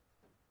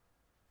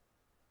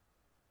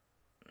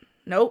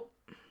 Nope.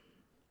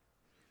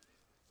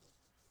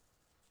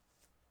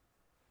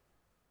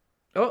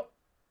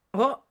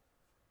 Oh.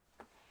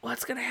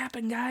 What's going to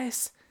happen,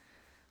 guys?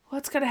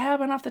 What's going to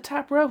happen off the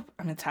top rope?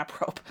 I mean, top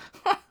rope.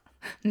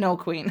 No,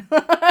 Queen.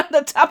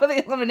 The top of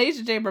the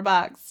Elimination Chamber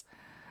box.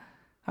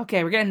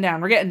 Okay, we're getting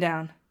down.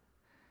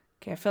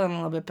 Okay, I'm feeling a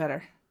little bit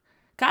better.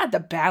 God, the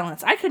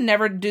balance. I could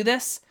never do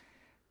this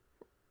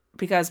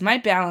because my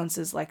balance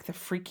is like the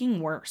freaking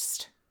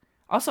worst.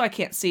 Also, I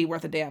can't see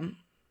worth a damn.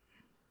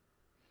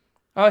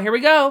 Oh, here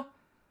we go.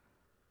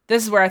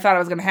 This is where I thought it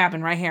was going to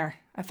happen, right here.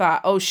 I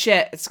thought, oh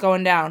shit, it's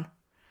going down.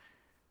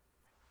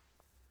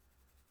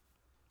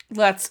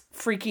 Let's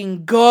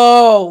freaking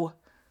go.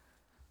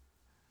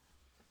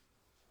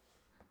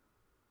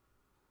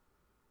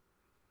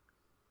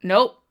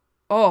 Nope.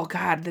 Oh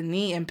God, the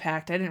knee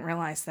impact. I didn't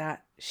realize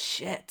that.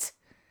 Shit.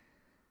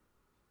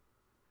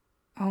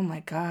 Oh my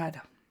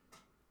God.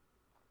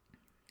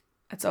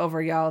 It's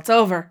over, y'all. It's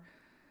over.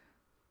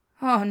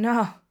 Oh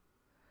no.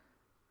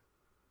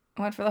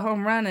 I went for the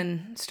home run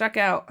and struck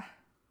out.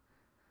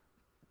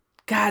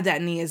 God,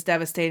 that knee is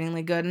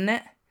devastatingly good, isn't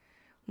it?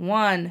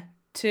 1,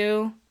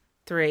 2,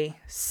 3.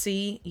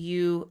 See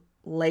you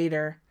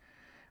later.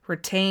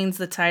 Retains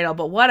the title.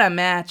 But what a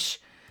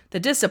match. The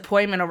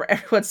disappointment over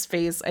everyone's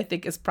face, I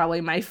think, is probably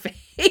my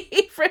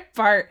favorite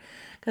part.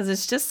 Because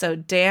it's just so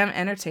damn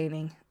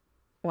entertaining.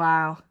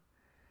 Wow.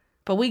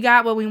 But we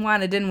got what we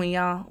wanted, didn't we,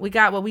 y'all? We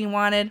got what we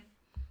wanted.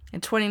 In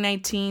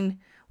 2019,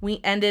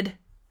 we ended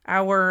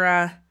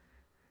our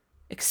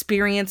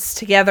experience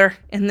together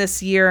in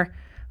this year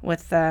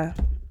with,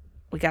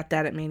 we got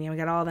that at Mania. We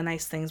got all the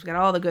nice things. We got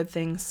all the good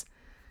things.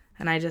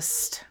 And I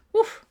just,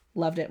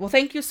 loved it. Well,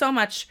 thank you so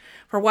much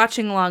for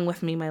watching along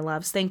with me, my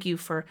loves. Thank you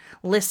for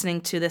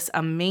listening to this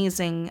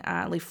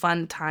amazingly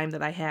fun time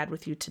that I had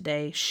with you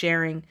today,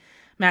 sharing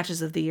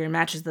matches of the year,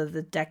 matches of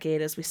the decade,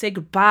 as we say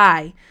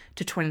goodbye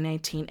to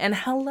 2019 and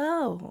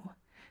hello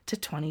to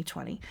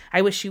 2020.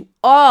 I wish you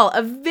all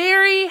a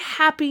very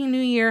happy new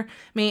year.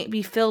 May it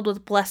be filled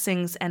with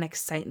blessings and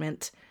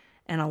excitement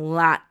and a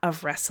lot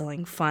of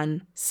wrestling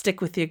fun. Stick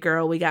with your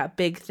girl. We got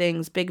big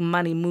things, big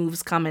money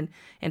moves coming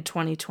in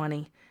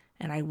 2020,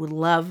 and I would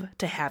love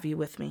to have you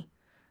with me.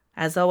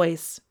 As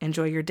always,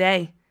 enjoy your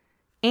day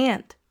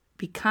and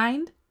be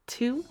kind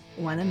to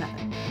one another.